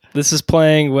 This is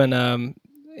playing when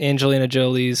Angelina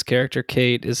Jolie's character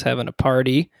Kate is having a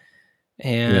party,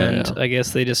 and Yeah. I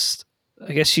guess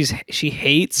she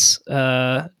hates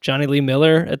Johnny Lee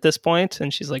Miller at this point,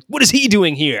 and she's like, "What is he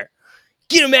doing here?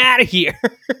 Get him out of here!"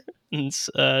 And she's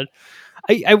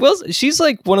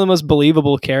like one of the most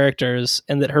believable characters,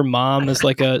 and that her mom is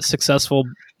like a successful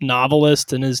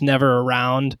novelist and is never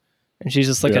around. And she's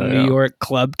just like a New York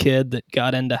club kid that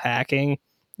got into hacking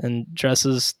and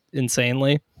dresses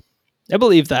insanely. I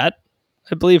believe that.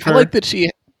 I believe her. I like that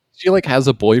she like has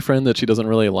a boyfriend that she doesn't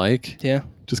really like. Yeah.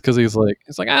 Just because he's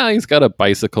he's got a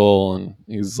bicycle and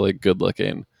he's like good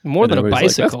looking. More And than a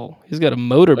everybody's like, bicycle. He's got a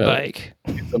motorbike.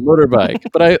 it's a motorbike.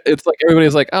 But it's like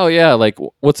everybody's like, oh yeah, like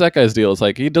what's that guy's deal? It's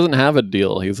like he doesn't have a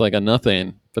deal. He's like a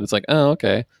nothing. But it's like, oh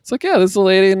okay. It's like, yeah, this is a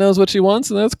lady who knows what she wants,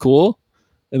 and that's cool.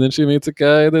 And then she meets a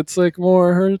guy that's like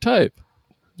more her type.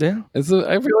 Yeah. I feel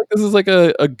like this is like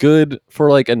a good for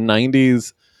like a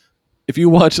 90s. If you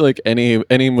watch like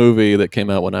any movie that came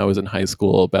out when I was in high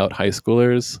school about high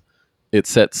schoolers, it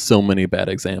sets so many bad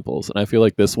examples. And I feel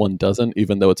like this one doesn't,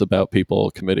 even though it's about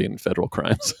people committing federal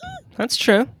crimes. That's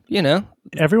true. You know,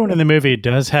 Everyone in the movie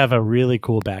does have a really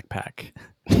cool backpack.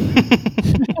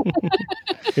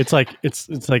 It's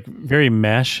like very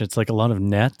mesh. It's like a lot of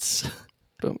nets.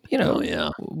 but you know, Oh, yeah.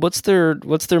 what's their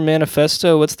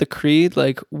manifesto? What's the creed?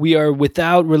 Like, we are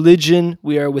without religion.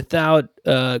 We are without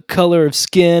color of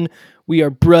skin. We are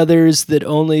brothers that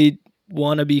only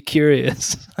want to be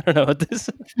curious. I don't know what this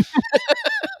is.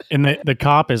 And the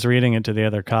cop is reading it to the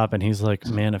other cop, and he's like,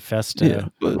 manifesto. Yeah,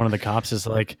 but- One of the cops is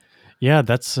like, Yeah,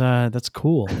 that's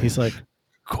cool. He's like,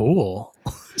 cool.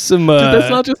 Some Dude, that's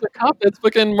not just a cop. That's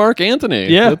fucking Mark Uh, Antony.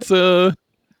 Yeah. That's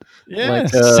Yeah. like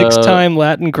 6-time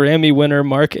Latin Grammy winner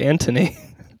Mark Antony.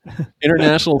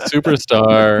 international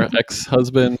superstar,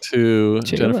 ex-husband to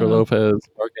Jennifer J-Lo. Lopez,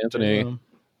 Mark Antony,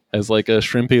 as like a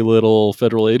shrimpy little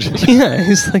federal agent. Yeah,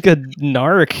 he's like a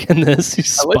narc in this.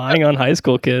 He's I like spying on high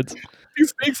school kids. He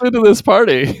sneaks into this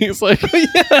party. He's like,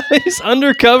 Yeah, he's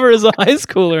undercover as a high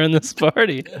schooler in this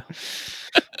party.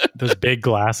 Those big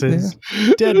glasses.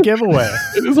 Dead giveaway.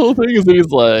 and his whole thing is that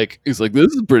he's like,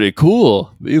 this is pretty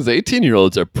cool. These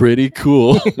 18-year-olds are pretty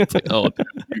cool. It's like, oh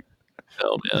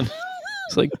man.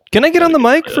 It's like, can I get on the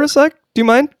mic for a sec? Do you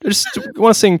mind? I just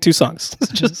want to sing 2 songs.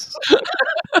 Just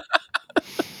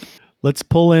Let's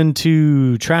pull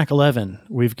into track 11.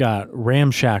 We've got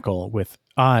Ramshackle with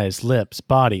Eyes, Lips,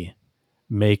 Body,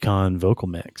 Macon vocal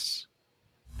mix.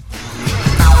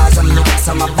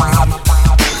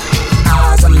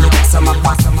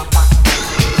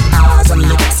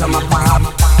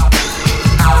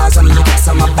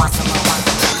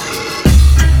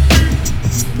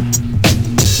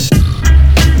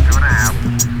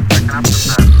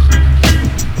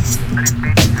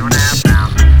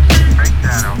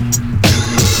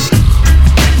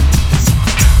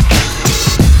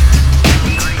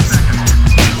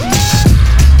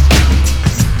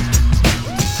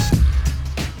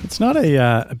 It's not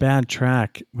a bad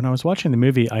track. When I was watching the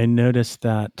movie, I noticed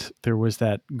that there was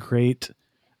that great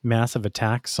Massive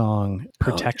Attack song,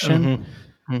 Protection.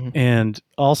 And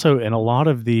also in a lot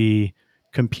of the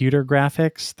computer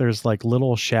graphics, there's like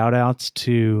little shout outs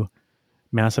to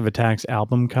Massive Attack's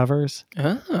album covers.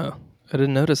 Oh, I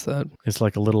didn't notice that. It's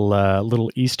like a little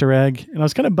Easter egg. And I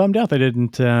was kind of bummed out they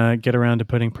didn't get around to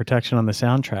putting Protection on the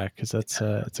soundtrack because it's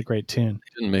a great tune.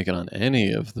 They didn't make it on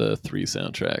any of the 3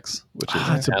 soundtracks, which is It's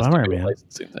a has to bummer, be man.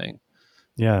 licensing thing.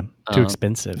 Yeah, too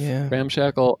expensive. Yeah.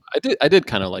 Ramshackle. I did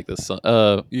kind of like this song.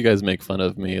 You guys make fun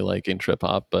of me liking trip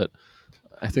hop, but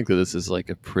I think that this is like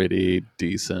a pretty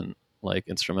decent like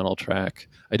instrumental track.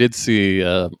 I did see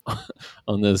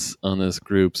on this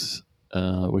group's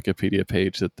Wikipedia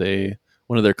page that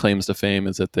one of their claims to fame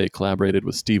is that they collaborated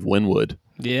with Steve Winwood.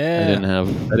 Yeah.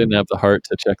 I didn't have the heart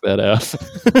to check that out.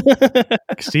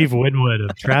 Steve Winwood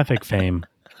of Traffic fame.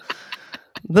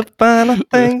 The finer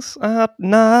things are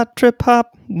not trip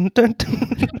hop.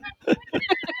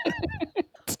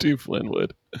 Steve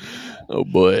Winwood. Oh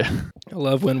boy. I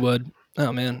love Winwood.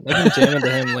 Oh man, I've been jamming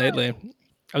to him lately.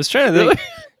 I was trying to think.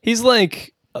 He's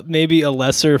like maybe a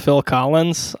lesser Phil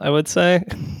Collins, I would say.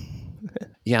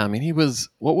 Yeah, I mean,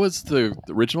 what was the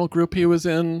original group he was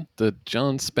in? The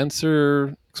John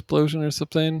Spencer explosion or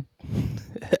something?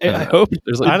 I hope.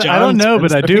 There's like I don't know,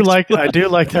 but I do Spencer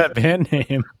like that band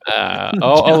name.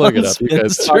 I'll look it up. You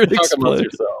guys Spencer talk amongst Explosion.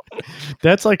 yourself.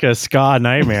 That's like a ska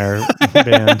nightmare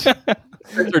band.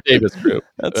 Spencer Davis group.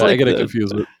 That's I like get it the-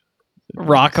 confused with.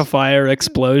 Rockafire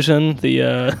Explosion,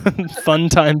 the Fun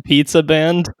Time Pizza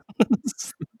Band.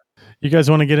 You guys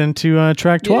want to get into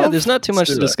track 12? Yeah, there's not too much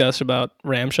do to that. discuss about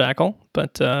Ramshackle,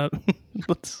 but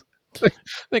let's. I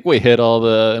think we hit all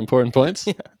the important points.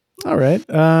 All right.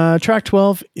 Track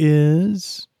 12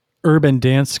 is Urban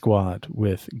Dance Squad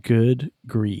with Good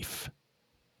Grief.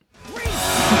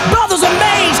 Brothers and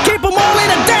maids, keep them all in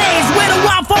a daze with a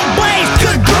wild folk blaze.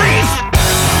 Good grief!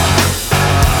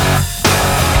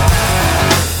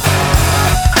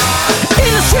 In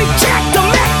the street, Jack the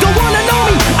Mac, the one and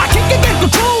only. I can't get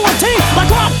control of team like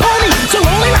Rob Pony. So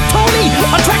only like Tony,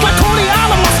 a track like Tony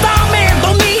Allen, my style man.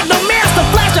 Don't need no master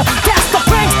flasher. That's the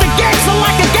pranks, the gangs, so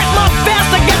I can get my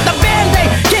faster. Get the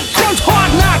band-aid, get crunch hard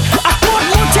knock. I thought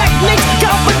more techniques,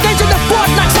 confidential, the Fort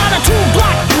Knocks out of 2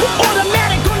 block.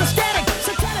 Automatic, gonna static,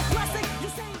 satanic blessing. You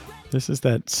say This is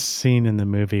that scene in the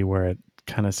movie where it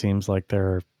kind of seems like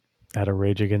they're at a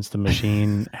Rage Against the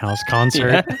Machine house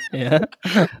concert, Yeah.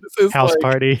 This is house like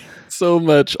party. so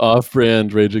much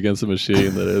off-brand Rage Against the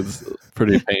Machine that is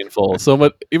pretty painful. So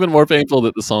much, even more painful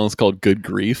that the song's called "Good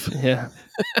Grief." Yeah.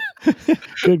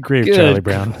 Good grief, Good Charlie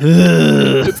Brown.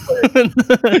 It's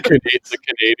a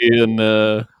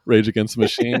Canadian Rage Against the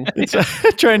Machine. It's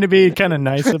trying to be kind of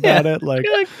nice about it. Like,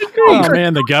 oh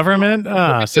man, the government,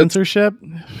 censorship.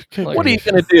 Good What are you grief.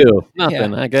 gonna do?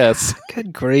 Nothing, I guess.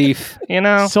 Good grief. You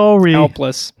know, Sorry.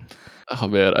 helpless. Oh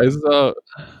man, I saw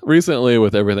recently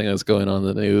with everything that's going on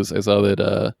in the news. I saw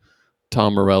that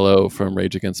Tom Morello from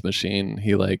Rage Against the Machine,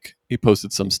 he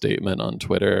posted some statement on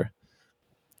Twitter.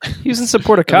 He was in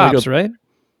support of And like cops, right?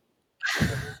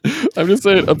 I'm just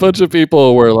saying, a bunch of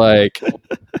people were like,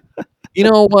 you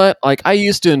know what? Like, I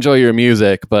used to enjoy your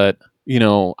music, but you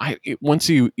know, once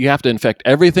you have to infect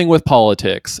everything with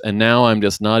politics, and now I'm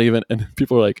just not even. And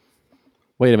people are like,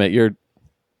 wait a minute,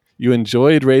 you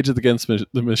enjoyed Rage Against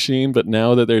the Machine, but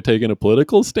now that they're taking a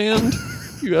political stand,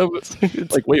 you have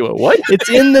like, wait, what? It's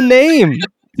in the name.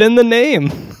 It's in the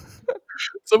name.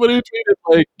 Somebody tweeted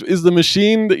like, is the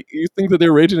Machine that you think that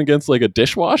they're raging against like a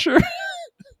dishwasher?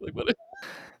 Like what?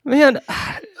 Man,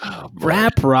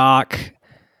 rap rock.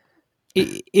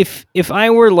 If I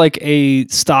were like a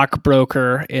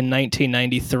stockbroker in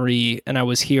 1993 and I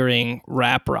was hearing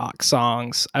rap rock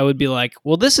songs, I would be like,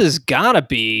 well, this has got to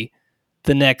be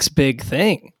the next big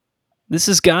thing. This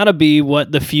has got to be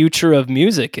what the future of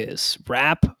music is.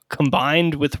 Rap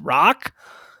combined with rock.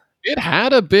 It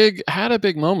had a big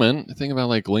moment. Think about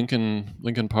like Linkin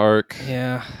Park.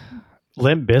 Yeah.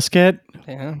 Limp Bizkit.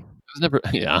 Yeah. It was never.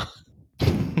 Yeah.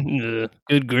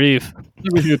 Good grief.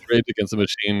 Never huge Rage Against the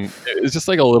Machine. It's just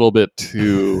like a little bit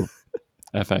too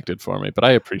affected for me, but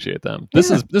I appreciate them. This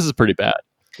is pretty bad.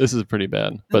 This is pretty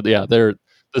bad. But yeah,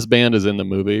 this band is in the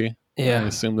movie. Yeah. I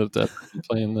assume that's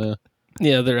playing the.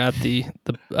 Yeah, they're at the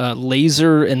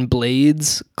Laser and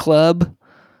Blades Club.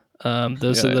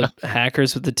 Those are the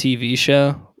hackers with the TV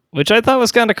show, which I thought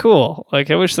was kind of cool. Like,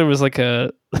 I wish there was like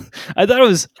a. I thought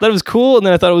it was cool, and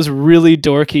then I thought it was really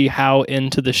dorky how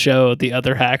into the show the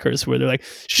other hackers were. They're like,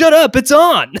 "Shut up, it's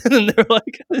on," and they're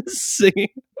like singing.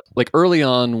 Like early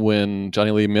on, when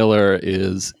Johnny Lee Miller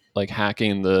is like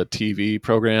hacking the TV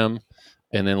program,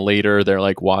 and then later they're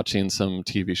like watching some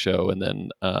TV show, and then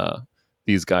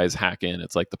these guys hack in.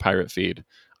 It's like the pirate feed.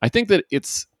 I think that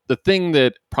it's the thing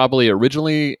that probably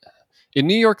originally in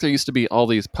New York there used to be all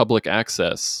these public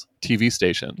access TV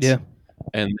stations. Yeah,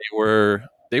 and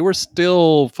they were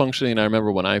still functioning. I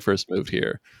remember when I first moved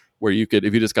here, where you could,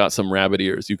 if you just got some rabbit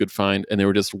ears, you could find, and they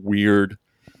were just weird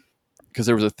because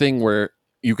there was a thing where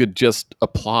you could just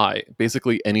apply.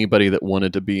 Basically, anybody that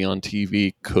wanted to be on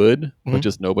TV could, but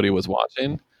just nobody was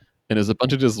watching. And it was a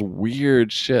bunch of just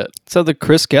weird shit. So the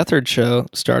Chris Gethard show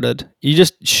started. You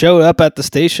just showed up at the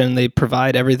station. They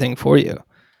provide everything for you.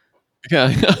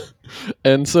 Yeah.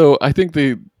 And so I think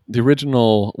the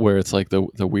original, where it's like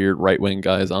the weird right-wing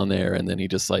guys on there, and then he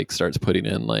just like starts putting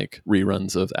in like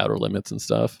reruns of Outer Limits and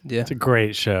stuff. Yeah. It's a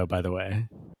great show, by the way.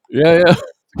 Yeah. It's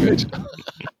a great show.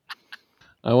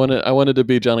 I wanted to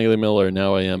be Johnny Lee Miller.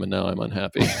 Now I am, and now I'm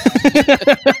unhappy.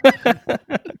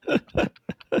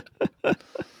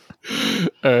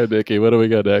 All right, Nikki, what do we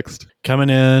got next? Coming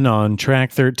in on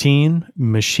track 13,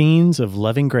 Machines of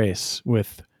Loving Grace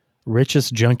with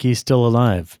Richest Junkie Still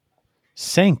Alive.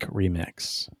 Sank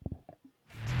remix.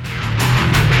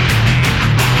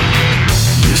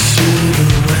 You sit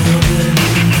around and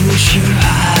you wish you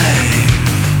hide.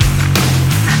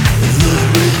 The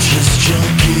richest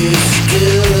junkie is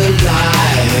still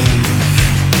alive.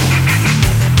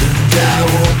 And I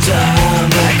won't die on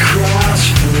that cross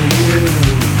for you.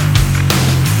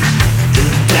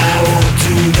 And I won't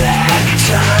do that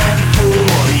time for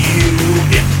you.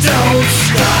 It don't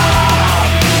stop.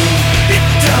 It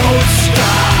don't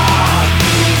stop.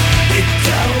 It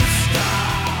don't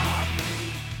stop.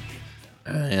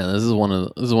 Yeah, this is one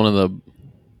of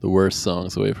the worst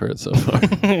songs that we've heard so far.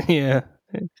 Yeah.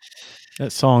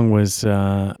 That song was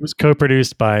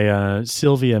co-produced by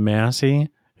Sylvia Massey,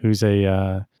 who's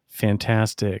a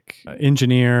fantastic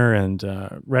engineer and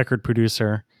record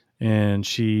producer, and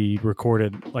she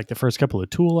recorded like the first couple of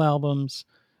Tool albums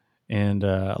and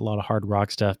a lot of hard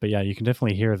rock stuff. But yeah, you can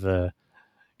definitely hear the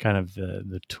kind of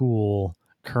the Tool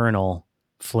kernel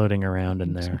floating around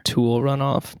in there. Some Tool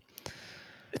runoff.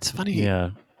 It's funny.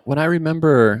 Yeah. When I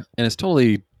remember, and it's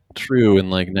totally true in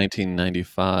like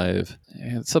 1995,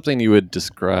 it's something you would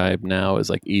describe now as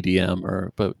like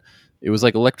EDM, but it was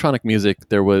like electronic music.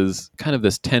 There was kind of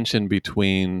this tension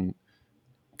between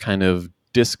kind of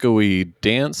disco-y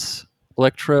dance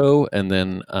electro and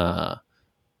then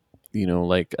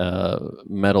like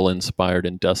metal inspired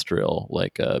industrial,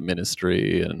 like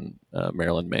Ministry and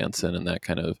Marilyn Manson and that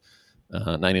kind of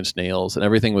Nine Inch Nails, and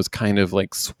everything was kind of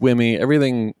like swimmy.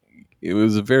 Everything, it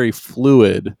was very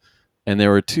fluid, and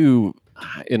there were two,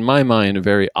 in my mind,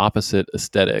 very opposite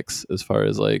aesthetics as far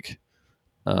as like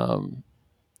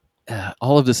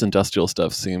all of this industrial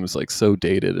stuff seems like so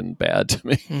dated and bad to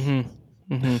me. Mm-hmm.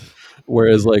 Mm-hmm.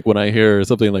 Whereas like when I hear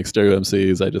something like Stereo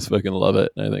MCs, I just fucking love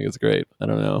it, and I think it's great. I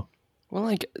don't know. Well,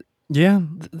 like, yeah,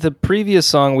 the previous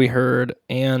song we heard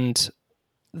and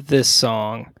this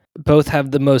song both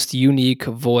have the most unique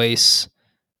voice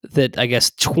that I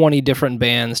guess 20 different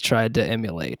bands tried to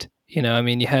emulate. You know, I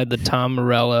mean, you had the Tom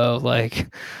Morello,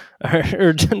 like,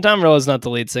 or Tom Morello's not the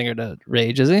lead singer to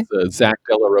Rage, is he? Zach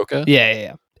De La Roca?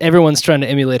 Yeah. Everyone's trying to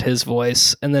emulate his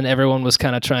voice, and then everyone was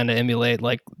kind of trying to emulate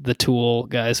like the Tool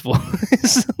guy's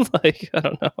voice. Like, I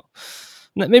don't know,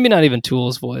 maybe not even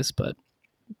Tool's voice, but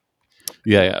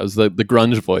Yeah, it was the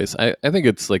grunge voice. I think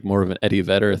it's like more of an Eddie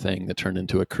Vedder thing that turned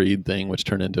into a Creed thing, which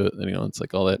turned into, it's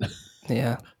like all that.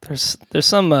 Yeah, there's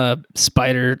some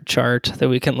spider chart that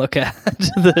we can look at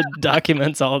that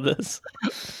documents all this.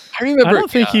 I remember. I don't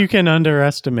think you can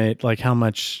underestimate like how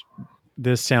much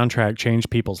this soundtrack changed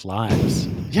people's lives.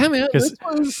 Yeah, man. Because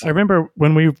I remember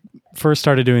when we first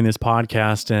started doing this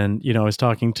podcast, and I was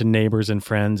talking to neighbors and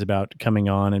friends about coming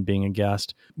on and being a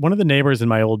guest. One of the neighbors in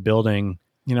my old building,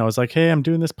 was like, "Hey, I'm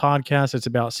doing this podcast. It's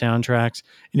about soundtracks,"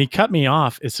 and he cut me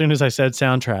off as soon as I said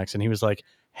soundtracks, and he was like,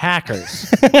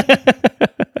 "Hackers."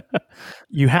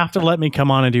 You have to let me come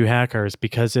on and do Hackers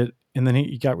because it. And then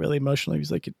he got really emotional. He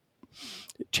was like, "It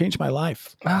changed my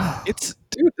life."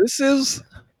 This is.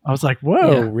 I was like,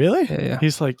 "Whoa, Yeah. really?" Yeah.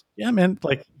 He's like, "Yeah, man.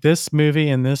 Like this movie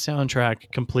and this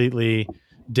soundtrack completely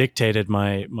dictated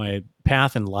my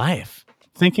path in life."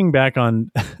 Thinking back on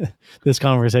this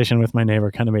conversation with my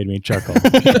neighbor kind of made me chuckle.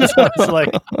 So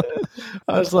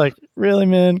I was like, "Really,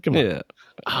 man? Come on." Yeah.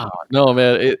 Oh, no,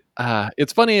 man.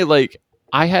 It's funny. Like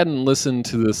I hadn't listened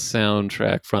to this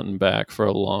soundtrack front and back for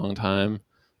a long time,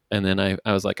 and then I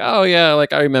was like, "Oh yeah,"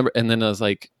 like I remember. And then I was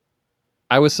like,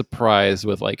 I was surprised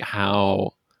with like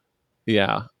how.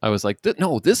 Yeah, I was like,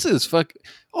 no, this is fuck.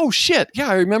 Oh shit! Yeah,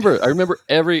 I remember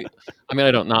every. I mean,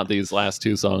 I don't not these last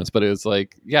two songs, but it was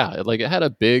like, yeah, like it had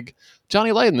a big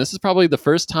Johnny Lydon. This is probably the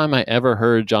first time I ever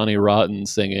heard Johnny Rotten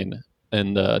singing,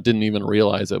 and didn't even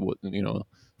realize it.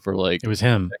 For like It was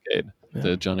him. a decade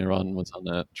that Johnny Rotten was on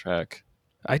that track.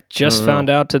 I just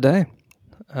found out today.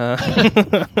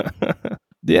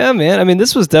 Yeah, man. I mean,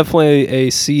 this was definitely a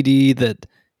CD that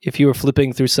if you were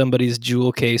flipping through somebody's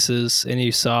jewel cases and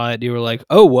you saw it, you were like,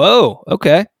 "Oh, whoa,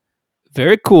 okay,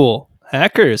 very cool,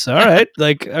 Hackers." All right,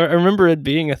 like I remember it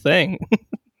being a thing.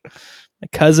 My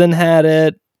cousin had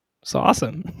it. It's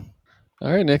awesome.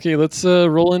 All right, Nikki, let's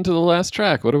roll into the last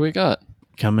track. What do we got?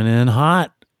 Coming in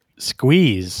hot,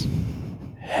 Squeeze.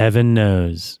 Heaven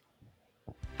knows.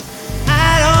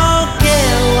 I don't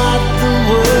care what the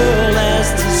world has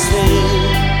to say.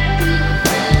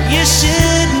 You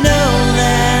should know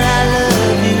that I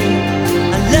love you.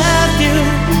 I love you.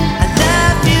 I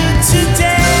love you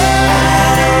today.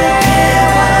 I don't care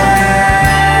what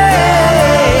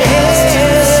has to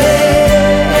say.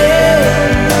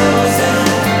 Heaven knows that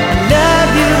I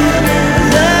love you. I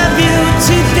love you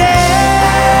today.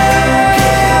 I don't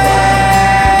care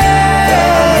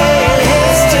what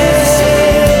has to say.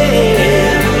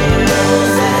 Heaven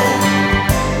knows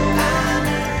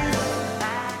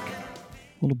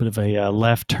A little bit of a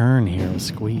left turn here with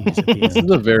Squeeze. At the This end.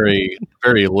 is a very,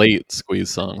 very late Squeeze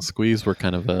song. Squeeze were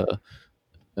kind of a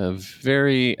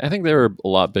very. I think they were a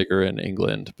lot bigger in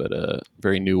England, but a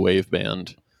very new wave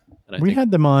band. And I We think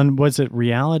had them on. Was it the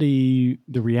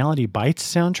Reality Bites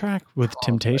soundtrack with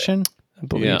Temptation? I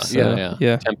believe yeah, so.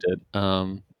 yeah, Tempted.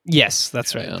 Yes,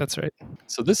 that's right. Yeah. That's right.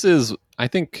 So this is. I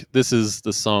think this is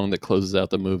the song that closes out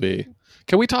the movie.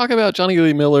 Can we talk about Johnny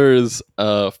Lee Miller's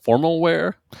formal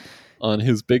wear on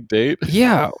his big date?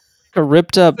 Yeah, a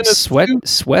ripped up In a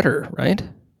sweater, right?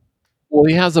 Well,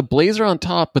 he has a blazer on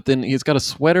top, but then he's got a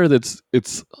sweater that's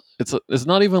it's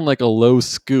not even like a low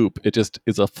scoop. It just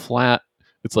is a flat.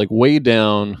 It's like way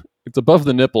down. It's above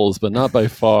the nipples, but not by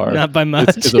far. Not by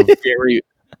much. It's a very,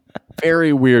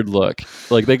 very weird look.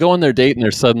 Like they go on their date and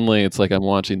they're suddenly, it's like I'm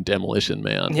watching Demolition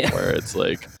Man, Yeah. where it's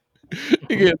like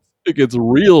it gets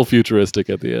real futuristic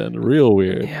at the end, real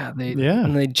weird. Yeah, Yeah.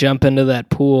 they jump into that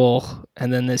pool,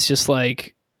 and then it's just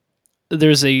like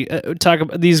there's a talk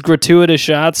about these gratuitous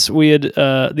shots. We had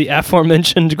the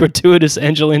aforementioned gratuitous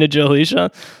Angelina Jolie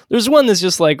shot. There's one that's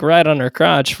just like right on her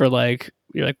crotch for like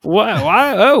you're like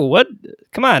why oh what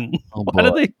come on Oh, why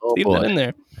did boy. they Oh, leave boy. that in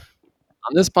there?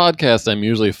 On this podcast, I'm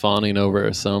usually fawning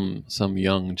over some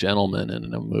young gentleman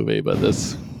in a movie, but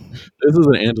this is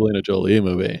an Angelina Jolie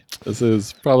movie.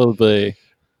 This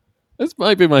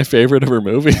might be my favorite of her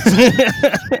movies.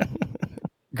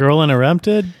 Girl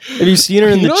Interrupted. Have you seen her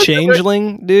in You The know what?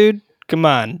 Changeling, dude? Come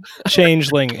on,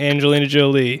 Changeling, Angelina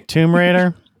Jolie. Tomb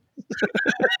Raider.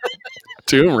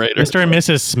 Tomb Raider. Mr. and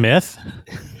Mrs. Smith.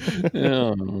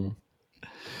 Yeah.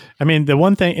 I mean, the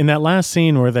one thing in that last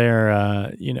scene where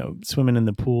they're, swimming in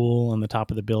the pool on the top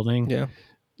of the building. Yeah.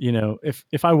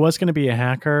 If I was going to be a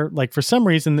hacker, like for some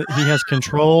reason that he has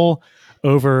control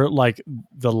over like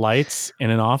the lights in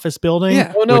an office building.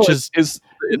 Yeah. Oh no, which is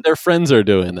their friends are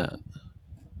doing that.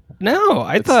 No,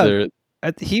 I It's thought their-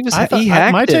 he was. I thought, he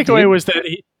hacked my it, takeaway dude. was that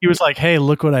he was like, "Hey,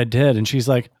 look what I did," and she's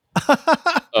like,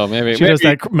 Oh, maybe she does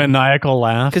that maniacal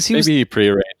laugh. because he was. maybe he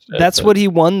prearranged it. That's but- what he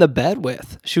won the bet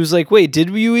with. She was like, "Wait, did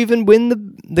you even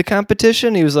win the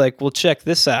competition?" He was like, "Well, check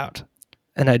this out,"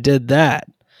 and I did that.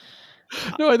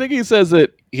 No, I think he says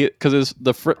that because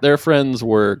their friends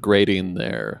were grading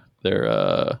their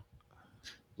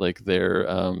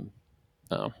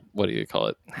what do you call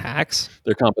it? Hacks.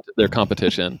 Their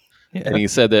competition. Yeah. And he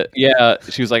said that, yeah,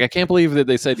 she was like, I can't believe that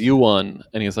they said you won.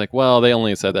 And he's like, well, they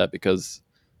only said that because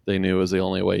they knew it was the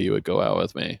only way you would go out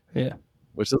with me. Yeah.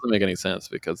 Which doesn't make any sense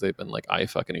because they've been like eye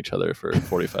fucking each other for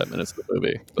 45 minutes of the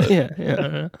movie. But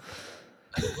Yeah.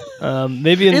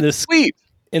 Maybe in it's sweet.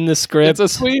 In the script, it's a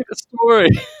sweet story.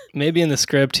 Maybe in the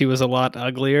script he was a lot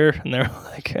uglier, and they're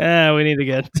like, we need to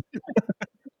get.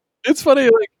 It's funny,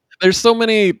 like there's so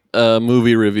many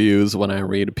movie reviews when I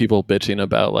read people bitching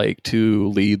about like two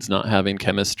leads not having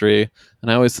chemistry,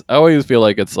 and I always feel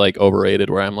like it's like overrated.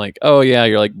 Where I'm like, oh yeah,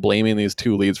 you're like blaming these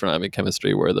two leads for not having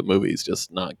chemistry, where the movie's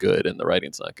just not good and the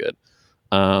writing's not good.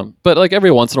 But like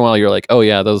every once in a while, you're like, oh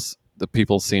yeah, the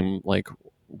people seem like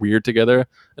weird together.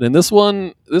 And in this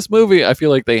movie, I feel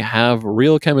like they have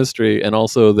real chemistry, and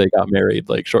also they got married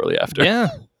like shortly after. Yeah,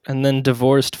 and then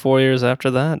divorced 4 years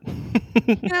after that.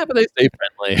 Yeah, but they stay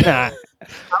friendly. How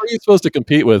are you supposed to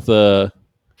compete with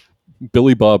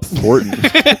Billy Bob Thornton?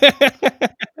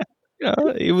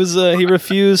 He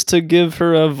refused to give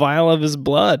her a vial of his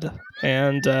blood,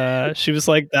 and she was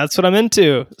like, "That's what I'm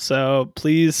into. So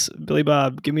please, Billy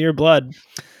Bob, give me your blood."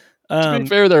 To be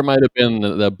fair, there might have been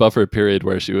the buffer period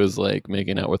where she was like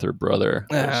making out with her brother.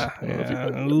 I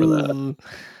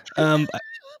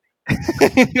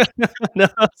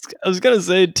was gonna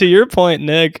say, to your point,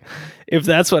 Nick, if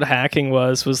that's what hacking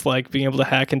was like being able to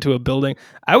hack into a building,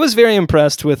 I was very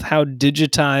impressed with how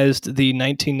digitized the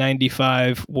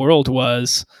 1995 world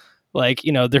was. Like,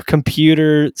 their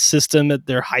computer system at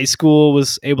their high school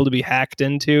was able to be hacked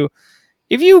into.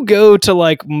 If you go to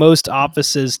like most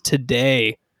offices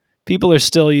today, people are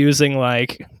still using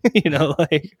like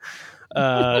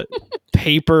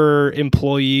paper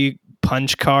employee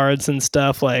punch cards and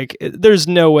stuff. Like, there's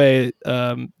no way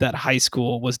that high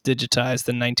school was digitized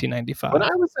in 1995. When I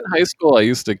was in high school, I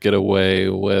used to get away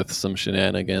with some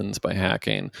shenanigans by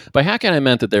hacking. By hacking, I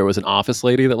meant that there was an office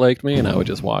lady that liked me, and I would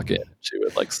just walk in. She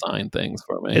would like sign things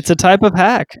for me. It's a type of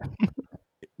hack.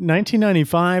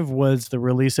 1995 was the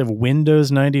release of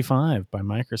Windows 95 by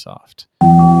Microsoft.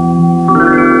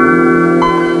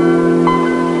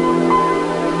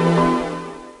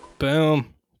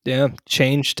 Boom. Yeah,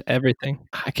 changed everything.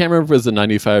 I can't remember if it was the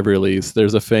 95 release.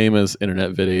 There's a famous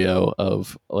internet video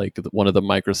of like one of the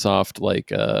Microsoft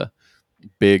like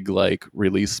big like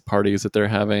release parties that they're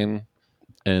having,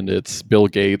 and it's Bill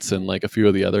Gates and like a few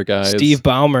of the other guys. Steve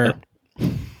Ballmer.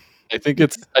 I think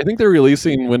they're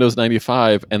releasing Windows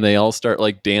 95, and they all start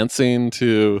like dancing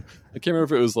to, I can't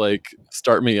remember if it was like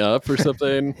Start Me Up or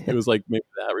something. It was like maybe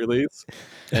that release,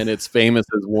 and it's famous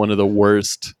as one of the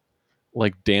worst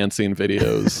like dancing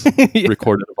videos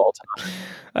recorded of all time.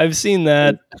 I've seen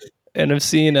that, and I've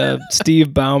seen Steve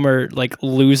Ballmer like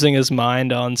losing his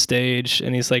mind on stage,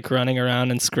 and he's like running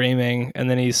around and screaming, and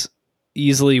then he's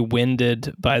easily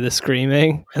winded by the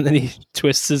screaming, and then he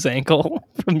twists his ankle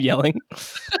from yelling.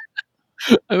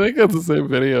 I think that's the same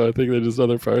video. I think they're just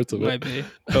other parts of it. Might be,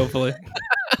 hopefully.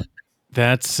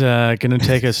 That's going to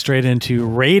take us straight into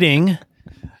rating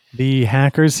the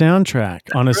Hackers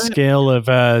soundtrack on a scale of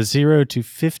 0 to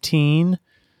 15.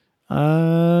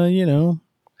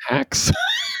 Hacks.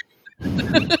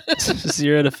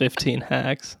 0 to 15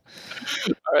 hacks.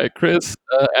 All right, Chris.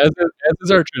 As is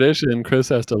our tradition, Chris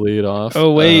has to lead off.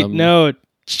 Oh wait, no.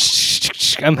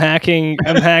 I'm hacking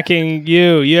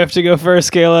you. You have to go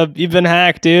first, Caleb. You've been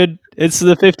hacked, dude. It's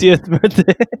the 50th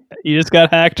birthday. You just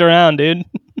got hacked around, dude.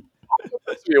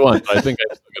 You want, but I think I'm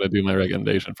still gonna do my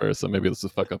recommendation first, so maybe this will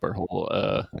fuck up our whole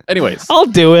anyways. I'll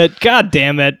do it. God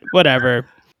damn it. Whatever.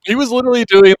 He was literally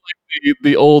doing like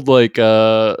the old like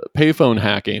payphone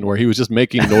hacking where he was just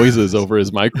making noises over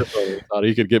his microphone and thought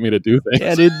he could get me to do things.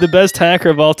 Yeah, dude, the best hacker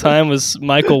of all time was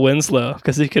Michael Winslow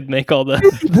because he could make all the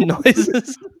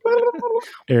noises.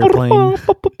 Airplane.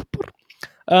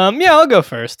 Yeah, I'll go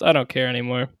first. I don't care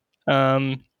anymore.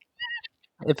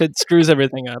 If it screws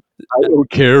everything up. I don't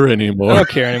care anymore.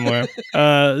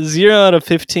 0 out of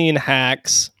 15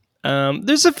 hacks.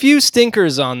 There's a few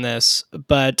stinkers on this,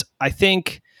 but I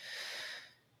think,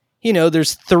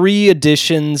 there's 3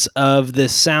 editions of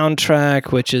this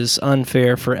soundtrack, which is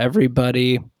unfair for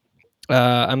everybody.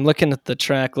 I'm looking at the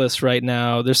track list right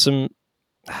now. There's some...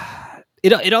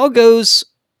 It all goes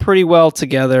pretty well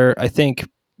together, I think,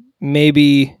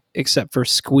 maybe except for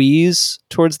Squeeze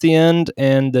towards the end,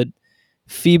 and the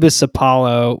Phoebus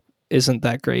Apollo isn't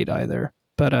that great either.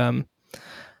 But I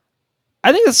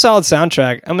think it's a solid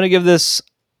soundtrack. I'm going to give this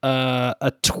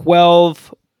a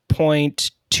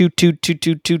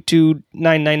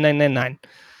 12.2222229999.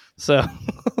 So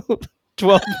 12.2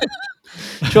 Oh,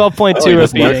 he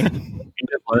just repeating. He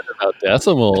just learned about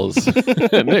decimals.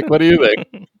 Nick, what do you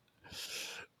think?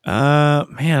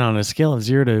 Man, on a scale of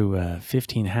 0 to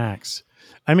 15 hacks,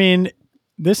 I mean,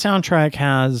 this soundtrack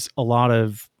has a lot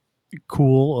of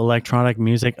cool electronic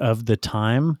music of the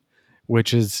time,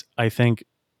 which is, I think,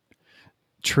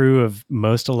 true of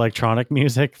most electronic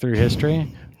music through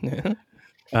history. Yeah.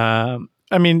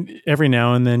 I mean, every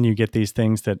now and then you get these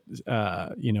things that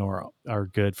are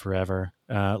good forever.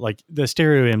 Like the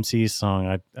Stereo MC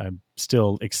song, I'm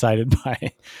still excited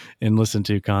by and listen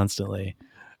to constantly.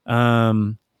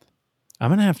 I'm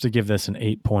gonna have to give this an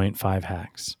 8.5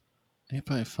 hacks.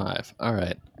 8.5. All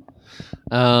right.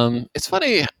 It's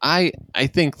funny. I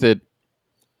think that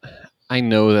I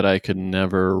know that I could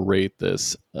never rate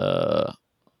this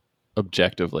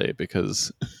objectively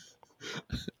because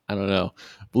I don't know.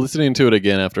 Listening to it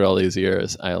again after all these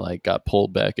years, I got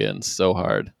pulled back in so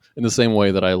hard. In the same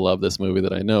way that I love this movie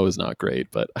that I know is not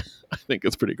great, but I think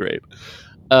it's pretty great.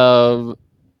 Yeah,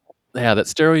 that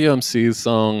Stereo MC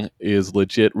song is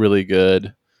legit really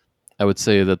good. I would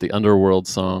say that the Underworld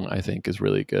song I think is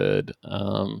really good.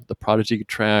 The Prodigy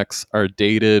tracks are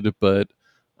dated, but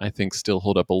I think still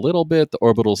hold up a little bit. The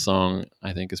Orbital song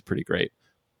I think is pretty great.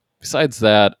 Besides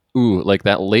that,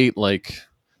 that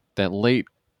late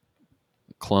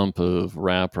clump of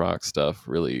rap rock stuff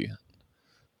really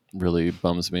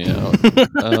bums me out.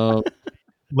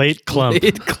 Late clump.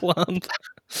 Late clump.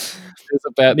 It's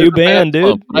a bad New band,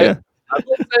 dude. Yeah. I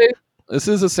will say this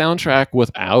is a soundtrack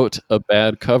without a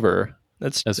bad cover.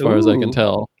 That's as far as I can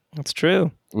tell. That's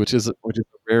true. Which is a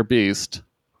rare beast.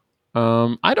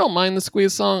 I don't mind the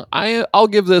Squeeze song. I'll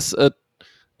give this a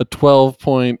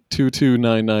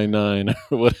 12.22999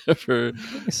 or whatever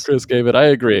Chris gave it. I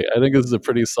agree. I think this is a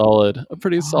pretty solid Whoa.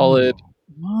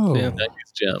 90s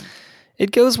gem.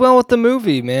 It goes well with the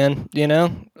movie, man.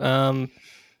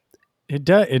 It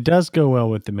does go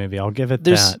well with the movie. I'll give it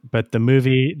There's- that. But the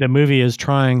movie is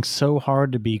trying so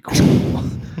hard to be cool.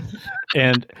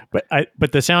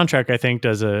 but the soundtrack I think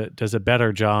does a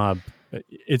better job.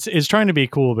 It's trying to be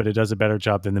cool, but it does a better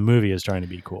job than the movie is trying to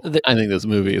be cool. I think this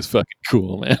movie is fucking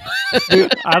cool, man.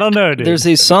 Dude, I don't know, dude. There's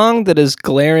a song that is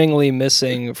glaringly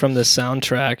missing from the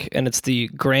soundtrack, and it's the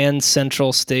Grand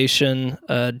Central Station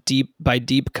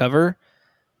Deep cover.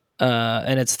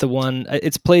 And it's the one,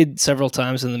 it's played several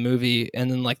times in the movie,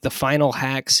 and then the final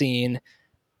hack scene,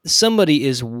 somebody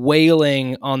is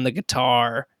wailing on the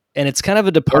guitar, and it's kind of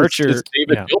a departure. It's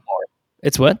David Gilmour.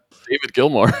 It's what? David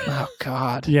Gilmour. Oh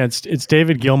God. Yeah, it's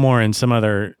David Gilmour and some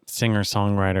other singer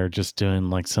songwriter just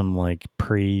doing some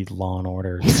pre Law and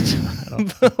Order.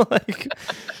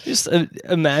 Just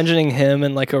imagining him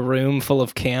in a room full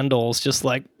of candles, just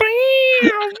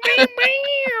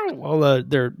while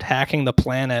they're hacking the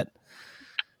planet.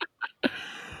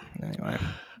 Anyway.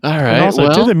 All right. And also,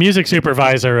 well, to the music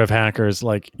supervisor of hackers,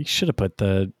 you should have put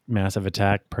the Massive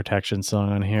Attack Protection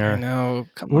song on here. No,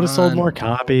 come on. Would have sold more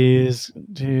copies,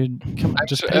 dude. Come on,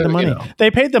 just Actually, pay the money. you know.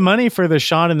 They paid the money for the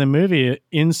shot in the movie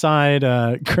inside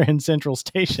Grand Central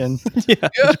Station. Yeah.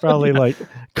 Which probably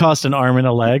cost an arm and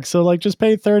a leg. So just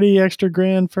pay 30 extra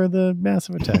grand for the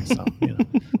Massive Attack song.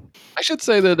 I should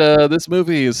say that this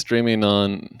movie is streaming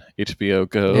on HBO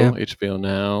Go, HBO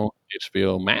Now,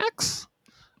 HBO Max.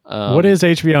 What is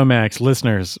HBO Max?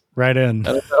 Listeners, write in.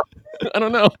 I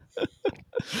don't know.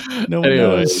 No one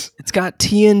knows. It's got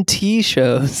TNT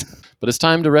shows. But it's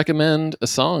time to recommend a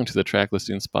song to the track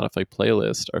listing Spotify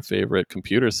playlist, our favorite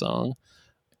computer song.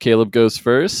 Caleb goes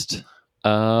first.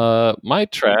 My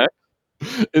track.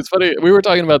 It's funny. We were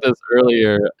talking about this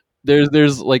earlier.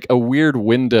 There's a weird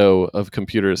window of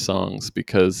computer songs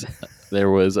because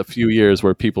there was a few years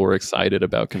where people were excited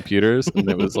about computers and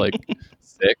it was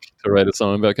sick to write a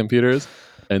song about computers.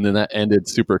 And then that ended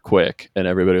super quick and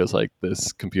everybody was like,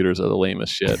 this computers are the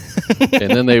lamest shit.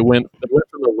 And then they went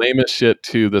from the lamest shit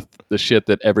to the shit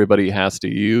that everybody has to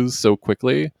use so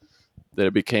quickly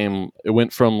that it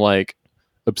went from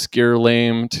obscure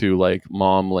lame to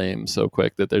mom lame so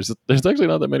quick that there's actually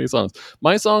not that many songs.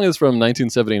 My song is from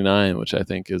 1979, which I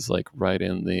think is right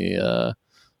in the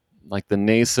the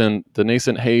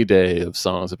nascent heyday of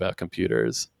songs about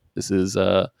computers. This is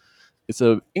it's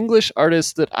a English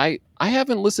artist that I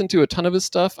haven't listened to a ton of his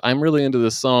stuff. I'm really into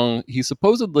this song. He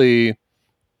supposedly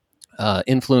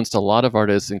influenced a lot of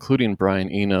artists, including Brian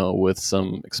Eno, with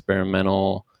some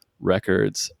experimental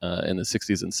records in the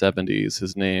 60s and 70s.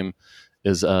 His name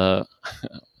is I'm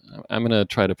going to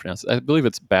try to pronounce it. I believe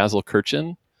it's Basil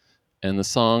Kirchen, and the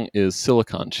song is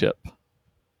Silicon Chip.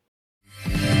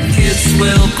 Kids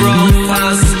will grow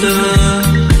faster,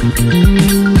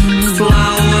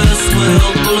 flowers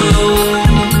will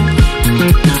bloom.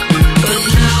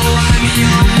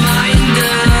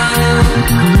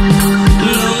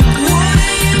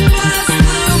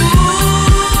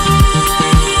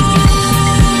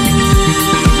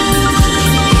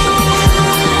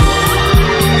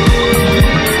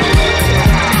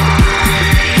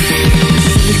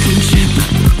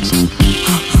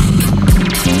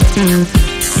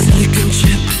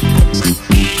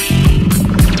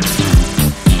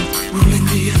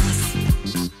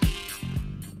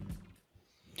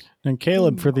 And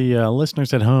Caleb, for the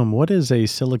listeners at home, what is a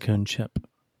silicone chip?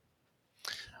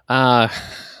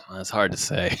 It's hard to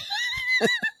say.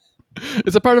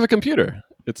 It's a part of a computer.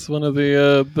 It's one of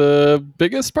the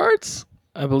biggest parts.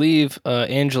 I believe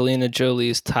Angelina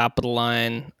Jolie's top of the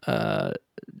line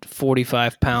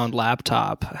 45-pound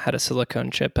laptop had a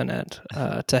silicone chip in it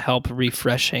to help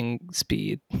refreshing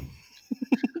speed.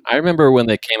 I remember when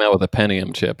they came out with a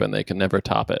Pentium chip and they can never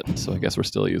top it. So I guess we're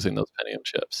still using those Pentium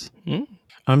chips.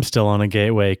 I'm still on a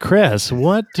gateway. Chris,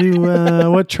 what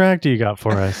track do you got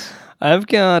for us? I've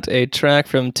got a track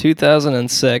from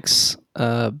 2006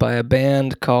 by a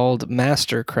band called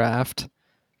Mastercraft,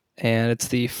 and it's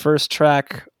the first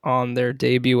track on their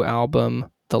debut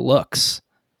album, The Looks.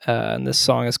 And this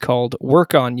song is called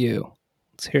Work on You.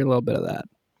 Let's hear a little bit of that.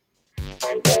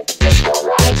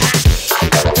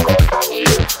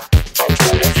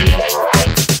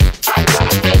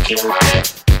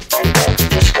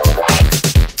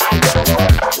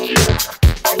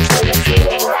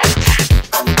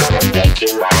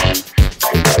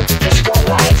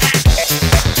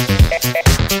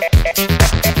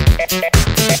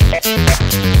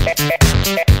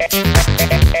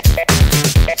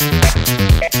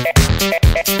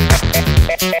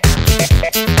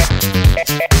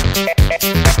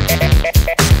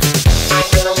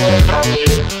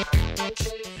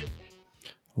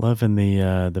 Loving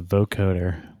the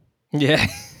vocoder. Yeah,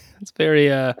 it's very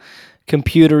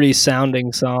computery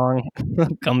sounding song.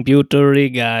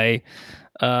 Computery guy.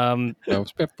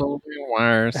 Those people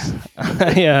wires.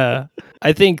 Yeah,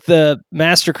 I think the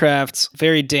Mastercraft's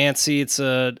very dancey. It's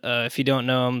if you don't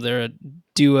know them, they're a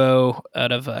duo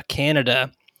out of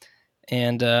Canada,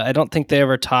 and I don't think they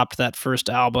ever topped that first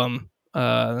album.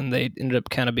 And they ended up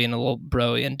kind of being a little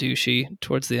broy and douchey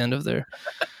towards the end of their.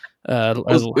 It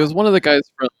was one of the guys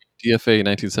from DFA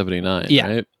 1979,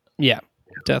 right? Yeah,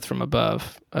 Death from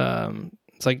Above.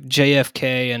 It's like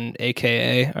JFK and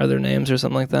AKA are their names or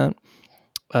something like that.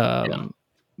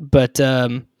 But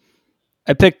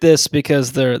I picked this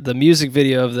because the music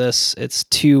video of this, it's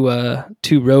two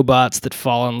robots that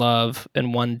fall in love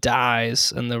and one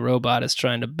dies, and the robot is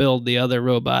trying to build the other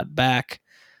robot back.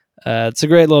 It's a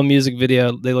great little music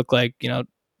video. They look like,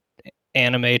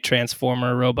 anime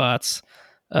Transformer robots.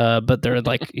 But they're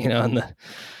like, in the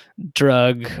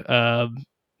drug, I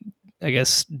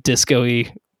guess,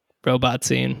 disco-y robot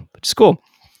scene, which is cool.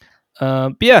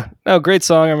 But yeah, great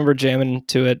song. I remember jamming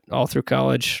to it all through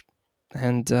college.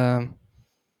 And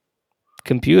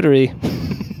computery.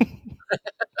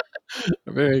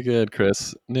 Very good,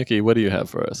 Chris. Nikki, what do you have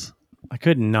for us? I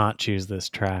could not choose this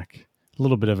track. A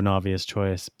little bit of an obvious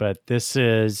choice, but this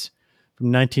is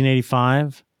from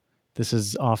 1985. This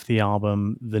is off the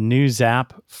album The New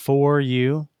Zap For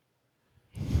You.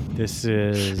 This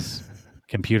is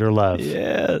Computer Love.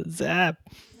 Yeah, Zap.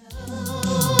 Computer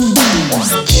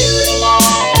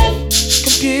love.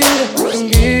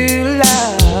 Computer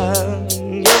love.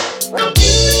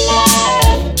 Computer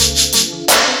love.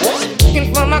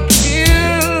 Looking for my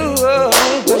computer love.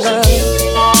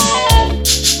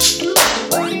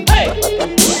 Hey.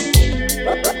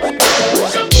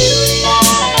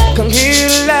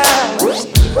 Computer love.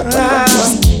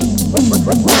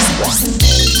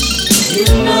 You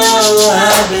know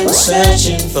I've been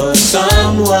searching for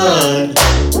someone.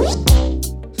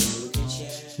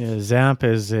 Yeah, Zap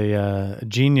is a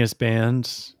genius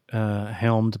band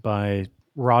helmed by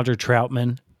Roger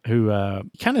Troutman, who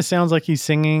kind of sounds like he's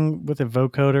singing with a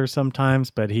vocoder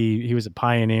sometimes, but he was a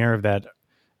pioneer of that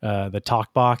the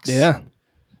TalkBox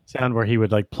sound, where he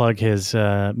would like plug his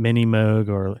mini Moog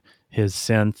or his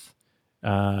synth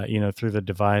through the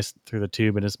device, through the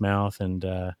tube in his mouth, and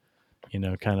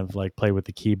kind of like play with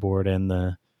the keyboard and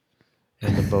the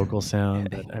vocal sound.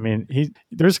 But I mean,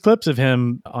 there's clips of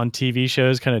him on TV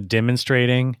shows kind of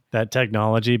demonstrating that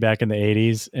technology back in the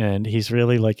 80s, and he's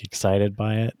really like excited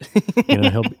by it.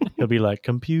 He'll be like,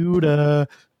 computer,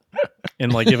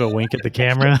 and like give a wink at the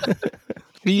camera.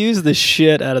 He used the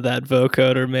shit out of that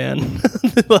vocoder, man.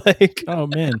 Like, oh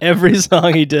man, every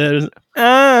song he did,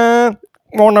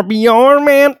 wanna be your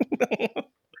man.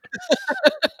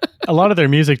 A lot of their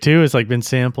music too has like been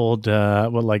sampled.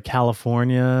 Like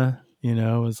California,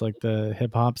 is like the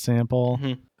hip hop sample.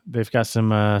 Mm-hmm. They've got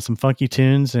some funky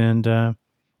tunes and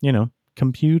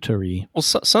computery. Well,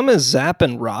 some is Zap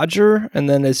and Roger, and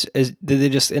then did they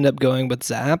just end up going with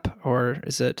Zap, or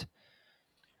is it?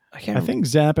 I think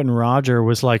Zap and Roger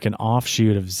was like an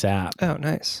offshoot of Zap. Oh,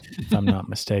 nice. If I'm not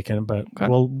mistaken, but okay.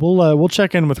 We'll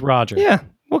check in with Roger. Yeah,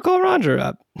 we'll call Roger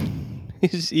up.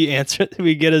 He answers.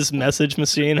 We get his message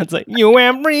machine. It's like, you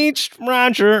have reached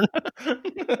Roger.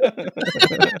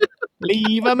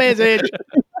 Leave a message.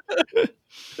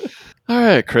 All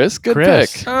right, Chris. Good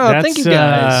Chris. pick. Oh, thank you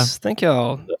guys. Thank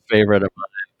y'all. A favorite of mine.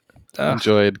 Ugh.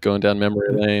 Enjoyed going down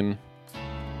memory lane.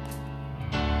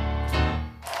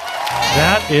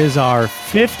 That is our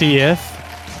 50th.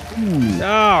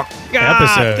 Oh, God.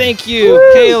 Episode. Thank you,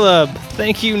 Caleb.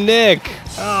 Thank you, Nick.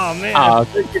 Oh, man.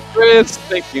 Thank you, Chris.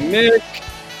 Thank you, Nick.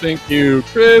 Thank you,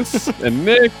 Chris and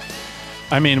Nick.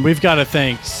 I mean, we've got to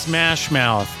thank Smash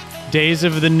Mouth, Days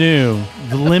of the New,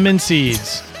 the Lemon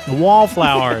Seeds, the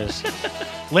Wallflowers,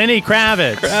 Lenny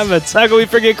Kravitz, Kravitz. How can we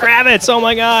forget Kravitz? Oh,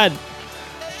 my God.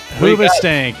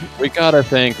 Hoobastank. We gotta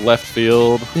thank Left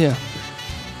Field, Yeah.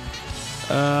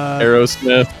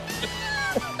 Aerosmith.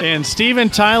 And Steven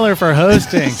Tyler for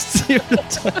hosting.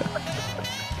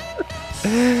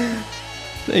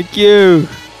 Thank you.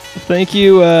 Thank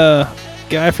you,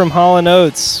 guy from Hall &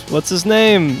 Oates. What's his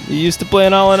name? He used to play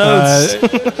in Hall & Oates.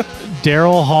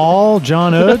 Daryl Hall,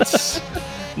 John Oates.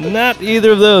 Not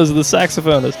either of those, the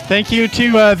saxophonist. Thank you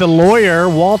to the lawyer,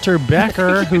 Walter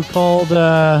Becker, who called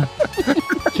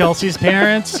Kelsey's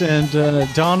parents,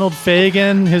 and Donald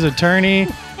Fagan, his attorney.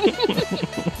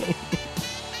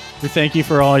 We thank you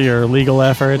for all your legal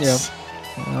efforts.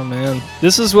 Yeah. Oh, man.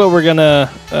 This is what we're gonna,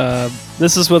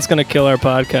 this is what's gonna kill our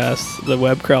podcast. The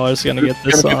web crawler's gonna get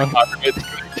this song. All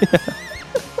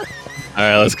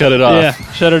right, let's cut it off. Yeah,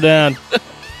 shut her down.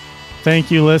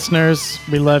 Thank you, listeners.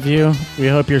 We love you. We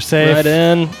hope you're safe. Write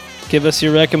in. Give us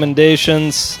your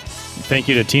recommendations. Thank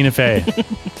you to Tina Fey.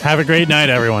 Have a great night,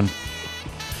 everyone.